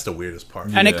 That's the weirdest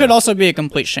part. And it could also be a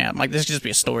complete sham. Like, this could just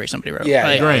be a story somebody wrote. Yeah,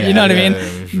 like, right. You know what I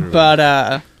mean?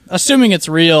 But assuming it's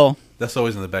real. That's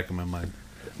always in the back of my mind.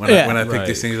 When I pick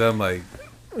these things up, I'm like,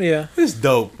 Yeah, it's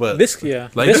dope, but this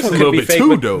like this this one is a could little be bit fake. too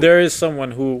But dope. there is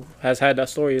someone who has had that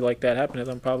story like that happen to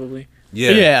them, probably.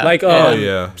 yeah. Like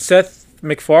yeah. Seth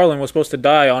MacFarlane was supposed to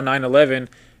die on 9/11,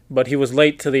 but he was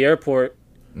late to the airport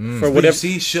for But whatever. you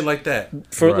see shit like that.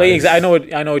 For Right. I know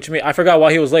what you mean. I forgot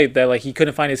why he was late. That like he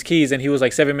couldn't find his keys and he was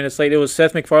like 7 minutes late. It was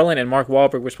Seth MacFarlane and Mark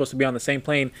Wahlberg were supposed to be on the same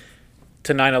plane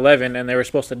to 9/11 and they were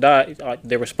supposed to die.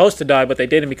 They were supposed to die, but they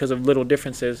didn't because of little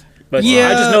differences. But Yeah.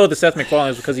 I just know the Seth MacFarlane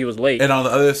was because he was late. And on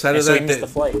the other side And of so he that, missed the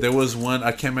flight. there was one,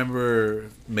 I can't remember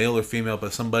male or female,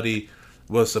 but somebody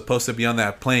was supposed to be on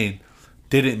that plane,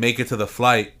 didn't make it to the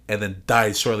flight, and then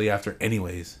died shortly after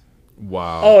anyways.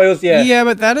 Wow. Oh, it was Yeah,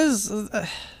 but that is.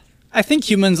 I think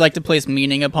humans like to place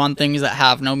meaning upon things that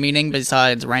have no meaning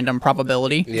besides random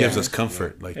probability. It gives us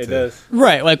comfort. Like It does.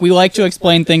 Right, like we like to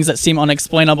explain things that seem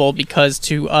unexplainable because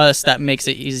to us that makes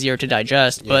it easier to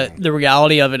digest. But the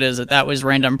reality of it is that was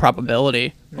random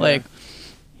probability. Like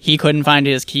he couldn't find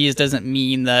his keys doesn't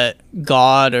mean that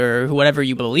God or whatever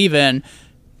you believe in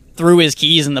threw his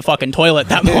keys in the fucking toilet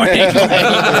that morning.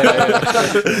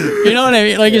 You know what I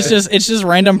mean? Like it's just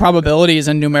random probabilities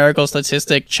and numerical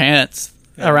statistic chance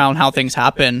around how things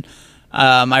happen.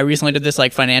 I recently did this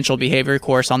like financial behavior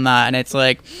course on that, and it's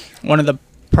like one of the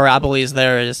paraboles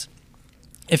there is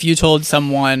if you told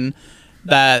someone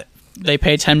that they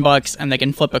pay $10 and they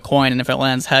can flip a coin, and if it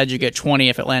lands heads you get 20,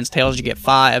 if it lands tails you get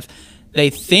 5. They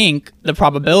think the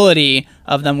probability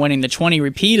of them winning the 20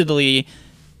 repeatedly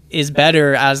is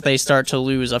better as they start to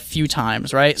lose a few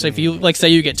times, right? So if you like say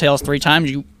you get tails 3 times,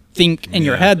 you think in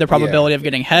your head the probability of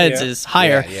getting heads is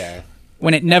higher.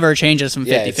 When it never changes from 50-50.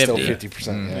 Yeah, it's still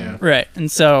 50%. Right.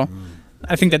 And so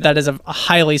I think that is a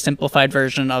highly simplified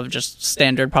version of just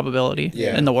standard probability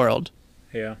in the world.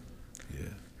 Yeah.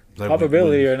 Like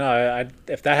Probability or not,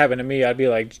 if that happened to me, I'd be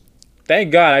like,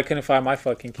 thank God I couldn't find my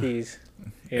fucking keys.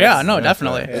 You know? Yeah, no,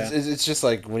 definitely. It's just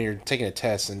like when you're taking a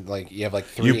test and like you have like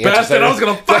 3 You answers. bastard! I was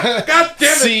gonna fuck. God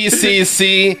damn it!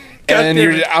 C, and then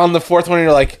you're on the 4th one and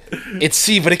you're like, it's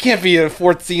C, but it can't be a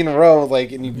 4th C in a row.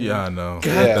 Like, and you, Yeah, I know.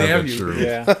 God damn you! True.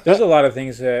 Yeah, there's a lot of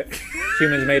things that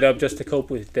humans made up just to cope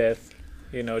with death.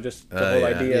 You know, just the whole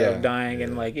idea of dying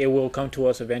and like it will come to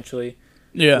us eventually.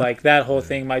 Yeah. Like that whole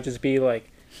thing might just be like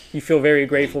you feel very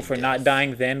grateful for not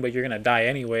dying then, but you're gonna die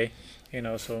anyway. You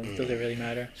know, so does it really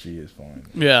matter? She is fine.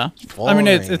 Yeah. I mean,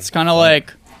 it's kind of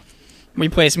like we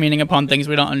place meaning upon things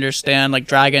we don't understand, like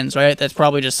dragons, right? That's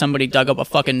probably just somebody dug up a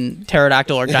fucking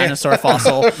pterodactyl or dinosaur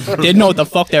fossil, didn't know what the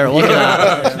fuck they were looking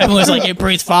at, and was like, it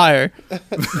breathes fire. Hey,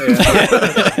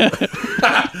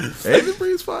 it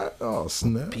breathes fire. Oh,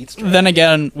 snap. Then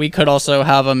again, we could also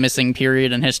have a missing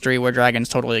period in history where dragons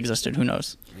totally existed. Who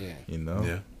knows? You know?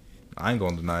 Yeah. I ain't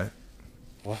gonna deny it.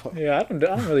 Yeah, I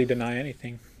don't really deny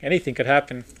anything. Anything could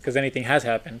happen because anything has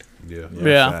happened. Yeah.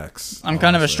 Facts. I'm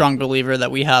kind of a strong believer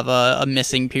that we have a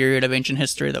missing period of ancient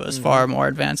history that was far more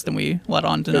advanced than we let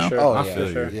on to know. Sure. Oh, I yeah, feel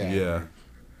for sure. you. Yeah.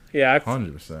 Yeah,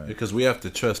 100%. Because we have to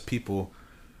trust people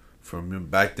from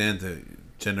back then to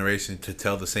generation to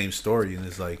tell the same story, and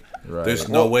it's like there's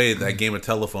no way that game of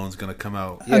telephone is gonna come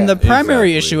out. And the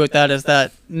primary exactly. issue with that is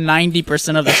that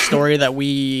 90% of the story that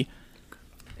we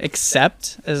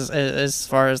accept as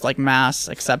far as like mass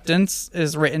acceptance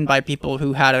is written by people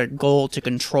who had a goal to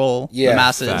control the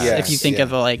masses. If you think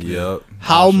of like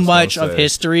how much of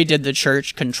history did the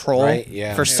church control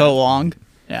for so long?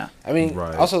 Yeah. I mean,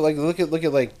 also like look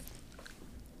at like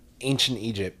ancient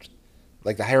Egypt,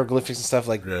 like the hieroglyphics and stuff.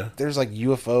 Like there's like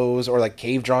UFOs or like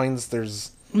cave drawings.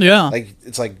 There's like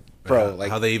it's like bro, like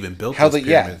how they even built those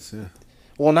pyramids. Yeah.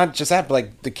 Well, not just that, but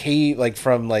like the cave, like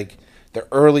from like the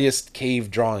earliest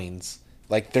cave drawings,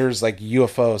 like there's like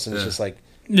UFOs, and it's just like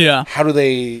how do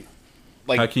they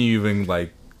like? How can you even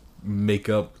like make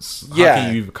up? How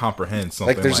can you even comprehend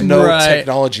something? Like there's no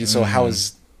technology, so how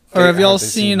is? Or have y'all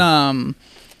seen?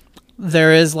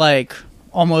 There is like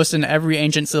almost in every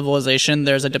ancient civilization,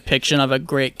 there's a depiction of a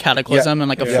great cataclysm and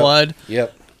like a flood.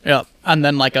 Yep. And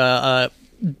then like a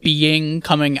being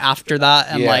coming after that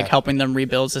and like helping them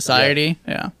rebuild society.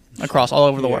 Across all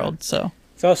over the world. So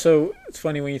it's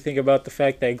funny when you think about the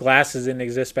fact that glasses didn't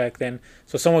exist back then.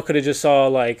 So someone could have just saw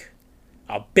like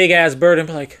a big ass bird and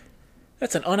be like,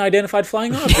 that's an unidentified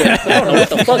flying object. I don't know what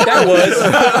the fuck that was.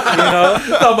 You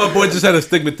know? Oh, my boy just had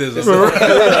astigmatism.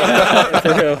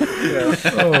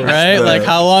 Right? Like,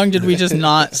 how long did we just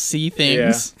not see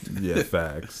things? Yeah,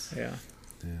 facts. Yeah.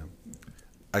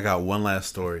 I got one last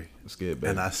story. Let's get it, baby.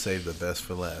 And I saved the best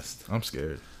for last. I'm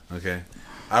scared. Okay.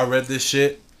 I read this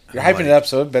shit. You're hyping it up,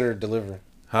 so it better deliver.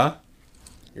 Huh?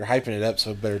 You're hyping it up, so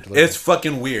it better deliver. It's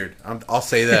fucking weird. I'll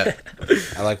say that.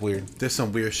 I like weird. There's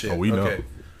some weird shit. Oh, we know.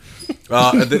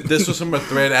 This was from a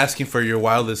thread asking for your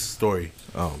wildest story.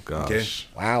 Oh gosh. Okay?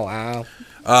 Wow.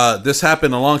 This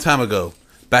happened a long time ago,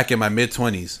 back in my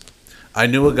mid-20s. I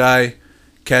knew a guy,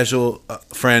 casual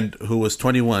friend, who was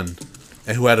 21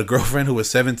 and who had a girlfriend who was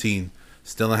 17,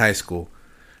 still in high school.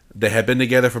 They had been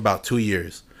together for about 2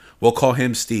 years. We'll call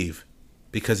him Steve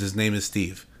because his name is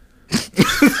Steve.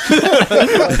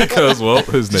 Because, well,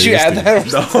 his name is Steve. That?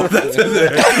 No, that's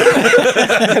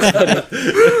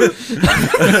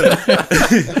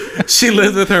it. She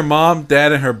lived with her mom,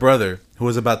 dad, and her brother, who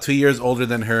was about 2 years older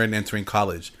than her and entering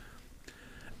college.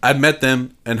 I'd met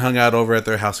them and hung out over at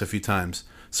their house a few times,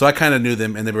 so I kind of knew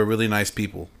them, and they were really nice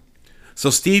people. So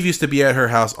Steve used to be at her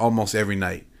house almost every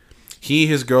night. He,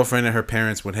 his girlfriend, and her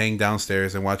parents would hang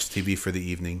downstairs and watch TV for the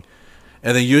evening.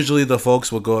 And then usually the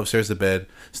folks would go upstairs to bed.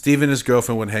 Steve and his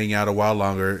girlfriend would hang out a while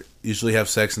longer, usually have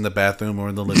sex in the bathroom or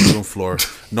in the living room floor.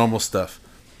 Normal stuff.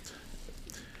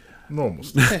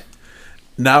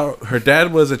 Now, her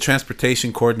dad was a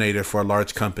transportation coordinator for a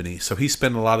large company, so he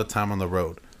spent a lot of time on the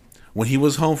road. When he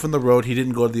was home from the road, he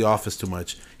didn't go to the office too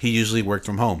much. He usually worked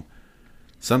from home.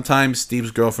 Sometimes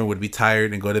Steve's girlfriend would be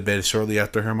tired and go to bed shortly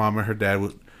after her mom and her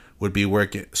dad would be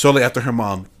working. Shortly after her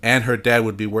mom and her dad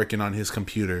would be working on his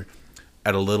computer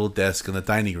at a little desk in the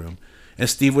dining room, and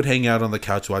Steve would hang out on the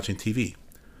couch watching TV.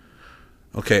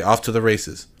 Okay, off to the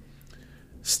races.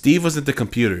 Steve was into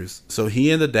computers, so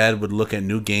he and the dad would look at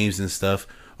new games and stuff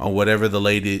on whatever the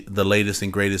latest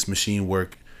and greatest machine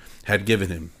work had given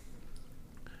him.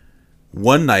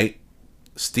 One night,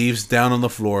 Steve's down on the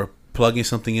floor plugging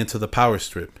something into the power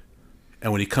strip,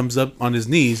 and when he comes up on his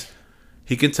knees,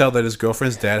 he can tell that his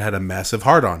girlfriend's dad had a massive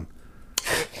hard-on.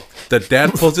 The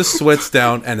dad pulls his sweats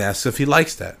down and asks if he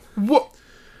likes that. What?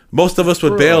 Most of us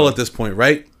would bail at this point,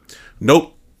 right?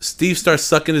 Nope. Steve starts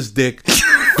sucking his dick,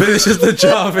 finishes the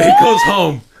job, and he goes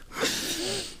home.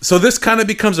 So this kind of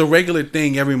becomes a regular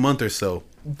thing every month or so.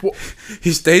 What?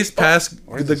 He stays past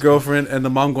the girlfriend and the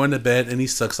mom going to bed, and he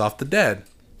sucks off the dad.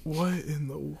 What in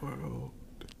the world?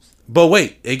 But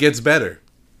wait, it gets better.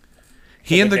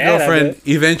 He and the girlfriend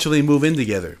eventually move in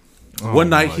together. One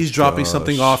night, he's dropping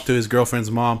something off to his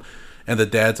girlfriend's mom, and the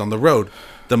dad's on the road.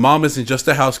 The mom is in just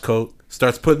a house coat,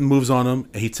 starts putting moves on him,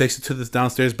 and he takes her to this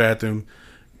downstairs bathroom,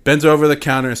 bends her over the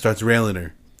counter, and starts railing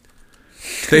her.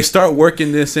 They start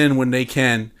working this in when they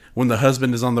can, when the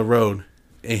husband is on the road,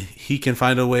 and he can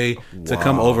find a way to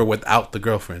come over without the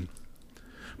girlfriend.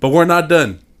 But we're not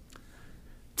done.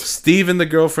 Steve and the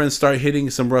girlfriend start hitting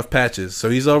some rough patches, so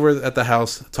he's over at the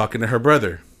house talking to her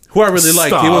brother, who I really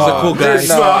liked. He was a cool guy.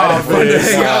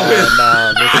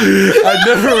 I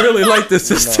never really liked the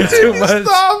sister too much.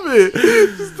 Stop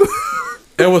it.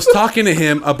 And was talking to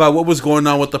him about what was going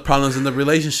on with the problems in the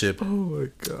relationship. Oh my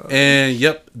god. And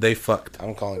yep, they fucked.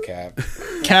 I'm calling Cap.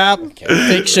 Cap.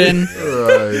 Fiction.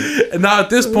 Right. And now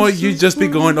at this point, you just be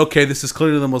going, okay, this is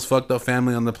clearly the most fucked up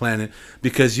family on the planet,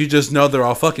 because you just know they're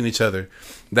all fucking each other.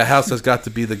 The house has got to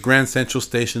be the grand central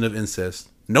station of incest.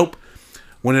 Nope.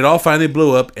 When it all finally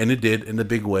blew up, and it did in a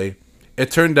big way, it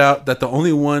turned out that the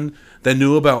only one that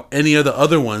knew about any of the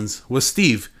other ones was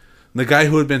Steve, the guy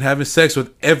who had been having sex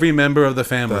with every member of the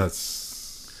family.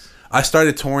 I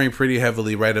started touring pretty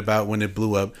heavily right about when it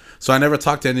blew up, so I never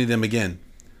talked to any of them again.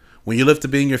 When you live to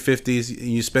be in your 50s and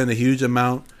you spend a huge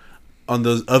amount on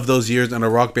those years on a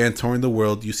rock band touring the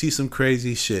world, you see some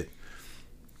crazy shit.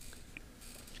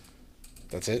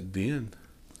 That's it? The end.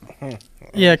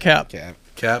 Yeah, Cap.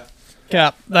 Cap.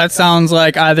 That sounds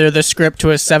like either the script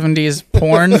to a 70s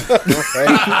porn or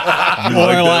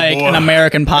like an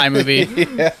American Pie movie.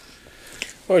 Yeah.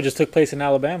 Or it just took place in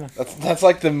Alabama. That's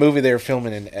like the movie they were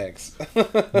filming in X.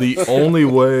 The only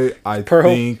way I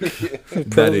think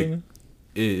that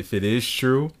if it is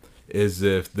true is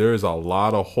if there's a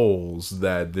lot of holes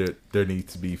that there need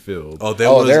to be filled. Oh, there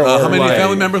was. How many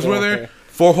family members were there?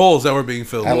 4 holes that were being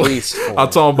filled. At least 4. I'm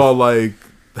talking about, like,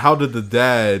 how did the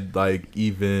dad, like,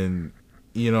 even,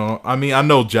 you know, I mean, I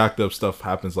know jacked up stuff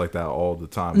happens like that all the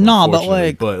time. No, but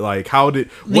like how did,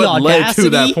 what led to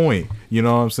that point? You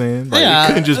know what I'm saying? Like, it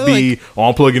couldn't just be,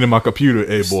 I'm plugging in my computer.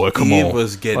 Hey, boy, come on. Steve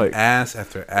was getting ass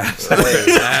after ass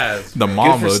after ass. The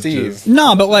mama Steve.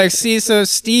 No, but like, see, so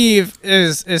Steve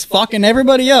is fucking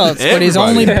everybody else, but he's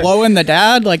only blowing the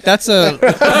dad. Like, that's a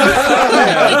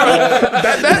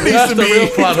that needs to be the real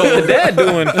plot hole the dad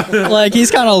doing. like,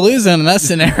 he's kind of losing in that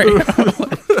scenario.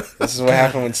 This is what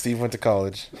happened when Steve went to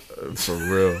college. for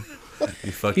real.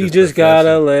 He just got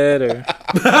a letter.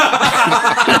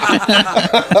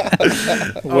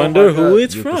 Wonder who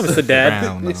it's from. It's the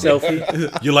dad.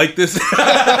 Selfie. You like this?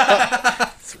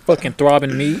 Fucking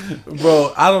throbbing meat.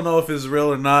 Bro, I don't know if it's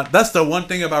real or not. That's the one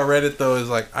thing about Reddit, though, is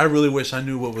like, I really wish I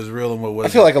knew what was real and what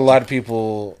wasn't. I feel like a lot of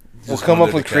people will come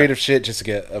up with creative shit just to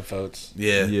get upvotes.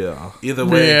 Yeah. Yeah. Either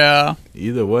way. Yeah.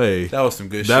 Either way. That was some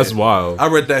good shit. That's wild. I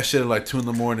read that shit at like 2 in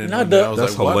the morning. No, I was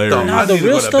that's like, hilarious. what the? Nah, I the need to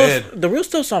real go to bed. stuff. The real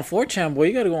stuff's on 4chan, boy.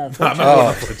 You gotta go on 4chan.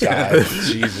 Oh, God.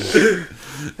 Jesus.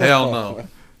 Hell no.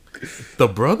 The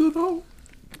brother, though?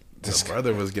 The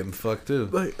brother was getting fucked, too.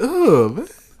 Like, man.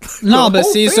 No, but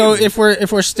see, so if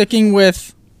we're sticking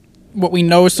with what we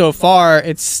know so far,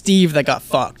 it's Steve that got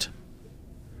fucked.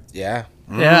 Yeah.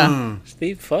 Yeah.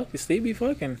 Steve be fucking. Steve be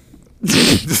fucking.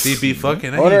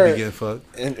 And he be getting fucked.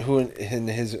 And who, in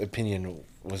his opinion,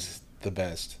 was the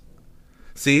best?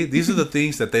 See, these are the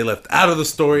things that they left out of the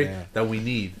story that we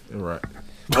need. Right.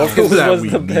 Well,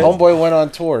 Homeboy went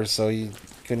on tour, so you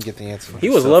couldn't get the answer. He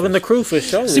was loving the crew for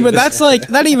sure. See, but that's like,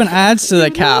 that even adds to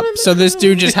the cap. So this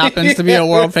dude just happens to be a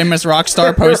world famous rock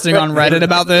star posting on Reddit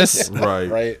about this.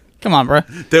 Right. Come on, bro.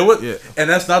 There was, and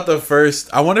that's not the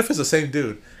first. I wonder if it's the same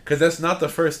dude, because that's not the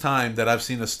first time that I've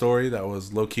seen a story that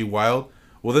was low key wild.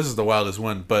 Well, this is the wildest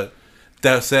one, but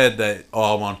that said that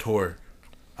I'm on tour.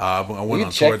 I went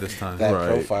on tour this time. That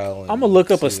profile. I'm gonna look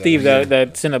up a Steve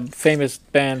that's in a famous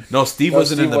band. No, Steve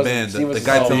wasn't in the band. The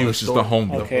guy told me was just the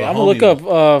homie. Okay, I'm gonna look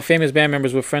up famous band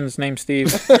members with friends named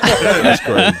Steve. That's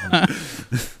crazy.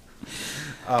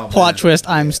 Plot twist,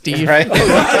 I'm Steve. Right?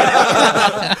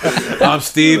 I'm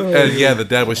Steve, and yeah, the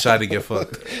dad was shy to get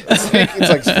fucked. It's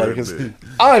like Spartacus.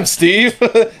 I'm Steve.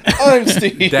 I'm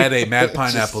Steve. Dad ate mad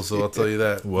pineapple, so I'll tell you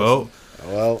that. Well,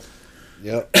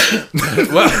 yep.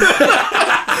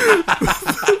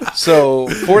 So,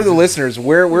 for the listeners,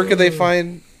 where could they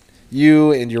find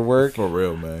you and your work? for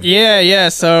real, man. Yeah.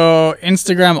 So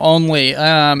Instagram only,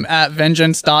 at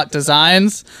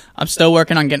vengeance.designs. I'm still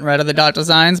working on getting rid of the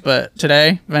 .designs, but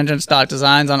today,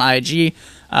 vengeance.designs on IG.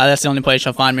 That's the only place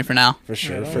you'll find me for now. For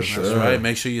sure. That's right.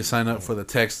 Make sure you sign up for the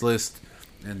text list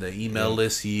and the email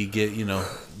list so you get,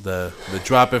 the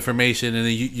drop information, and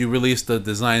then you release the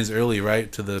designs early,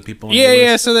 right, to the people on your list?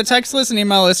 Yeah. So the text list and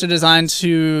email list are designed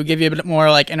to give you a bit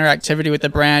more like interactivity with the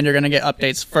brand. You're gonna get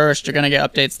updates first. You're gonna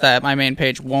get updates that my main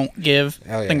page won't give.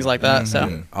 Things like that.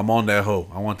 So I'm on that hoe.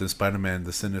 I want the Spider-Man,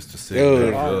 the Sinister Six.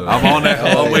 Dude. I'm on that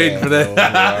hoe. I'm waiting for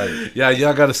that. Yeah,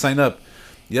 y'all got to sign up.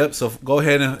 Yep. So go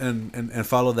ahead and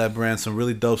follow that brand. Some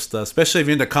really dope stuff, especially if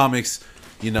you're into comics.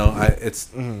 It's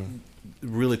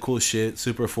really cool shit.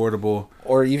 Super affordable.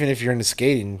 Or even if you're into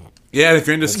skating. Yeah, if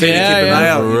you're into skating, keep an eye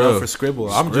out for Scribble.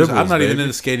 I'm not even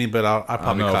into skating, but I'll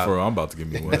probably cop. I'm about to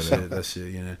give me one. That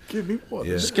shit. Give me one.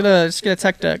 Yeah. just get a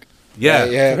tech deck.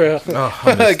 Yeah.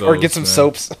 Or get some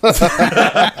soaps.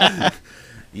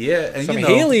 Yeah, and some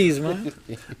Heelys, man.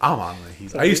 I'm on the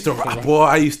Heelys.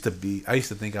 I used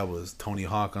to think I was Tony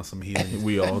Hawk on some Heelys.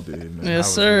 We all did, man.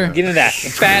 Yes, sir. Getting that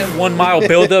fat 1 mile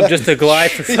buildup just to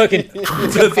glide for fucking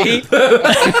 2 feet.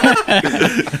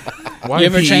 You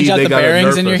ever change out the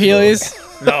bearings in your Heelys?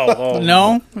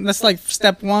 No. That's like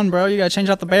step 1, bro. You gotta change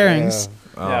out the bearings.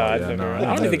 I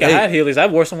don't even think I had Heelys. I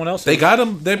wore someone else's. They got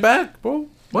them. They're back, bro.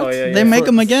 What? They make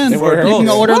them again. You can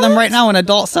go order them right now in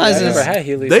adult sizes. I never had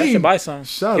Heelys. I should buy some.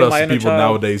 Shout out to people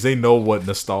nowadays. They know what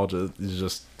nostalgia is.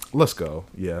 Just let's go.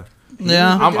 Yeah.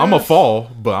 I'm a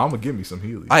fall, but I'm gonna give me some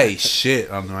Heelys. I ate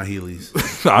shit on my Heelys.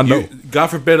 I know. God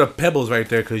forbid a Pebbles right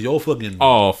there, because you'll fucking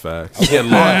facts. get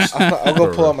launched. I'll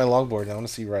go pull out my longboard. I want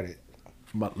to see you ride it.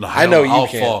 I know you I'll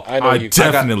can. fall. I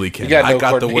definitely can. I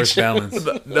got the worst balance.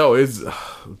 No, it's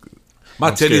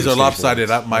my titties are lopsided.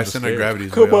 My center of gravity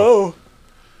is way off.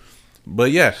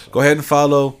 But yeah, go ahead and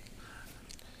follow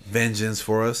Vengeance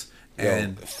for us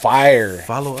and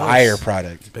follow us,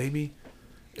 product, baby.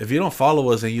 If you don't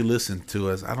follow us and you listen to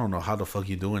us, I don't know how the fuck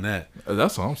you doing that.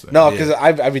 That's what I'm saying. No, because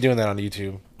I've been doing that on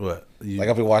YouTube. What?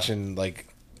 I'll be watching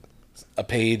a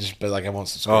page, but I won't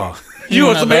subscribe. Oh, you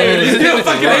want some haters? You a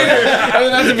fucking hater. And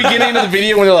then at the beginning of the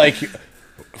video, when they're like,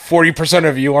 40%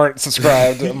 of you aren't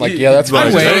subscribed. I'm like, yeah, that's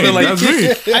right.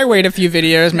 I wait a few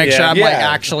videos, make sure I'm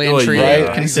actually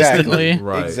intrigued consistently.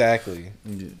 Exactly.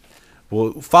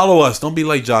 Well, follow us. Don't be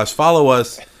like Josh. Follow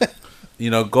us.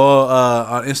 Go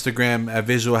on Instagram at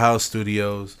Visual House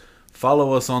Studios.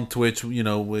 Follow us on Twitch.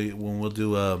 When we'll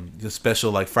do the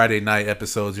special Friday night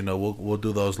episodes. We'll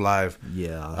do those live.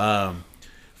 Yeah.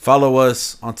 Follow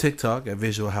us on TikTok at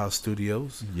Visual House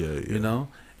Studios. Yeah.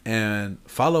 And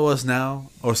follow us now,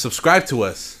 or subscribe to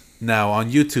us now on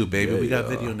YouTube, baby. We got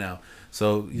video now.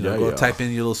 So, go type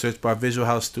in your little search bar, Visual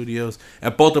House Studios.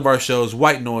 And both of our shows,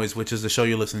 White Noise, which is the show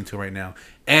you're listening to right now,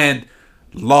 and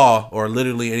Law, or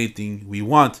Literally Anything We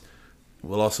Want,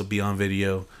 will also be on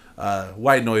video.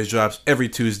 White Noise drops every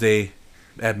Tuesday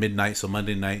at midnight. So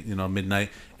Monday night, midnight,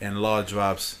 and Law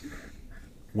drops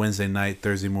Wednesday night,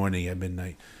 Thursday morning at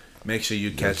midnight. Make sure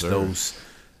you catch those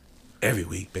every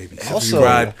week, baby.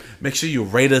 Subscribe. Make sure you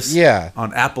rate us.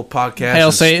 On Apple Podcasts.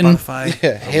 Hail Satan. Spotify.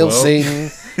 Yeah, hail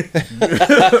Satan.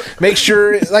 Make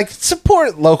sure,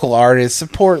 support local artists,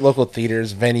 support local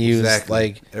theaters, venues,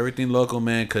 exactly. Everything local,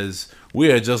 man. Because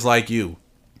we are just like you.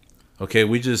 Okay,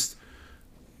 we just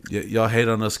y'all hate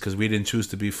on us because we didn't choose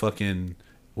to be fucking.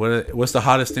 What's the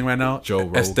hottest thing right now? Joe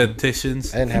Rogan.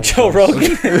 Estheticians. I didn't have Joe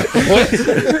Rogan.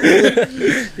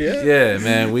 Yeah,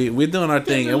 man. We're doing our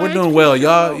thing and we're doing well.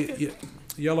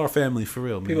 Y'all are family for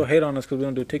real, man. People hate on us because we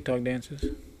don't do TikTok dances.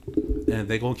 And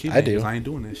they gonna keep. I do. I ain't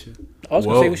doing that shit. I was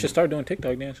gonna say we should start doing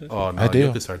TikTok dances. Oh no, I do.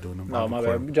 You can start doing them. No, my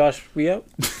bad. Josh, we up?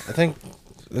 I think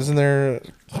isn't there?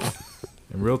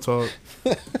 In real talk,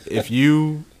 if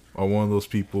you are one of those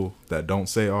people that don't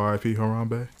say R.I.P.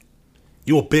 Harambe,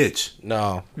 you a bitch.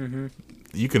 No. Mm-hmm.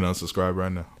 You can unsubscribe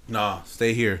right now. Nah,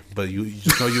 stay here, but you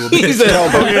just know you a bitch.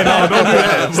 Don't do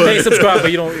that. Stay subscribed,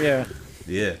 but you don't. Yeah.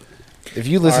 Yeah. If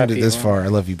you listen to this far, I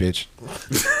love you, bitch.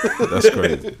 That's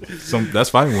crazy. That's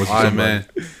fine. All right, man.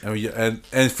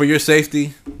 And for your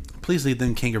safety, please leave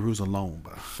them kangaroos alone.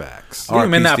 Bro. Facts. Leave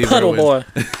them in that puddle, boy.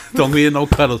 Don't be in no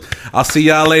puddles. I'll see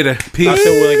y'all later. Peace.